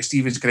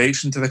Stephen's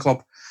connection to the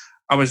club.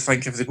 I would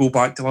think if they go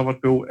back to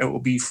Liverpool, it will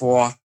be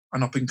for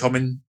an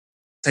up-and-coming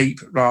type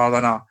rather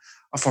than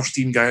a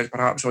first-team guy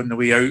perhaps on the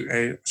way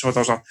out. So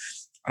there's an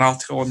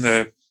article on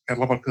the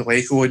Liverpool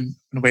Echo on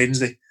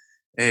Wednesday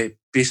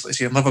basically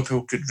saying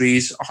Liverpool could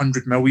raise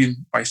 100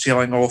 million by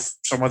selling off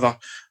some of their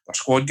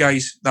squad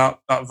guys that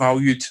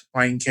valued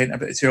Ryan Kent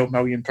about the £12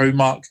 million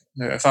mark.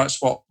 Now, if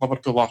that's what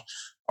Liverpool are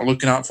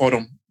looking at for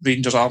him,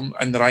 Rangers aren't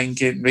in the Ryan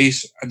Kent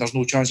race, and there's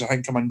no chance of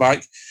him coming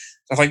back.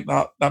 So I think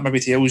that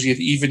maybe tells you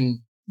that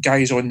even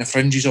guys on the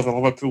fringes of the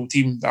Liverpool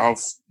team that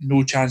have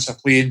no chance of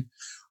playing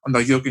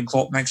under Jurgen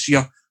Klopp next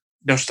year,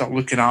 they'll start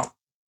looking at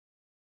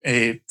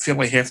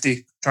fairly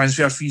hefty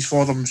transfer fees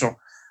for them. So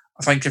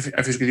I think if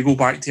it's going to go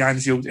back to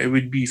Anfield, it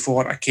would be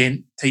for a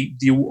Kent type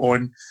deal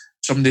on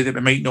somebody that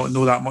we might not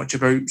know that much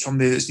about,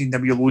 somebody that's needing a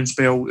wee loan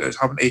spell,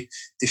 that's having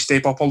to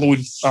step up a loan.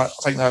 I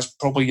think that's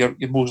probably your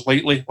most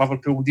likely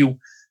Liverpool deal.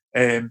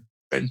 But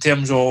in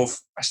terms of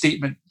a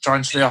statement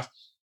transfer,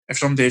 if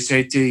somebody had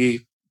said to you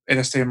at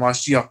this time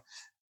last year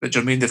that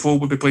Jermaine Defoe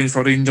would be playing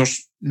for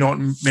Rangers, not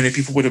many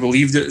people would have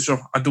believed it. So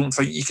I don't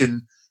think you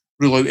can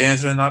rule out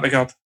anything in that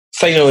regard.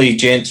 Finally,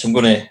 gents, I'm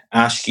going to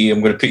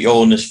put you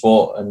all on the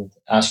spot and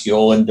ask you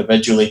all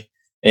individually.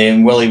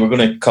 Willie, we're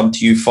going to come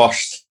to you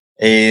first.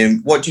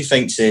 What do you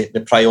think's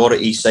the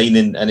priority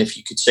signing? And if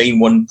you could sign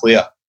one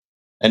player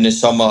in the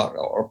summer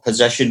or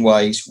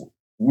position-wise,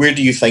 where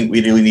do you think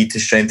we really need to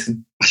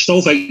strengthen? I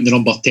still think the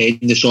number 10,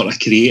 the sort of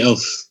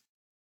creative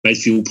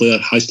midfield player,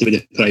 has to be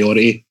the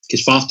priority,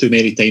 because far too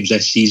many times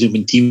this season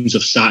when teams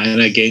have sat in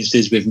against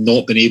us, we've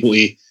not been able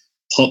to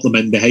put them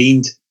in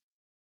behind.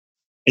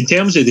 In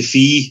terms of the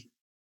fee,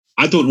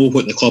 I don't know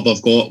what the club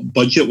have got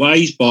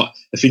budget-wise, but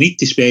if we need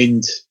to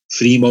spend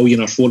 £3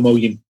 million or £4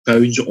 million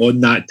on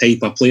that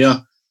type of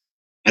player,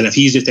 and if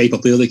he's the type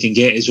of player that can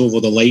get us over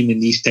the line in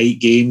these tight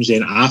games,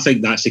 then I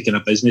think that's the kind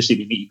of business that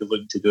we need to be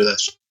looking to do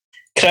this.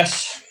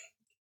 Chris,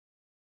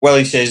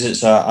 Willie says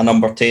it's a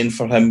number 10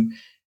 for him.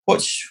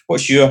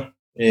 What's your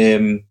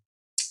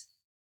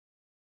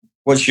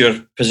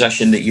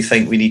position that you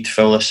think we need to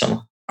fill this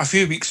summer? A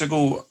few weeks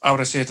ago, I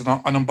would have said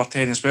a number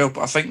 10 as well,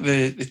 but I think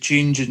the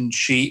change in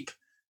shape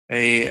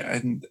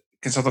and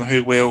considering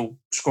how well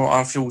Scott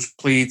Arfield's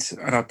played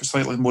in a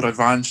slightly more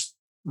advanced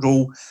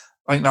role,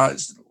 I think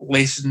that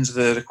lessens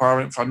the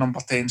requirement for a number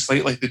 10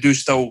 slightly. They do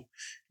still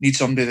need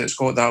somebody that's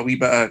got that wee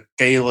bit of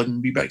guile and a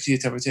wee bit of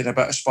creativity and a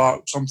bit of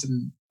spark,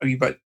 something a wee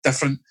bit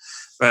different.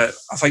 But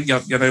I think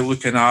you're now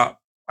looking at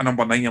a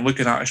number 9, you're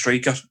looking at a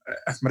striker.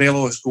 If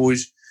Morelos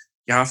goes,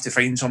 you have to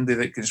find somebody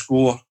that can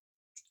score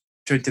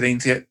 29,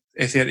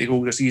 30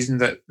 goals a season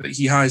that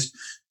he has.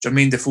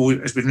 Jermaine Defoe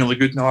has been really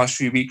good in the last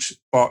few weeks,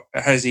 but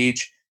at his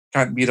age,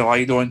 can't be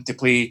relied on to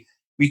play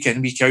week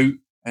in, week out.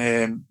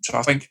 So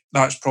I think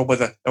that's probably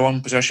the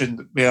one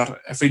position where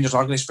if Rangers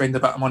are going to spend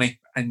a bit of money,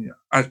 and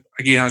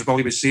again, as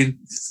Billy was saying,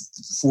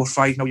 £4 or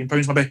 £5 million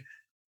maybe,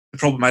 the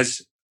problem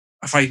is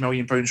a £5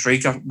 million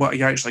striker, what are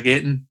you actually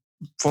getting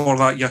for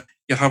that?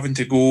 You're having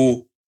to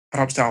go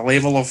perhaps to a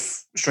level of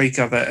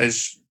striker that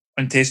is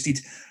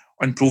untested,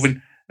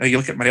 unproven. Now you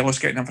look at Morelos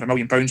getting him for £1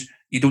 million,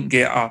 you don't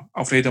get a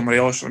Alfredo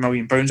Morelos for £1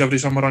 million every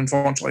summer,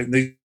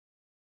 unfortunately.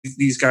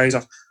 These guys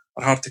are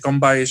hard to come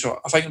by, so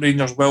I think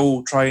Rangers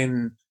will try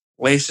and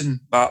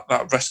lessen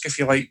that risk, if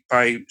you like,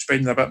 by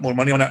spending a bit more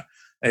money on it.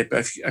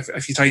 But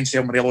if you try and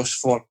sell Morelos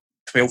for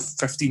 12,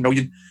 15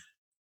 million,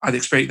 I'd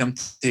expect them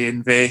to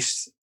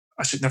invest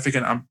a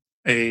significant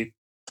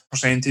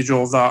percentage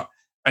of that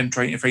in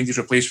trying to find his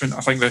replacement.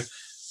 I think that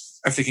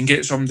if they can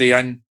get somebody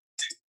in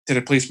to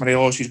replace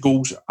Morelos'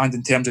 goals, and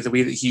in terms of the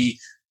way that he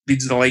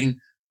leads the line,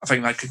 I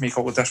think that could make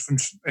all the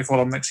difference for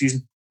them next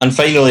season. And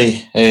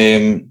finally,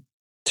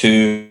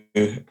 to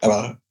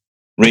our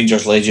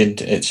Rangers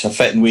legend, it's a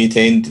fitting way to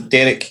end.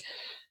 Derek,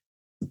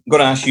 I'm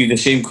going to ask you the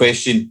same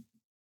question.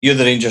 You're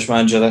the Rangers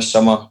manager this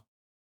summer.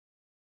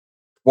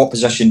 What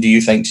position do you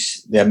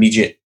think's the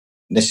immediate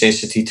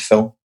necessity to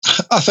fill?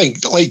 I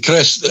think, like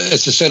Chris,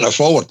 it's a centre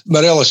forward.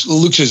 Morelos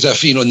looks as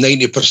if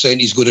 90%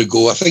 he's going to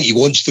go. I think he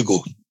wants to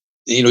go.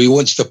 He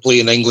wants to play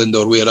in England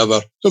or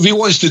wherever. So if he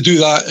wants to do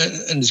that,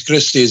 and as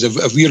Chris says,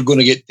 if we're going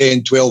to get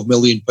 10, 12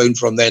 million pounds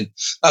from them,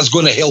 that's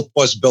going to help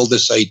us build a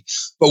side.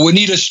 But we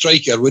need a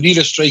striker. We need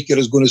a striker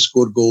who's going to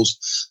score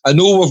goals. I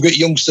know we've got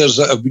youngsters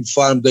that have been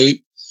farmed out.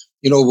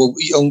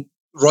 Young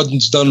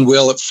Rudden's done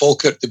well at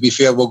Falkirk, to be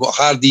fair. We've got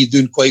Hardy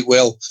doing quite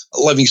well at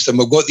Livingston.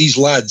 We've got these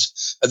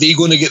lads. Are they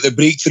going to get the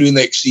breakthrough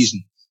next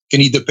season?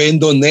 Can you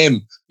depend on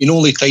them?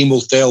 Only time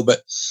will tell.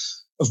 But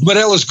if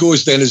Morelos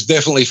goes, then it's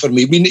definitely for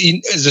me. I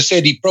mean, as I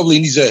said, he probably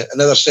needs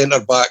another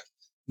centre-back,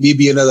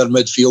 maybe another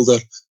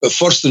midfielder. But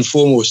first and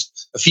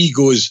foremost, if he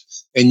goes,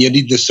 and you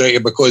need the striker,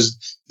 because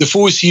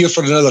Defoe's here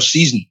for another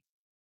season.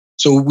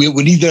 So we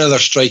need another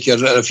striker.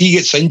 And if he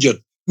gets injured,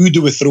 who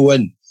do we throw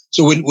in?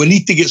 So we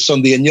need to get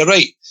somebody. And you're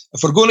right.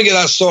 If we're going to get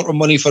that sort of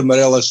money for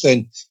Morelos,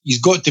 then he's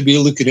got to be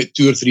looking at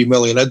 2 or 3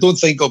 million. I don't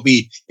think it'll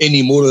be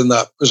any more than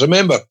that. Because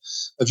remember,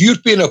 if you're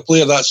paying a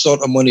player that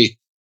sort of money,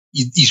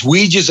 his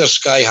wages are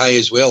sky high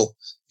as well.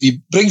 If you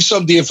bring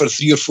somebody in for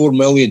 3 or 4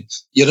 million,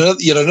 you're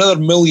another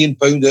 £1 million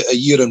a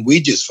year in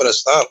wages for a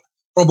start,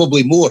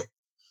 probably more.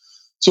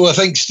 So I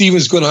think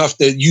Stephen's going to have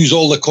to use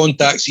all the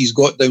contacts he's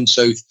got down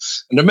south.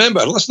 And remember,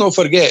 let's not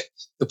forget,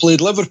 they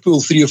played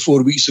Liverpool 3 or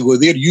 4 weeks ago,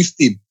 their youth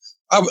team.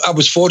 I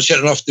was fortunate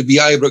enough to be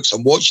Ibrox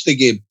and watch the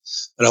game.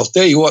 And I'll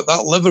tell you what,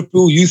 that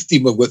Liverpool youth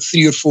team have got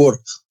 3 or 4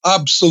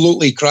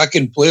 absolutely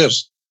cracking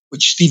players,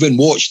 which Stephen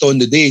watched on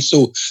the day.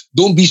 So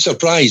don't be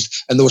surprised.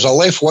 And there was a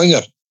left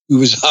winger who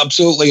was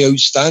absolutely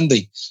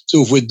outstanding.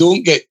 So if we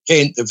don't get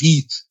Kent,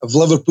 if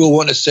Liverpool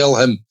want to sell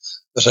him,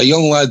 there's a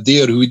young lad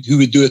there who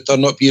would do a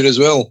turn up here as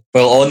well.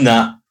 Well, on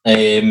that,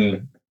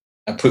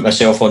 I put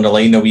myself on the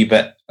line a wee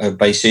bit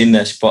by saying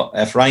this, but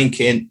if Ryan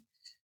Kent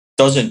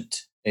doesn't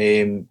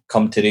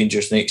come to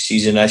Rangers next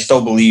season, I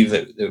still believe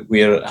that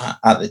we're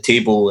at the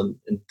table and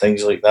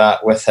things like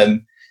that with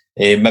him.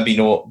 Maybe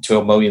not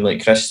 12 million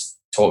like Chris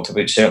talked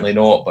about, certainly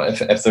not.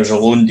 But if there's a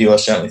loan deal, I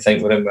certainly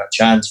think we're in with a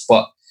chance.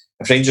 But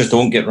if Rangers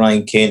don't get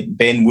Ryan Kent,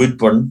 Ben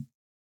Woodburn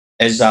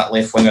is that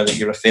left winger that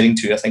you're referring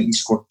to. I think he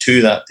scored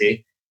 2 that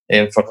day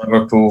for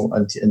Liverpool,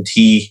 and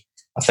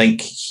I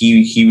think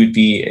he would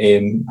be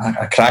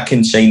a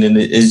cracking signing.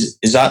 Is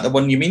that the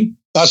one you mean?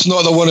 That's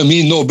not the one I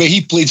mean, no. But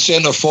he played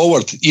centre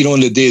forward, on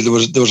the day. There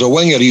was a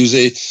winger. He was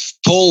a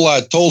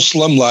tall,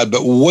 slim lad,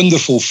 but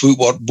wonderful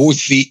footwork.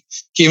 Both feet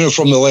came in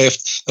from the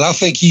left, and I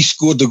think he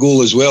scored the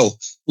goal as well.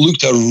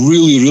 looked a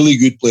really, really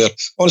good player.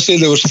 Honestly,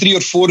 there was 3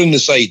 or 4 in the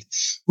side.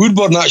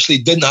 Woodburn actually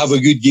didn't have a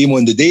good game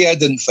on the day, I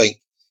didn't think.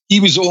 He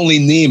was the only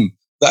name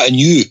that I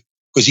knew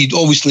because he'd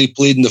obviously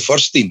played in the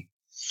first team.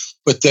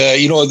 But, there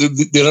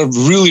are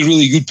really,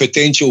 really good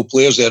potential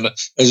players there. And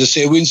as I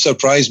say, it wouldn't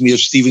surprise me if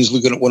Stephen's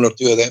looking at 1 or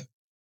 2 of them.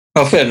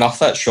 Well, fair enough.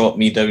 That shot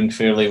me down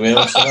fairly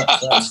well, so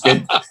that's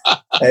good.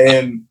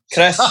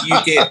 Chris,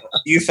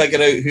 you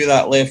figure out who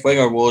that left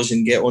winger was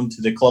and get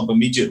onto the club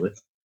immediately.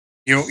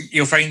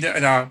 You'll find it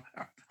in an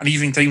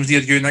evening times near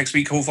you next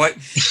week, hopefully.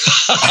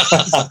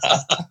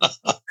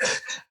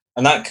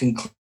 And that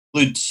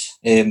concludes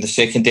the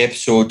second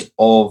episode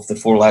of the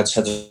Four Lads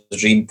Had a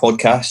Dream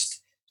podcast.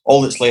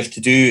 All that's left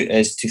to do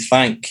is to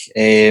thank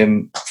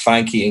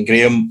Frankie and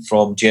Graham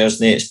from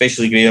Gersnet,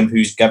 especially Graham,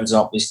 who's given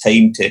up his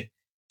time to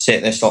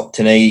set this up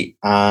tonight,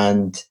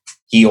 and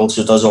he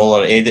also does all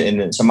our editing.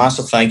 It's a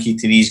massive thank you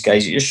to these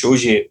guys. It just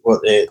shows you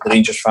what the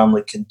Rangers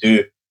family can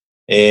do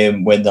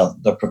when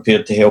they're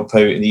prepared to help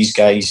out, and these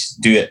guys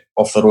do it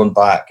off their own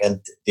back,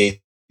 and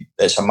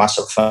it's a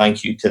massive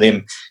thank you to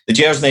them. The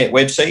Gersnet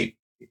website,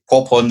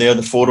 pop on there,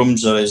 the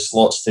forums, there is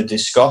lots to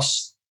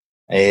discuss.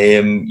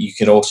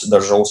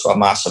 There's also a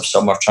massive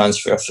summer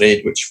transfer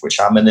thread which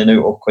I'm in and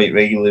out of quite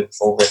regularly with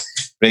all the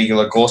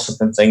regular gossip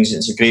and things.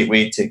 It's a great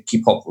way to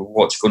keep up with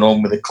what's going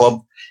on with the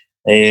club.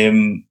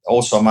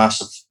 Also a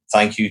massive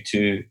thank you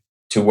to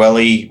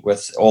Willie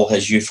with all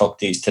his youth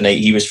updates tonight.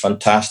 He was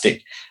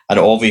fantastic, and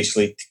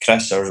obviously to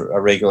Chris,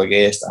 our regular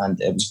guest,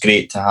 and it was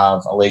great to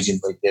have a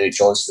legend like Derek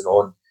Johnston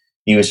on.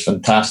 He was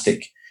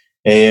fantastic.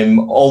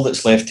 All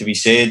that's left to be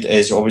said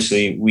is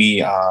obviously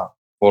we are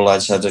Four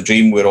Lads Had a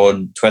Dream. We're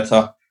on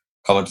Twitter.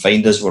 Come and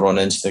find us. We're on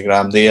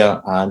Instagram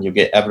there, and you'll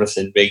get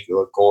everything,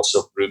 regular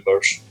gossip,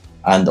 rumours,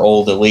 and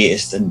all the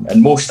latest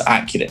and most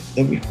accurate.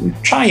 We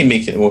try and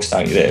make it the most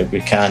accurate if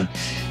we can.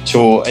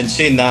 So in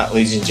saying that,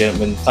 ladies and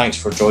gentlemen, thanks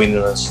for joining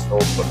us.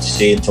 All I've got to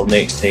say until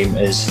next time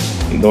is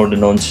ignore the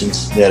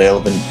nonsense, the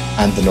irrelevant,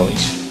 and the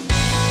noise.